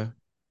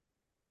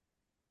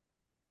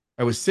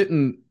I was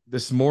sitting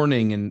this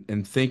morning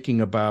and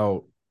thinking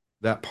about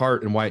that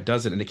part and why it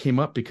doesn't. And it came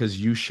up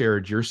because you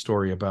shared your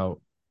story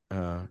about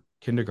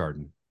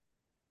kindergarten.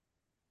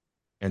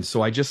 And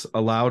so I just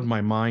allowed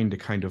my mind to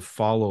kind of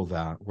follow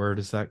that. Where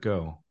does that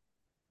go?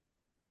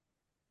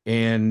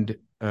 And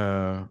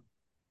I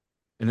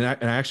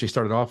actually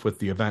started off with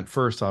the event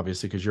first,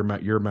 obviously, because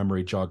your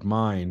memory jogged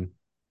mine,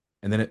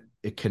 and then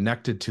it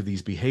connected to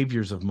these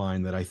behaviors of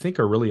mine that I think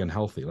are really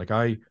unhealthy. Like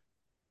I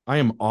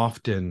am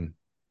often,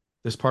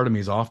 this part of me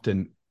is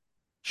often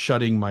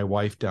shutting my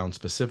wife down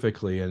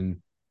specifically, and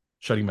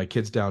shutting my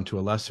kids down to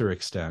a lesser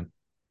extent.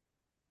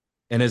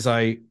 And as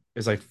I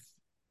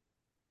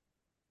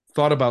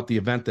thought about the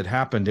event that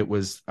happened,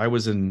 I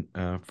was in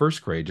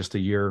first grade, just a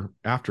year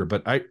after,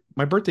 but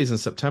my birthday's in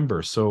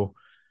September, so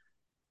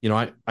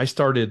I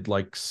started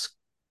like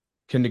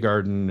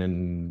kindergarten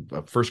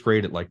and first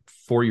grade at like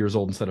 4 years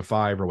old instead of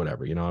 5 or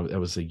whatever. I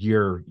was a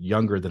year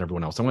younger than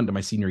everyone else. I went to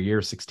my senior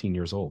year 16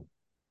 years old.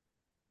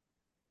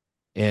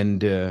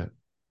 And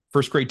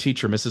first grade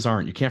teacher, Mrs.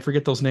 Arndt, you can't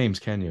forget those names,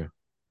 can you?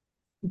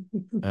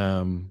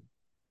 um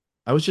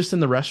I was just in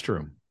the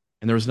restroom,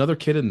 and there was another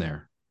kid in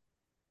there,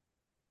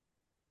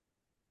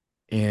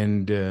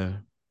 and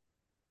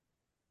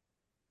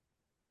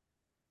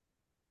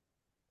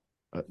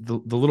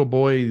the little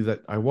boy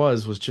that I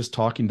was just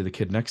talking to the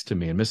kid next to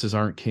me, and Mrs.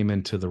 Arndt came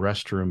into the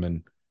restroom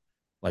and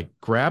like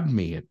grabbed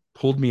me. It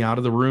pulled me out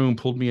of the room,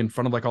 pulled me in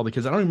front of like all the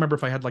kids. I don't even remember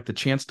if I had like the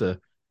chance to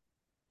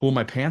pull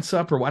my pants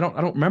up, or I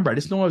don't remember. I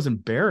just know I was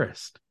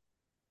embarrassed.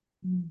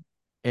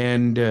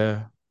 And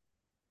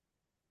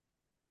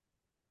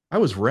I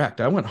was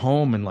wrecked. I went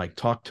home and like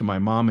talked to my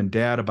mom and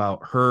dad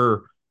about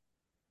her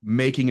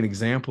making an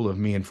example of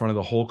me in front of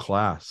the whole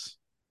class.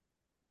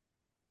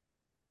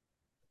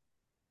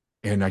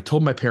 And I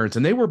told my parents,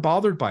 and they were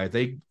bothered by it.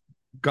 They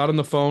got on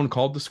the phone,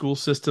 called the school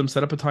system,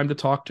 set up a time to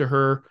talk to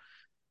her.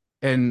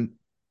 And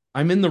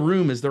I'm in the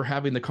room as they're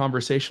having the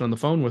conversation on the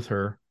phone with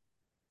her.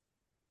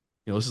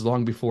 This is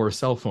long before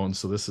cell phones,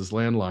 so this is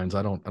landlines.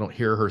 I don't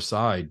hear her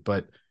side,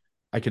 but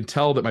I can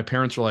tell that my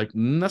parents are like,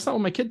 that's not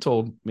what my kid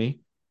told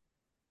me.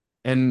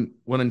 And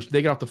when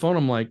they get off the phone,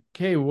 I'm like,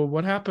 hey, well,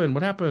 what happened?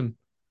 What happened?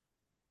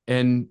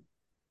 And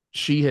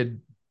she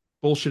had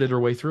bullshitted her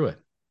way through it.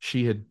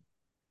 She had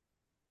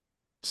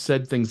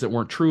said things that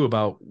weren't true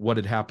about what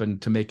had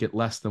happened to make it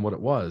less than what it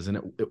was.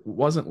 And it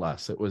wasn't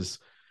less. It was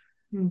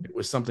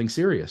something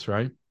serious,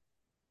 right?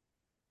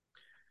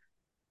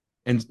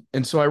 And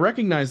so I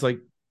recognize, like,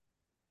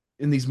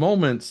 in these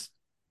moments,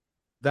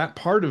 that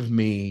part of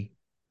me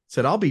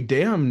said, I'll be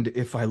damned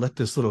if I let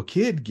this little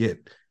kid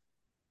get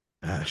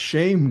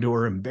shamed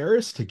or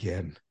embarrassed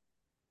again.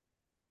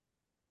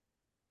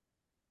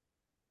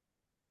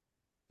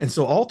 And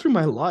so all through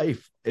my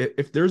life,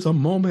 if there's a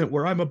moment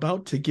where I'm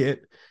about to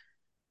get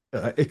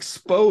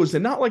exposed,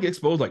 and not like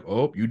exposed, like,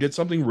 oh, you did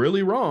something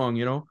really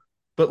wrong,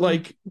 but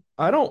like,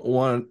 I don't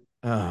want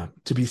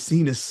to be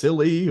seen as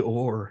silly,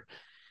 or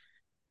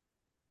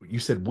you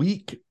said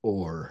weak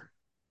or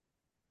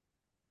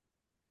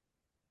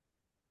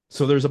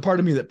so there's a part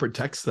of me that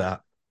protects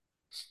that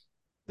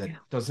Yeah.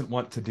 doesn't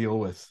want to deal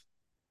with,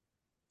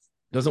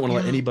 doesn't want to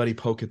let Yeah. anybody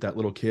poke at that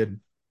little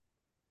kid.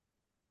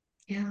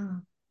 Yeah.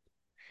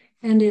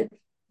 And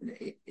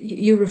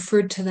you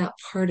referred to that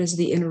part as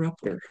the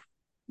interrupter.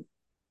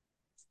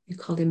 You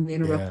called him the Yeah.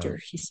 interrupter.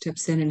 He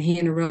steps in and he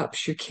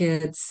interrupts your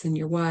kids and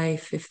your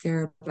wife if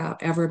they're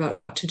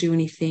about to do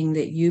anything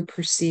that you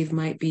perceive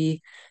that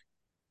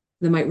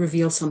might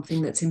reveal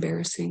something that's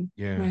embarrassing,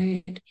 Yeah.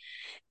 right?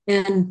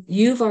 And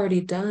you've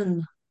already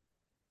done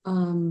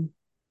um,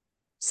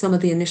 some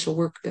of the initial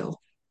work,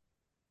 Bill,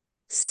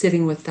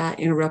 sitting with that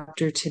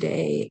interrupter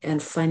today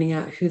and finding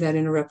out who that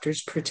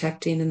interrupter's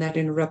protecting, and that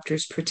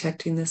interrupter's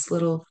protecting the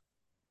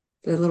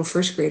little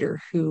first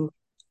grader who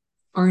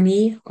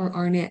Arnie or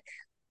Arnett,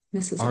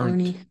 Mrs.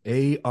 Aren't,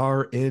 Arnie.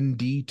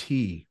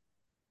 Arndt.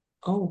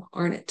 Oh,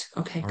 Arnett.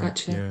 Okay, Aren't,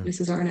 gotcha. yeah.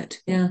 Mrs.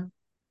 Arnett. Yeah,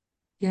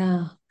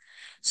 yeah.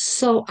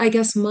 So I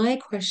guess my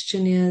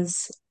question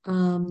is,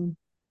 of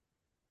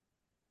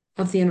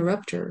the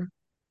interrupter,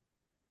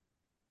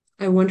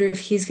 I wonder if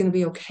he's going to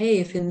be okay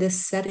if in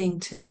this setting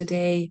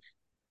today,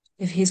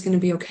 if he's going to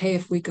be okay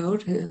if we go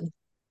to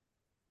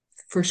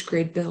first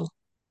grade Bill,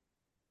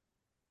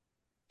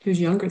 who's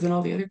younger than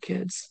all the other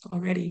kids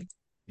already.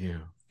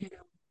 Yeah. You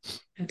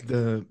know.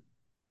 The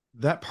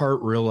that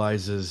part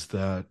realizes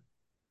that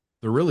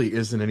there really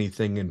isn't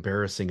anything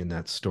embarrassing in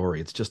that story.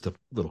 It's just a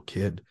little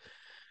kid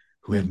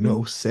who had Mhm.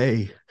 no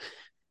say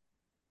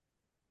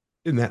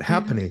in that Yeah,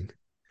 happening.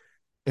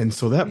 And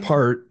so that yeah,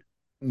 part,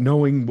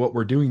 knowing what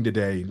we're doing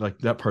today, like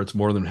that part's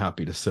more than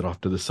happy to sit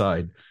off to the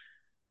side.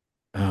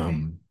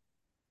 okay.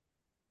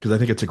 Because I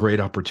think it's a great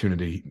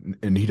opportunity,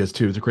 and he does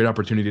too. It's a great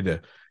opportunity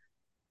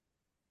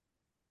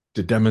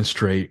to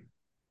demonstrate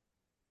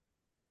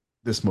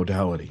this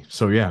modality.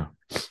 So yeah.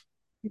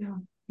 Yeah,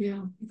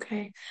 yeah,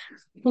 okay.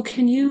 Well,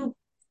 can you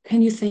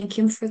thank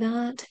him for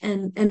that?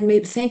 And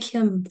maybe thank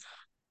him,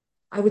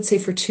 I would say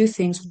for two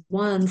things.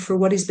 One, for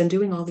what he's been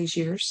doing all these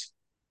years,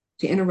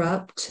 to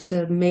interrupt,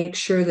 to make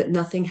sure that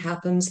nothing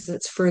happens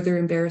that's further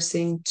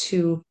embarrassing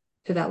to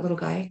that little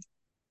guy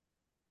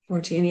or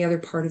to any other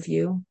part of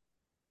you.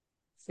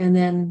 And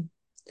then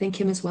thank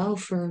him as well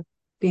for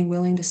being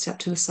willing to step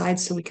to the side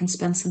so we can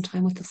spend some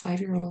time with the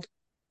 5-year-old.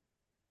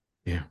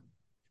 Yeah.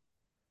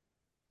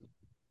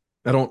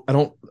 I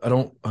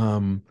don't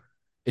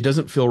it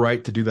doesn't feel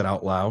right to do that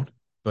out loud,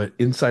 but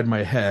inside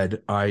my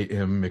head I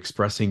am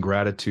expressing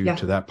gratitude Yeah.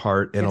 to that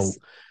part Yes.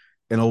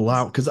 and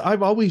allow, Yes. because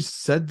I've always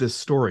said this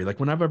story. Like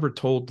when I've ever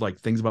told like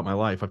things about my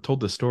life, I've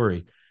told this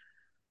story,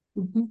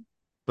 Mhm.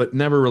 but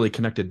never really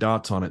connected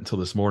dots on it until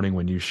this morning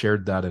when you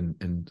shared that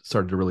and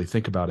started to really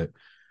think about it.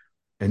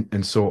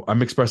 And so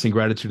I'm expressing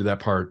gratitude to that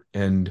part,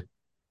 and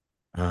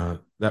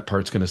that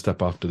part's going to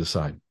step off to the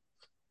side.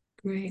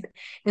 Great.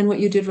 And what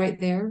you did right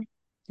there,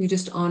 you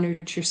just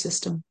honored your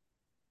system,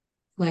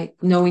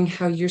 like knowing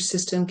how your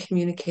system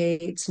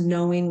communicates,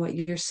 knowing what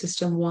your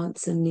system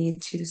wants and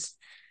needs.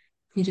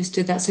 You just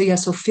did that. So yeah,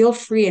 so feel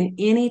free, and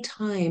any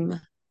time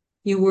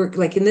you work,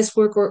 like in this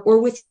work or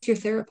with your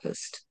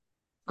therapist,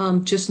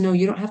 just know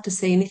you don't have to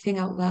say anything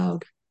out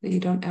loud that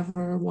you don't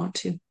ever want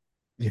to.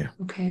 Yeah.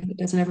 Okay. It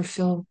doesn't ever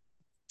feel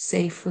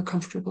safe or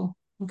comfortable.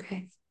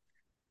 Okay.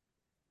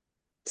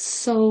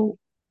 So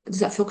does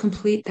that feel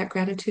complete, that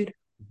gratitude?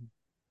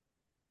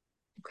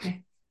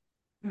 Okay.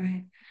 All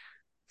right.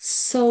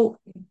 So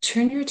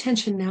turn your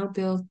attention now,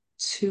 Bill,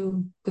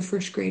 to the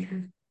first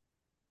grader.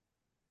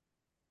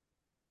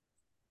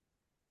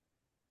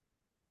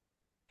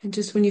 And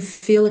just when you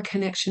feel a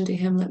connection to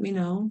him, let me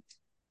know.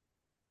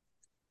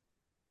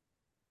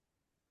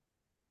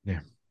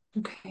 Yeah.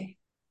 Okay.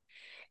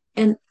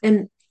 And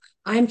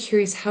I'm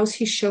curious, how's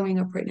he showing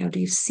up right now? Do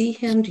you see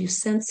him? Do you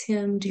sense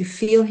him? Do you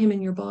feel him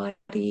in your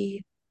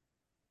body?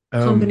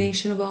 Um,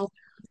 Combination of all.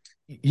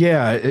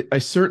 yeah, I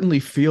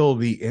certainly feel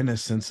the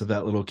innocence of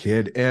that little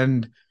kid,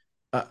 and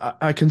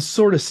I can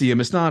sort of see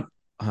him.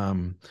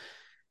 Um,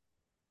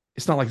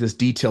 it's not like this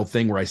detailed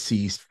thing where I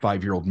see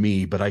 5-year-old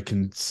me, but I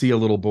can see a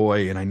little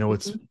boy, and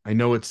Mhm. I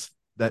know it's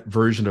that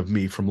version of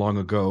me from long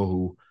ago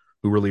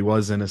who really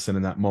was innocent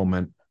in that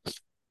moment.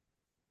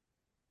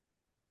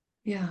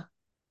 Yeah.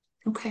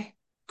 Okay.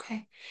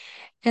 Okay.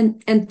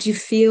 And do you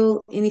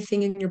feel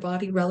anything in your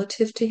body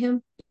relative to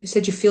him? You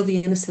said you feel the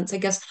innocence. I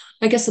guess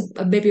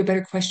maybe a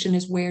better question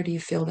is, where do you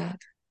feel that?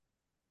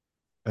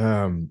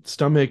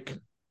 Stomach,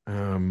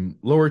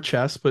 lower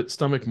chest, but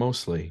stomach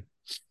mostly.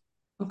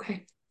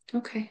 Okay.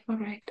 Okay. All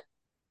right.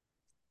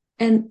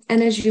 And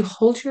as you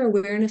hold your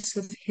awareness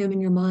of him in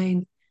your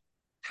mind,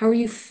 how are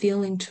you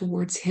feeling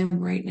towards him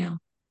right now?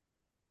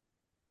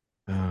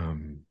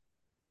 Um,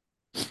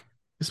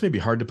 this may be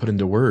hard to put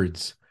into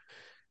words.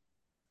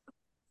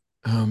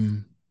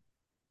 Um,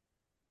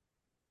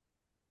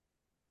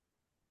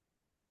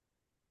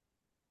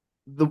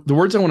 the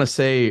words I want to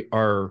say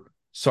are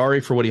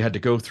sorry for what he had to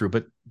go through,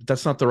 but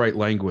that's not the right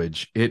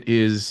language.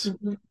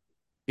 Mhm.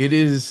 It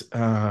is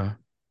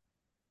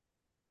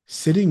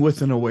sitting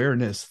with an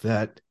awareness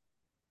that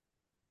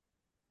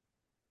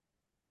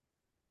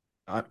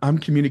I'm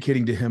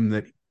communicating to him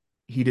that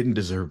he didn't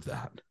deserve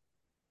that,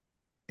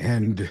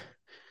 and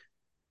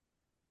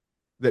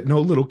that no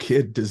little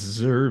kid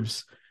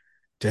deserves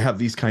to have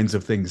these kinds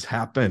of things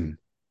happen.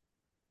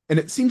 And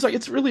it seems like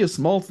it's really a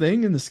small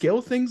thing in the scale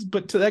of things,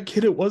 but to that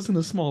kid, it wasn't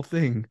a small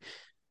thing.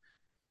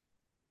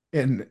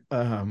 And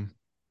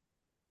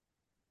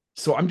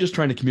so I'm just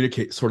trying to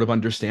communicate sort of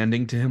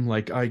understanding to him,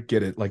 like, I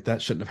get it, like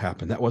that shouldn't have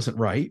happened. That wasn't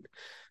right.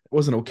 It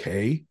wasn't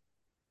okay.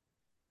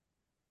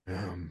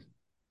 Um,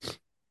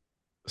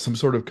 some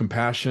sort of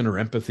compassion or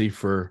empathy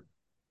for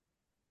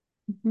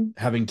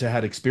having to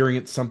had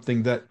experienced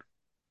something that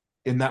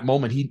in that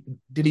moment he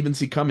didn't even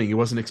see coming. He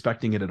wasn't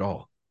expecting it at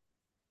all.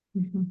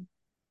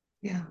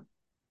 Yeah.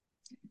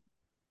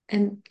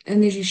 And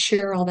did you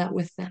share all that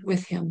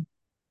with him?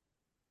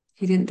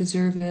 He didn't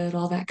deserve it,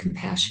 all that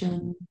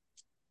compassion,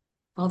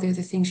 all the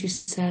other things you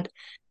said.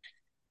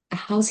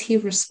 How's he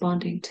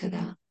responding to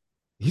that?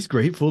 He's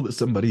grateful that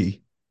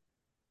somebody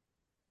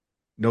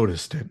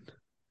noticed it.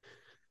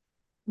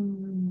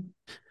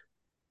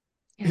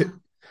 Yeah.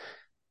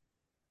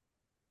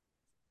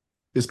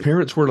 His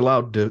parents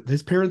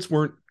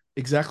weren't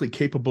exactly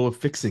capable of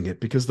fixing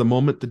it, because the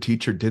moment the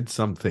teacher did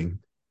something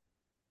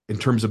in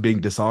terms of being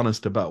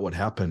dishonest about what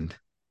happened,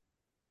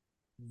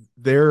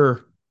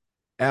 their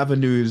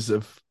avenues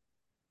of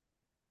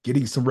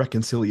getting some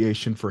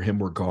reconciliation for him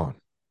were gone.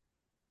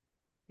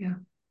 Yeah.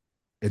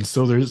 And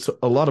so there's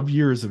a lot of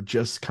years of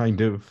just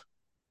kind of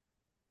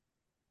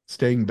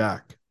staying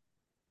back.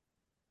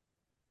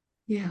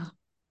 Yeah.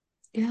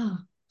 Yeah.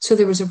 So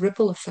there was a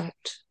ripple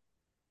effect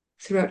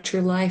throughout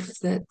your life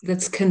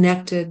that's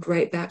connected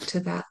right back to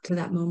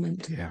that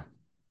moment. Yeah.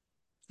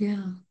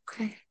 Yeah.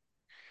 Okay.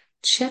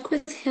 Check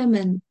with him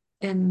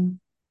and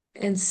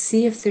and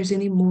see if there's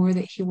any more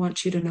that he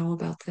wants you to know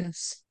about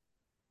this.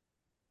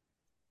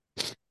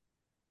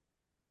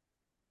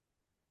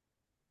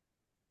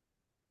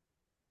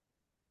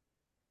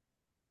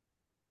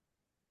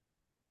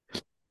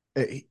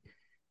 Hey,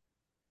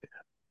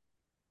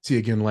 see,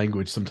 again,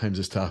 language sometimes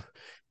is tough.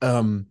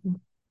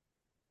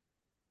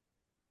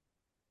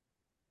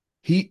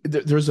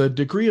 There's a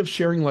degree of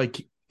sharing,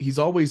 like he's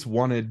always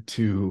wanted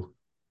to.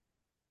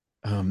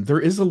 There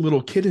is a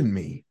little kid in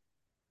me,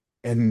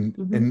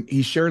 and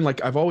he's sharing,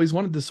 like, I've always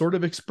wanted to sort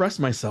of express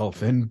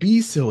myself and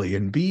be silly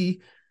and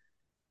be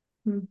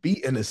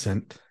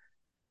innocent.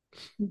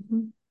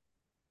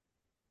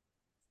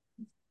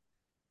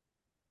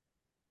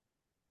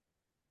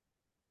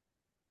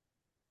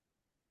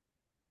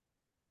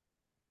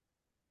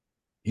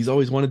 He's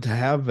always wanted to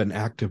have an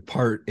active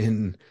part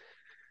in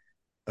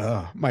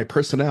my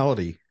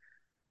personality.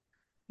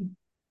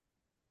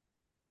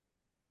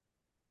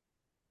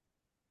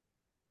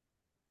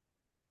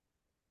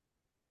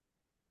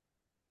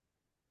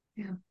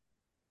 Yeah.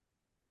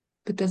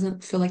 But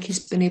doesn't feel like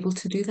he's been able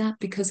to do that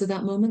because of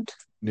that moment.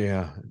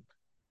 Yeah.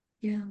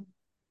 Yeah.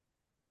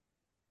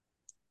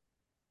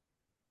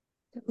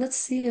 Let's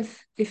see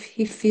if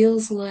he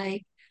feels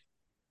like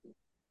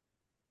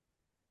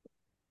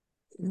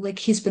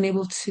he's been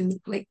able to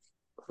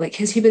like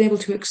has he been able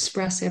to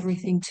express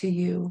everything to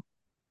you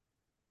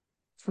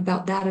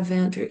about that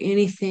event or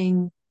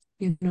anything,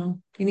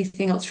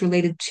 anything else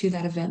related to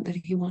that event that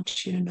he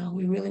wants you to know.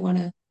 We really want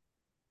to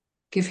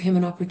give him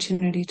an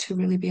opportunity to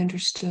really be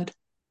understood.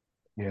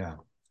 Yeah.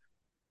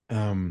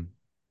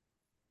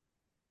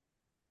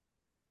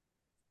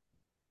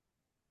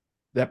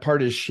 That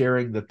part is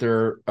sharing that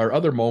there are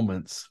other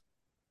moments,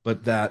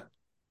 but that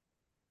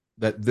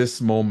this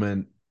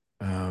moment,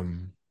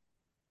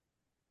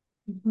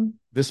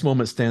 this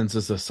moment stands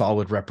as a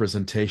solid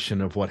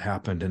representation of what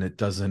happened, and it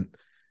doesn't,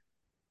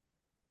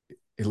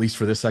 at least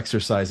for this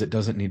exercise, it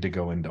doesn't need to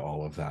go into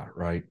all of that,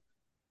 right?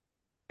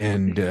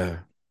 And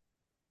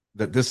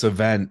that this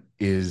event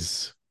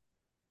is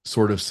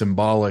sort of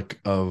symbolic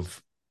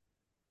of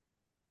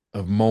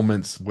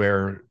moments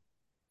where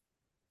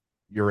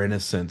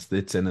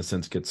its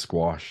innocence gets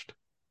squashed.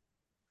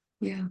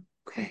 Yeah.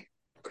 Okay.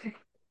 Okay.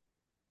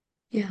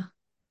 Yeah.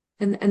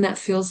 And that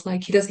feels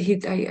like he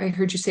doesn't I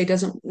heard you say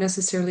doesn't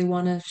necessarily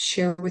want to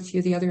share with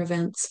you the other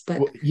events,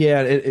 but Well,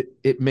 yeah,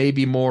 it may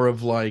be more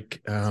of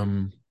like,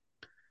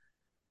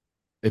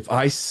 if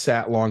I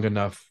sat long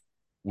enough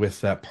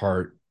with that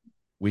part,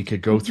 we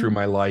could go through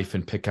my life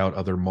and pick out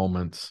other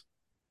moments.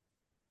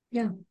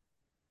 Yeah.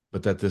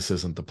 But that this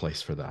isn't the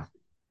place for that.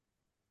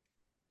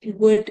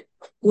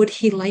 Would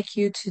he like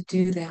you to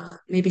do that?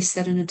 Maybe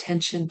set an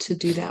intention to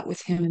do that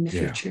with him in the Yeah.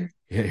 future.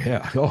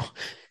 Yeah. Oh,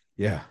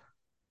 yeah.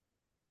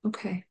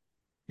 Okay.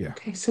 Yeah.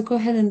 Okay. So go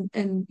ahead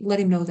and let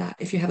him know that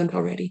if you haven't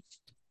already.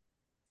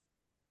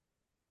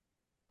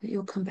 That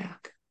you'll come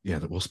back. Yeah,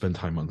 that we'll spend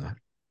time on that.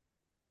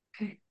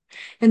 Okay.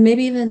 And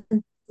maybe even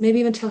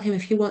tell him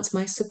if he wants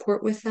my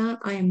support with that,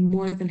 I am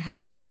more than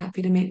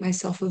happy to make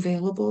myself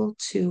available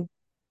to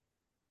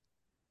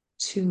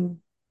to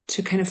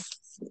kind of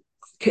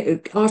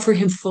offer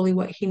him fully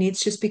what he needs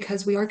just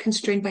because we are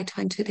constrained by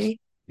time today.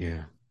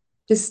 Yeah.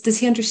 Does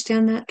he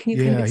understand that? Can you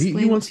kind of Yeah, he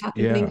explain what's wants,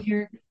 happening yeah.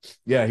 here?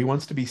 Yeah, he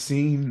wants to be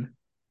seen,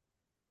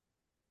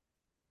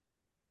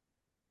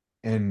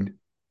 and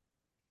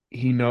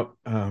he know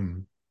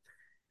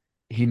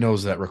he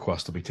knows that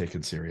request will be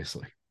taken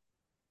seriously.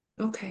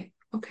 Okay.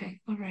 Okay.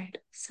 All right.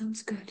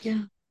 Sounds good.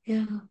 Yeah.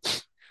 Yeah.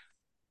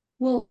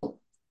 Well,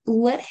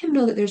 let him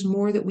know that there's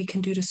more that we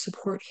can do to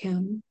support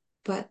him,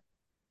 but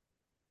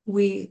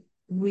we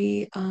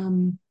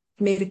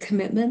made a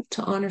commitment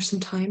to honor some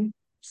time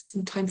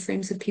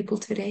frames of people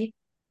today.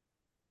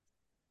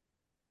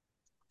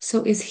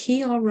 So is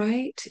he all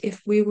right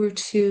if we were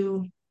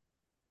to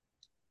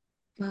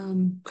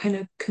kind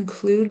of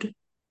conclude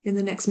in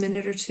the next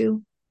minute or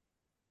two?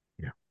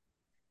 Yeah.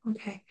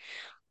 Okay.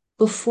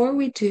 Before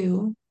we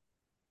do,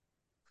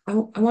 I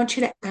want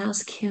you to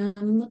ask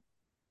him,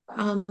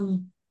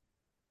 um,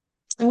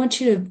 I want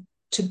you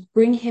to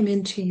bring him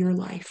into your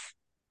life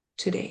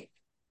today.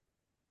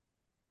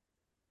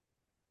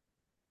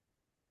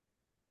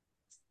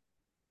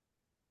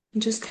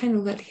 And just kind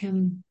of let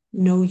him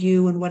know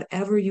you and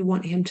whatever you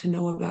want him to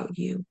know about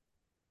you,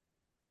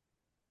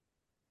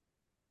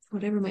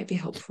 whatever might be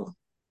helpful.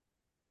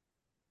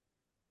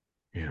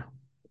 Yeah.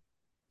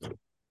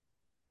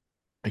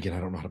 Again,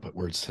 I don't know how to put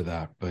words to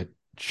that, but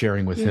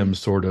sharing with Yeah. him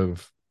sort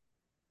of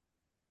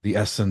the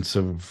essence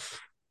of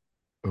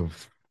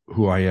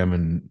who I am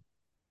and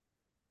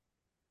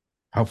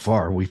how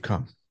far we've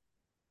come.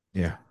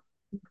 Yeah.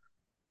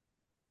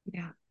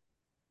 Yeah.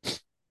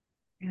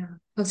 Yeah.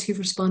 How's he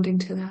responding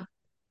to that?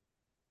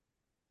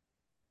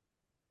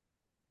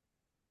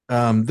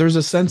 There's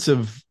a sense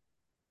of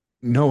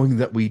knowing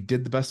that we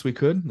did the best we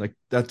could. Like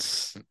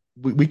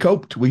we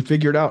coped. We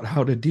figured out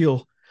how to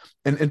deal.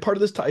 And part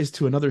of this ties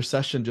to another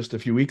session just a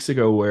few weeks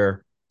ago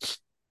where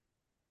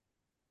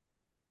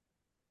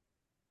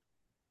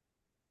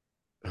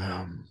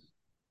um,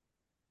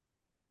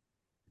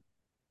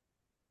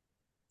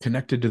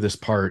 connected to this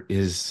part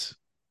is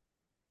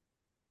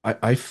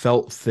I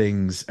felt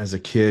things as a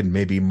kid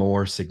maybe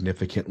more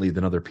significantly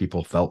than other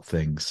people felt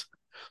things.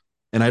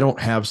 And I don't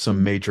have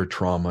some major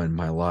trauma in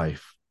my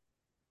life,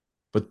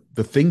 but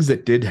the things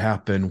that did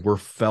happen were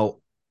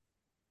felt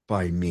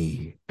by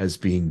me as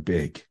being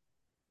big.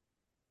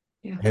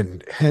 Yeah.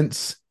 And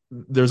hence,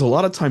 there's a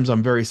lot of times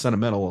I'm very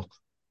sentimental,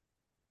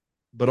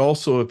 but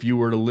also if you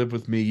were to live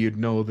with me, you'd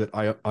know that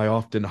I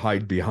often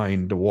hide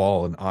behind a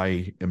wall and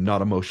I am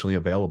not emotionally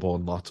available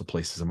in lots of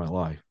places in my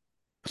life.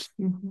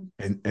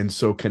 Mm-hmm. And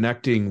so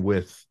connecting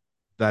with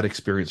that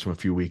experience from a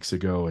few weeks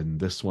ago and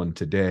this one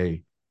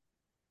today,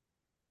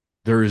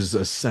 there is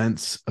a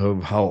sense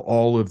of how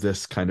all of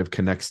this kind of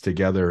connects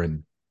together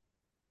and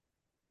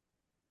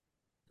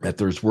that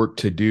there's work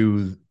to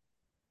do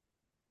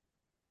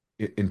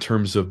in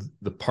terms of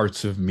the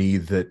parts of me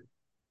that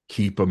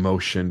keep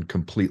emotion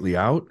completely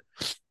out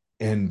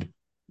and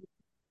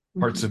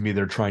parts Mm-hmm. of me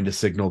that are trying to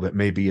signal that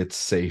maybe it's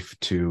safe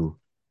to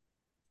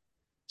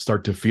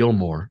start to feel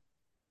more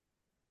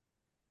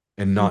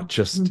and not Mm-hmm.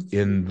 just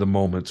in the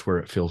moments where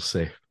it feels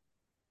safe.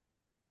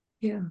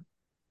 Yeah.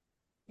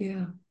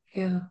 Yeah.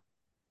 Yeah.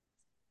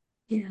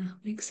 Yeah.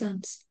 Makes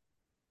sense.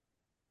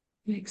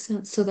 Makes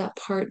sense. So that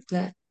part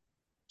that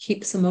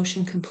keeps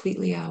emotion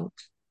completely out,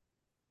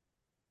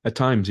 At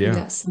times, maybe yeah.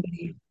 that's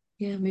somebody,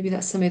 yeah, maybe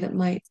that's somebody that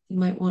might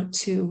want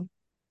to,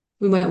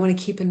 we might want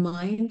to keep in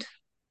mind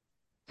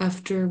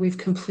after we've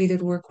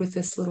completed work with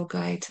this little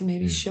guy to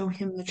maybe Mm. show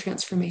him the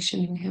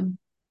transformation in him,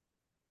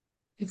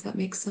 if that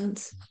makes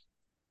sense.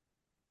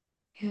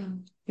 Yeah.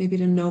 Maybe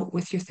to note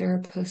with your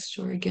therapist,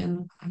 or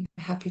again, I'm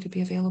happy to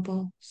be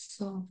available.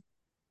 So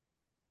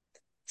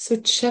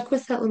check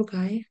with that little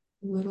guy,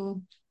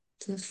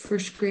 the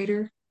first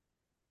grader,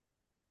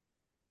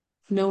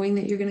 knowing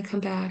that you're going to come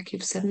back.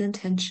 You've set an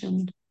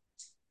intention.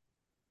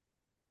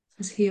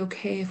 Is he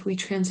okay if we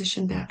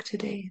transition Yeah, back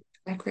today,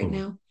 back right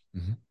totally. now?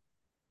 Mm-hmm.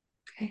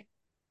 Okay.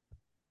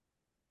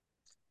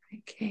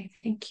 Okay.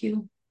 Thank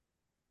you.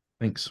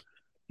 Thanks.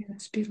 Yeah,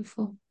 that's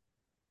beautiful.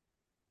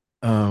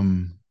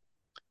 Um,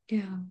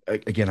 Yeah.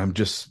 Again, I'm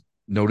just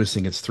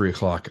noticing it's 3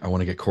 o'clock. I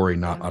want to get Corey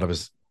not Yeah. out of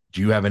his.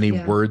 Do you have any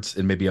Yeah. words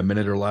in maybe a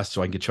minute or less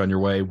so I can get you on your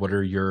way? What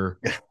are your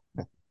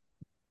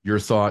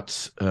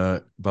thoughts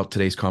about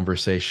today's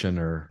conversation?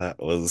 Or That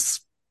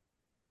was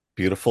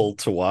beautiful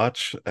to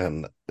watch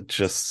and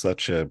just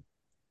such a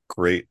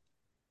great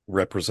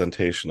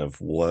representation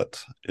of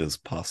what is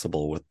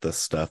possible with this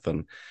stuff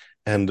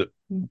and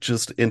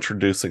just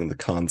introducing the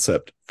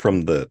concept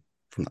from the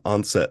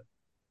onset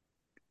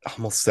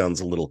almost sounds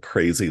a little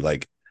crazy,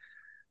 like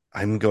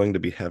I'm going to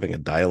be having a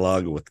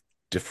dialogue with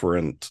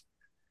different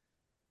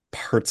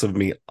parts of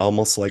me,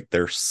 almost like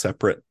they're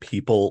separate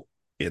people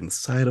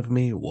inside of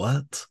me.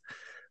 What?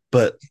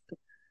 But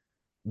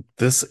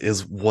this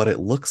is what it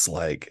looks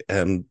like,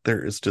 and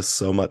there is just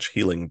so much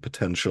healing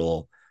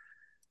potential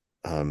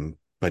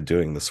by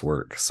doing this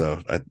work.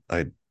 So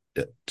I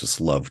just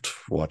loved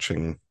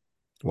watching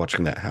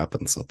that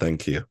happen. So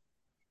thank you.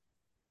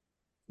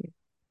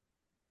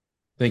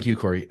 thank you,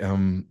 Corey.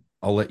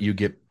 I'll let you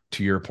get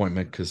to your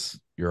appointment because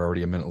you're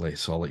already a minute late.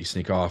 So I'll let you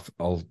sneak off.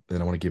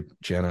 Then I want to give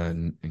Jana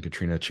and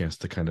Katrina a chance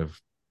to kind of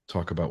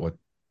talk about what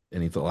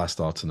any of the last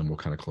thoughts, and then we'll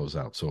kind of close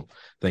out. So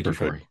thank you,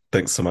 Perfect. Corey.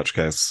 Thanks so much,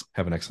 guys.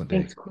 Have an excellent day.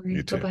 Thanks, Corey.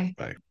 You too. Bye-bye.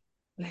 Bye.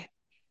 Bye.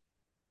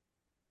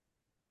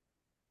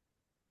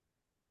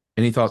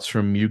 Any thoughts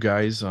from you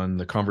guys on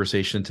the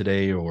conversation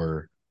today,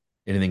 or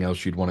anything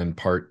else you'd want to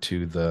impart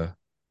to the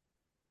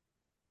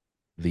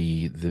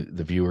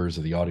viewers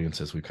or the audience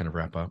as we kind of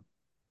wrap up?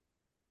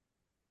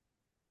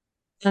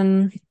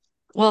 Um,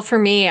 well, for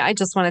me, I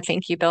just want to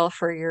thank you, Bill,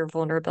 for your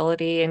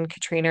vulnerability, and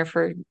Katrina,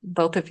 for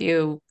both of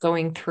you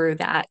going through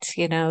that.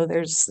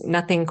 There's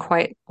nothing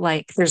quite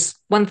like, there's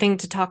one thing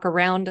to talk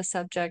around a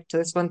subject,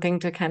 there's one thing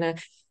to kind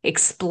of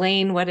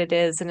explain what it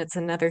is, and it's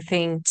another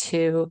thing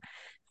to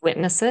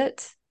witness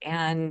it.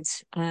 And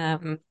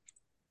I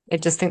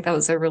just think that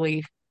was a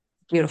really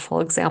beautiful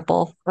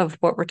example of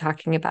what we're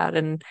talking about.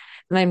 And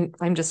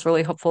I'm just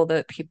really hopeful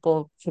that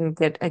people can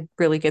get a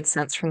really good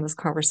sense from this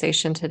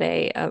conversation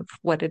today of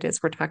what it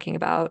is we're talking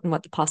about and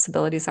what the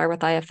possibilities are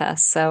with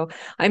IFS. So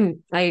I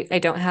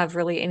don't have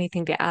really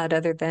anything to add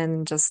other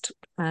than just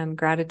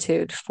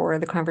gratitude for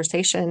the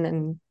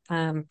conversation,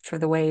 and for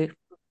the way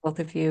both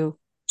of you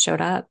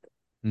showed up.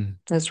 Mm.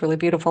 It was really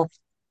beautiful.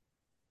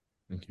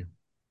 Thank you.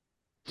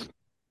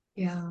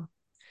 Yeah.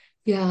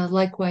 Yeah,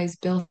 likewise,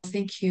 Bill.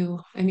 Thank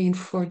you. I mean,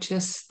 for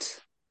just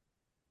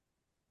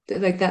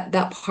like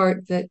that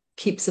part that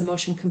keeps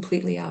emotion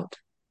completely out,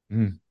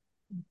 Mm.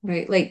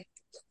 right? Like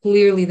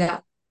clearly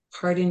that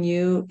part in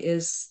you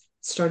is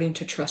starting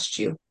to trust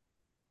you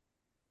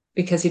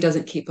because he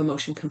doesn't keep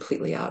emotion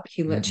completely out.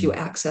 He lets you Mm-mm.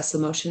 access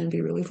emotion and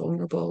be really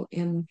vulnerable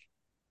in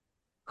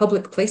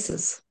public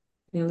places.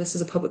 This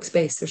is a public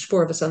space. There's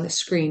four of us on this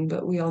screen,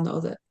 but we all know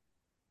that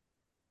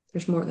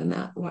there's more than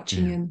that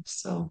watching Yeah. in.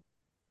 So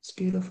it's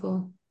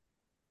beautiful.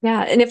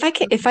 Yeah, and if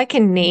I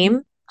can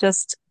name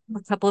just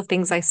a couple of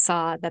things I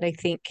saw that I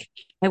think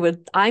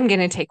I'm going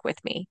to take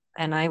with me,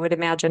 and I would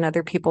imagine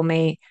other people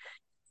may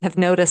have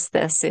noticed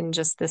this in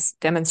just this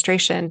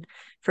demonstration.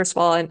 First of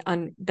all,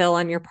 on Bill,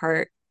 on your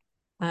part,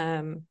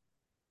 um,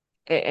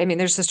 I mean,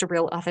 there's just a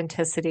real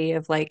authenticity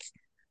of like,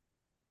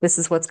 this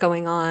is what's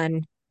going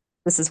on.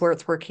 This is where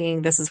it's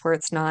working. This is where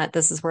it's not.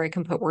 This is where I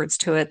can put words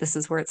to it. This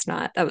is where it's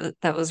not.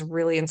 That was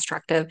really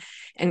instructive.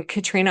 And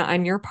Katrina,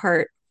 on your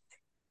part,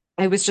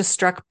 I was just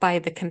struck by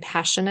the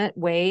compassionate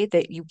way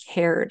that you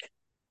cared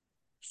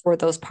for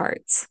those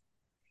parts.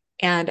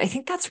 And I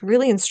think that's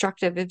really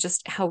instructive of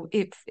just how,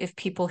 if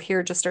people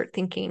here just start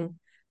thinking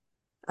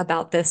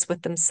about this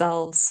with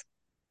themselves,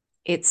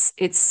 it's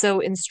so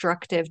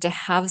instructive to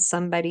have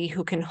somebody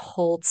who can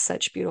hold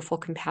such beautiful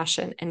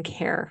compassion and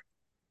care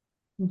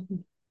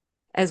Mhm.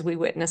 as we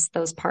witness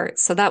those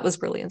parts. So that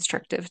was really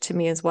instructive to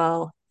me as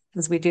well.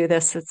 As we do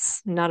this,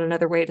 it's not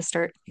another way to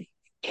start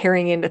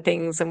carrying into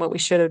things and what we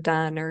should have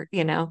done, or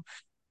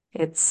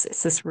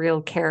it's this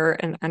real care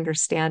and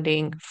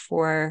understanding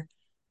for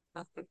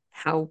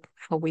how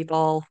we've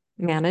all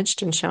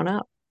managed and shown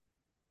up.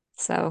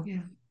 So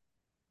Yeah.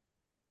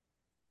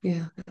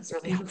 Yeah, that's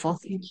really beautiful.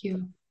 helpful. Thank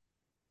you.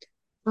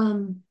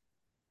 Um,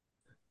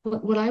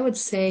 what I would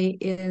say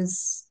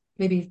is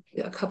maybe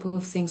a couple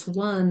of things.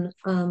 One,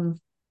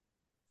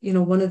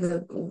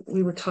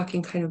 we were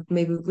talking kind of,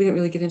 maybe we didn't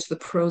really get into the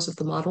pros of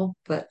the model,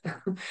 but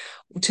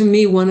to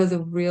me, one of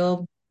the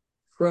real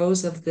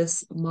pros of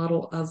this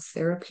model of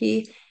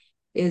therapy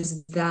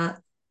is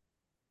that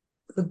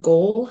the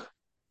goal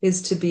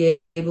is to be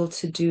able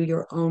to do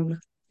your own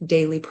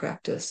daily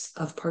practice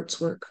of parts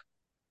work.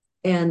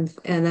 And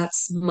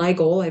that's my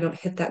goal. I don't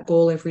hit that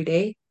goal every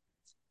day,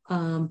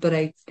 but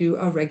I do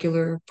a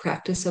regular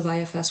practice of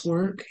IFS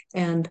work,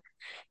 and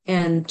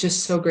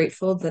just so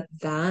grateful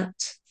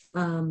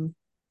um,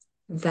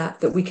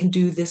 that we can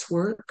do this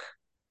work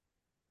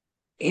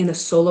in a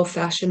solo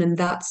fashion. And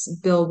that's,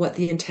 Bill, what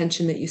the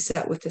intention that you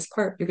set with this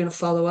part. You're going to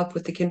follow up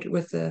with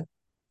the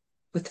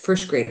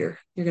first grader.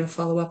 You're going to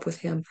follow up with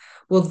him.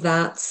 Well,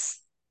 that's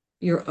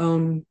your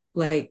own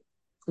like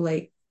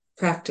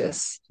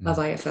practice of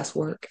Mm. IFS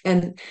work.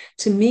 And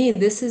to me,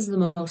 this is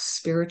the most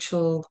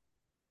spiritual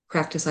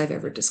practice I've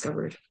ever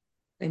discovered.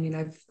 I mean,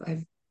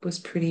 I've was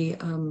pretty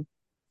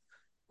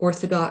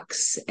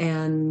orthodox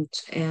and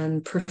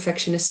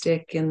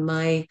perfectionistic in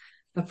my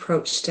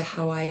approach to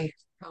how I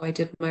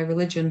did my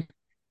religion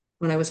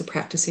when I was a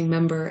practicing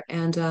member.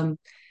 And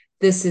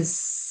this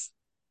is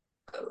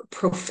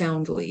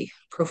profoundly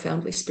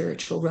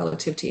spiritual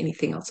relative to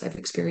anything else I've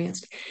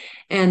experienced.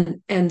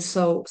 And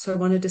so I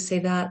wanted to say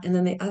that. And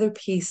then the other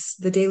piece,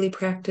 the daily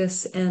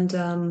practice, and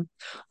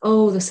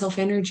the self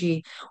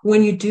energy.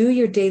 When you do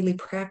your daily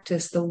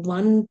practice, the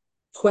one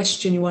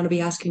question you want to be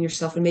asking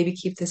yourself, and maybe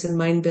keep this in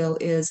mind, Bill,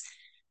 is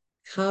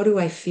how do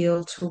I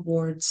feel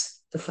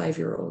towards the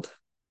 5-year-old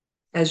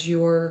as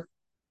you're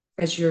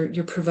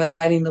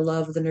providing the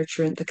love, the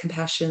nurture, the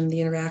compassion,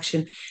 the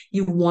interaction.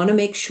 You want to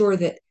make sure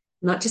that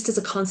not just as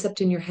a concept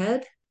in your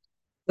head,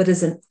 but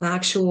as an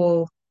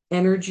actual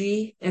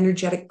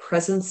energetic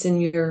presence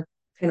in your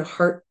kind of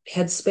heart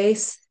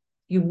headspace.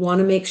 You want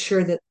to make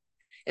sure that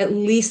at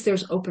least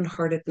there's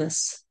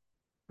open-heartedness,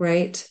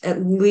 right?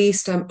 At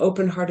least I'm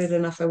open-hearted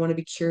enough. I want to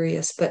be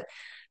curious, but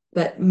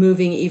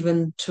moving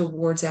even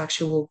towards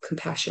actual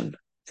compassion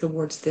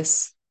towards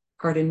this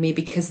part in me,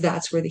 because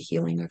that's where the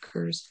healing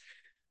occurs.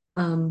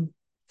 Um,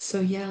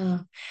 so yeah.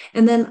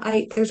 And then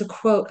there's a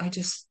quote I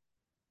just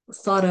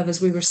thought of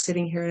as we were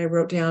sitting here, and I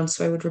wrote down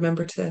so I would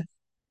remember to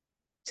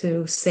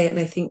say it. And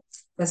I think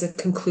as a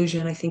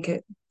conclusion, I think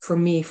it for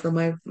me, for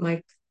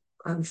my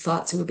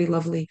thoughts, it would be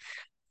lovely.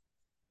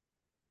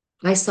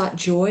 I sought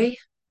joy.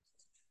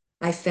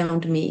 I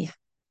found me.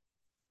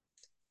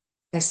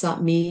 I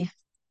sought me.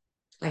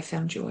 I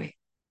found joy.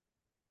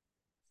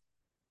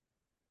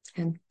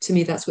 And to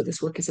me, that's what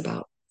this work is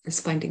about, is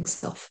finding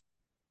self,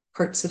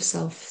 parts of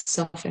self,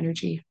 self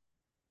energy.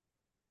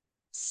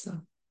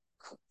 So,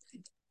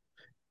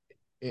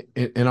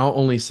 And I'll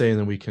only say, and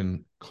then we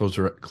can close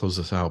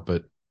this out,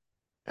 but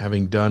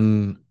having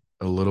done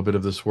a little bit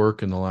of this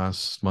work in the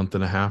last month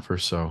and a half or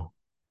so,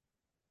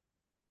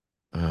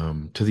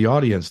 to the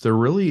audience, there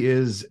really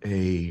is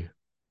a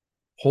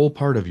whole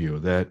part of you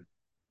that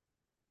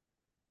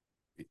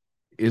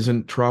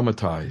isn't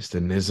traumatized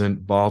and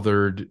isn't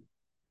bothered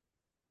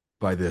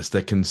by this,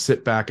 that can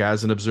sit back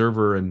as an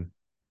observer and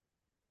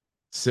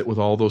sit with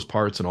all those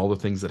parts and all the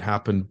things that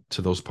happen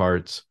to those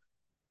parts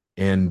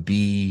and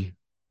be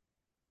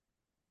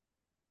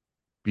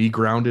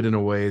grounded in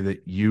a way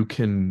that you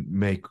can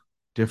make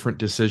different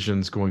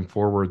decisions going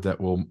forward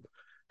that will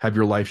have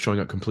your life showing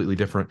up completely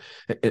different.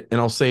 And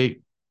I'll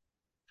say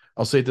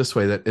it this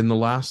way, that in the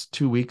last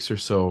 2 weeks or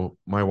so,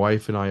 my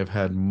wife and I have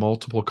had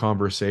multiple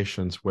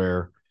conversations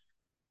where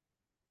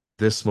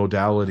this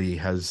modality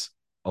has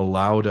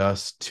allowed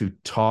us to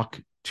talk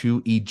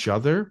to each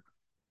other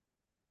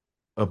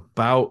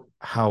about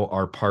how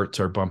our parts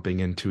are bumping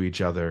into each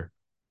other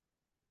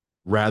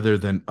rather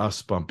than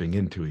us bumping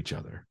into each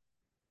other.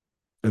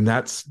 And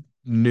that's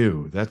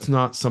new. That's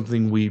not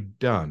something we've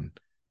done.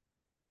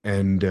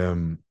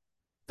 And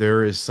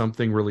there is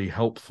something really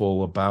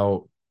helpful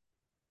about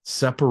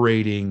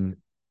separating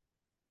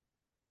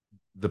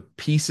the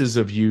pieces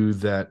of you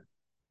that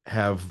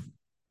have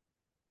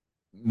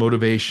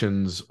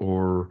motivations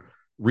or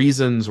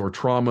reasons or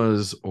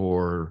traumas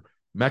or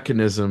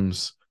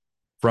mechanisms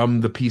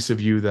from the piece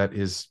of you that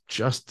is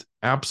just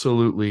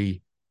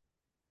absolutely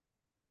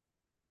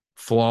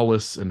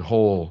flawless and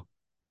whole,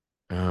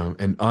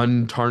 and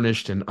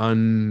untarnished and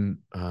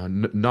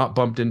not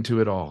bumped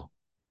into at all.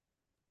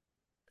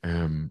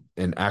 And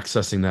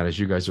accessing that, as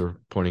you guys are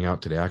pointing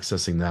out today,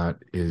 accessing that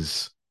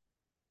is,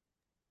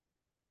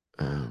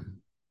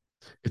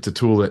 it's a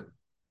tool that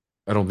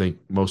I don't think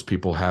most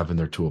people have in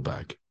their tool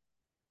bag.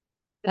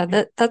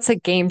 Yeah, that's a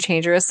game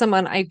changer. As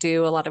someone, I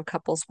do a lot of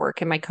couples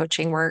work in my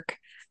coaching work,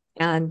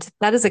 and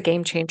that is a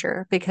game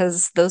changer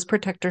because those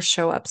protectors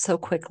show up so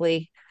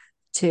quickly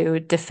to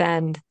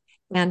defend.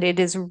 And it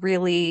is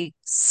really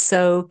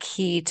so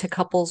key to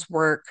couples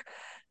work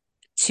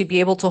to be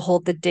able to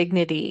hold the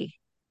dignity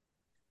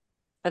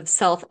of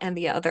self and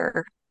the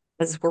other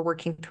as we're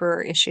working through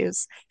our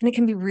issues. And it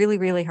can be really,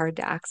 really hard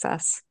to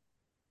access.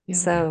 yeah.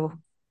 So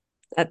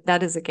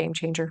that is a game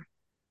changer.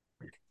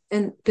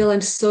 And Bill,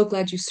 I'm so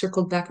glad you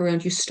circled back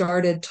around. You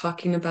started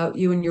talking about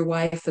you and your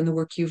wife and the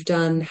work you've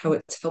done, how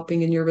it's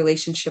helping in your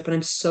relationship. And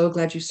I'm so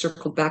glad you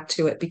circled back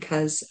to it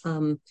because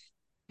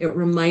it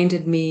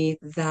reminded me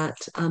that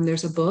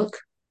there's a book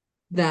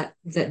that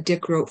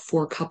Dick wrote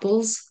for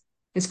couples.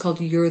 It's called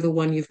You're the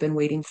One You've Been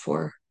Waiting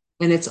For.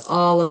 And it's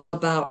all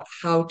about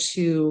how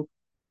to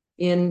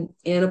in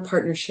a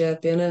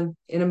partnership, in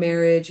a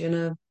marriage, in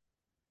a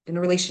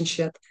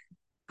relationship,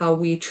 how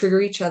we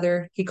trigger each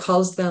other. He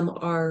calls them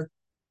our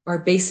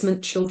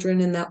basement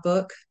children in that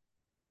book.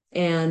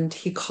 And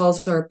he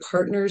calls our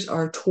partners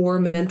our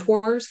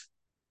mentors.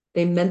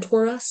 They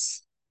mentor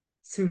us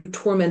through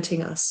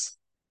tormenting us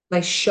by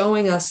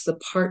showing us the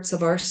parts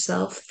of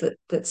ourself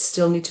that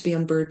still need to be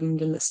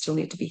unburdened and that still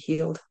need to be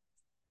healed.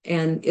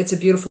 And it's a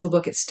beautiful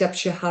book. It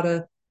steps you how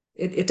to,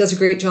 it does a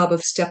great job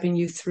of stepping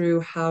you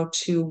through how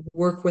to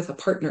work with a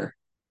partner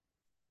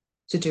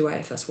to do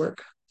IFS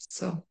work.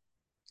 So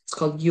it's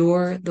called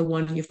You're the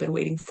One You've Been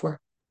Waiting For.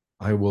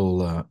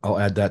 I'll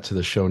add that to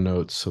the show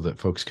notes so that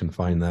folks can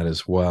find that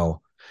as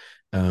well.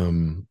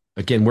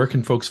 Again, where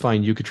can folks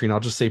find you, Katrina? I'll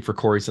just say for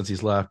Corey, since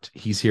he's left,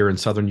 he's here in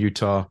Southern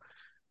Utah.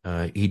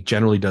 He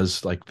generally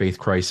does like faith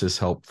crisis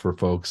help for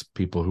folks,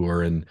 people who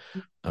are in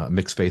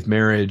mixed faith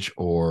marriage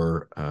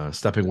or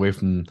stepping away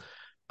from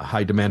a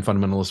high demand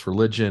fundamentalist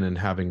religion and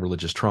having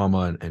religious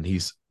trauma. And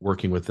he's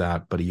working with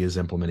that, but he is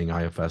implementing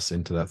IFS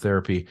into that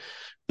therapy.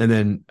 And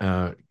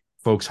then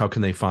folks, how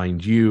can they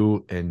find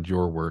you and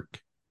your work?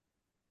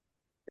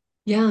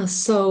 Yeah,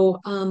 so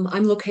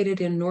I'm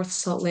located in North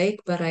Salt Lake,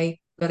 but I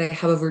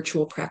have a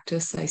virtual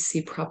practice. I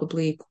see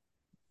probably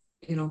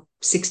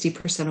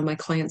 60% of my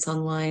clients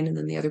online, and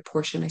then the other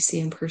portion I see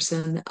in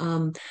person.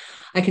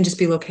 I can just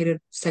be located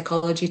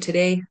Psychology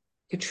Today,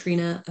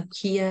 Katrina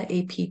Appiah,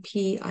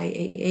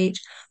 Appiah.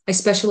 I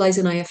specialize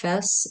in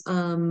IFS,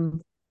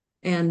 and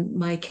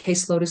my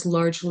caseload is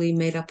largely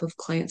made up of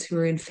clients who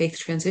are in faith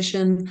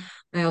transition.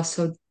 I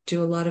also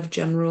do a lot of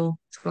general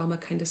trauma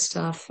kind of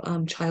stuff,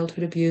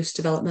 childhood abuse,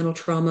 developmental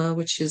trauma,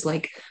 which is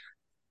like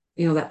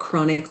that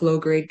chronic low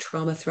grade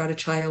trauma throughout a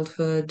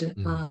childhood.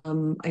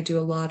 I do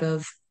a lot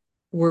of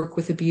work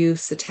with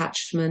abuse,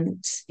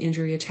 attachment,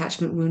 injury,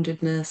 attachment,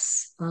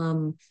 woundedness,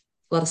 a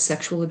lot of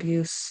sexual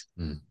abuse.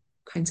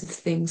 kinds of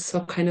things.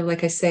 So kind of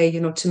like I say,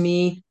 to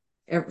me,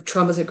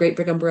 trauma is a great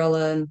big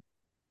umbrella, and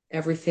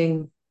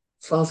everything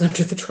falls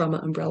under the trauma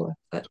umbrella.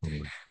 But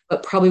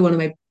probably one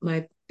of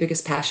my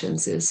biggest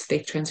passions is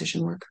faith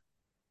transition work.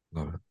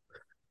 Love it.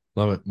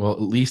 Love it. Well,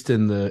 at least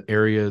in the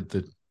area,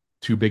 the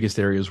two biggest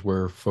areas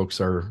where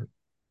folks are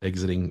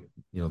exiting,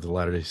 the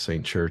Latter-day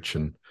Saint Church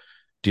and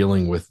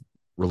dealing with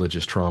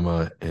religious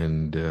trauma,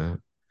 and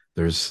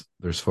there's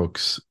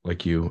folks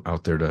like you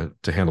out there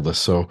to handle this.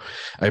 So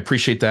I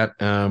appreciate that.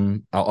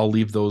 I'll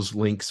leave those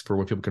links for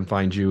where people can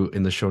find you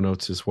in the show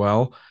notes as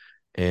well.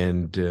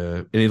 And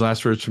any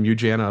last words from you,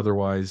 Jana?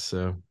 Otherwise,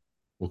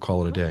 we'll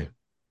call it a day.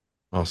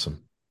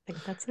 Awesome. I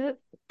think that's it.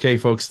 Okay,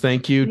 folks,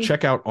 thank you.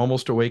 Check out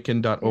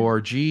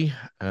almostawakened.org.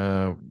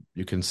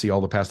 You can see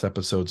all the past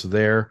episodes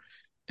there.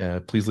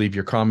 Please leave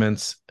your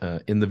comments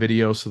in the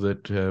video so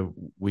that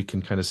we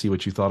can kind of see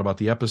what you thought about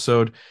the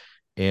episode.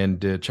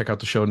 And check out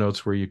the show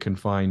notes where you can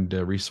find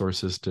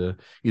resources to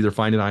either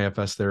find an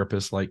IFS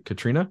therapist like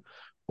Katrina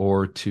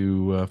or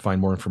to find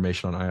more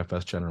information on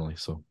IFS generally.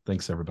 So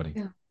thanks, everybody.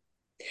 Yeah.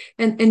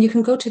 And you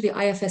can go to the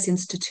IFS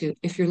Institute.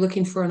 If you're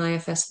looking for an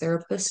IFS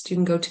therapist, you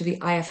can go to the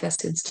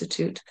IFS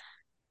Institute.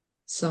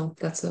 So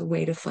that's a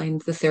way to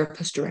find the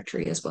therapist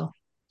directory as well.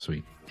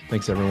 Sweet.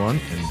 Thanks, everyone,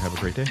 and have a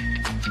great day.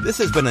 This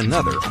has been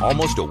another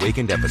Almost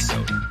Awakened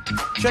episode.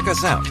 Check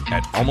us out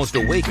at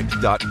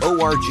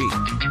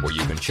almostawakened.org, where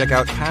you can check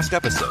out past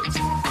episodes,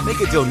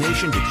 make a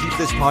donation to keep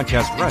this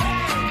podcast running,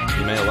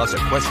 email us a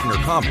question or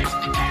comment,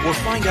 or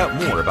find out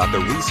more about the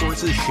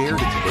resources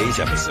shared in today's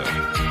episode.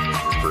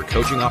 For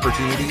coaching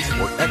opportunities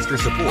or extra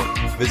support,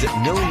 visit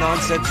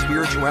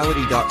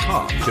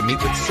NoNonsenseSpirituality.com to meet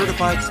with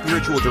Certified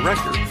Spiritual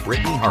Director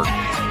Brittany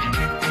Hartley.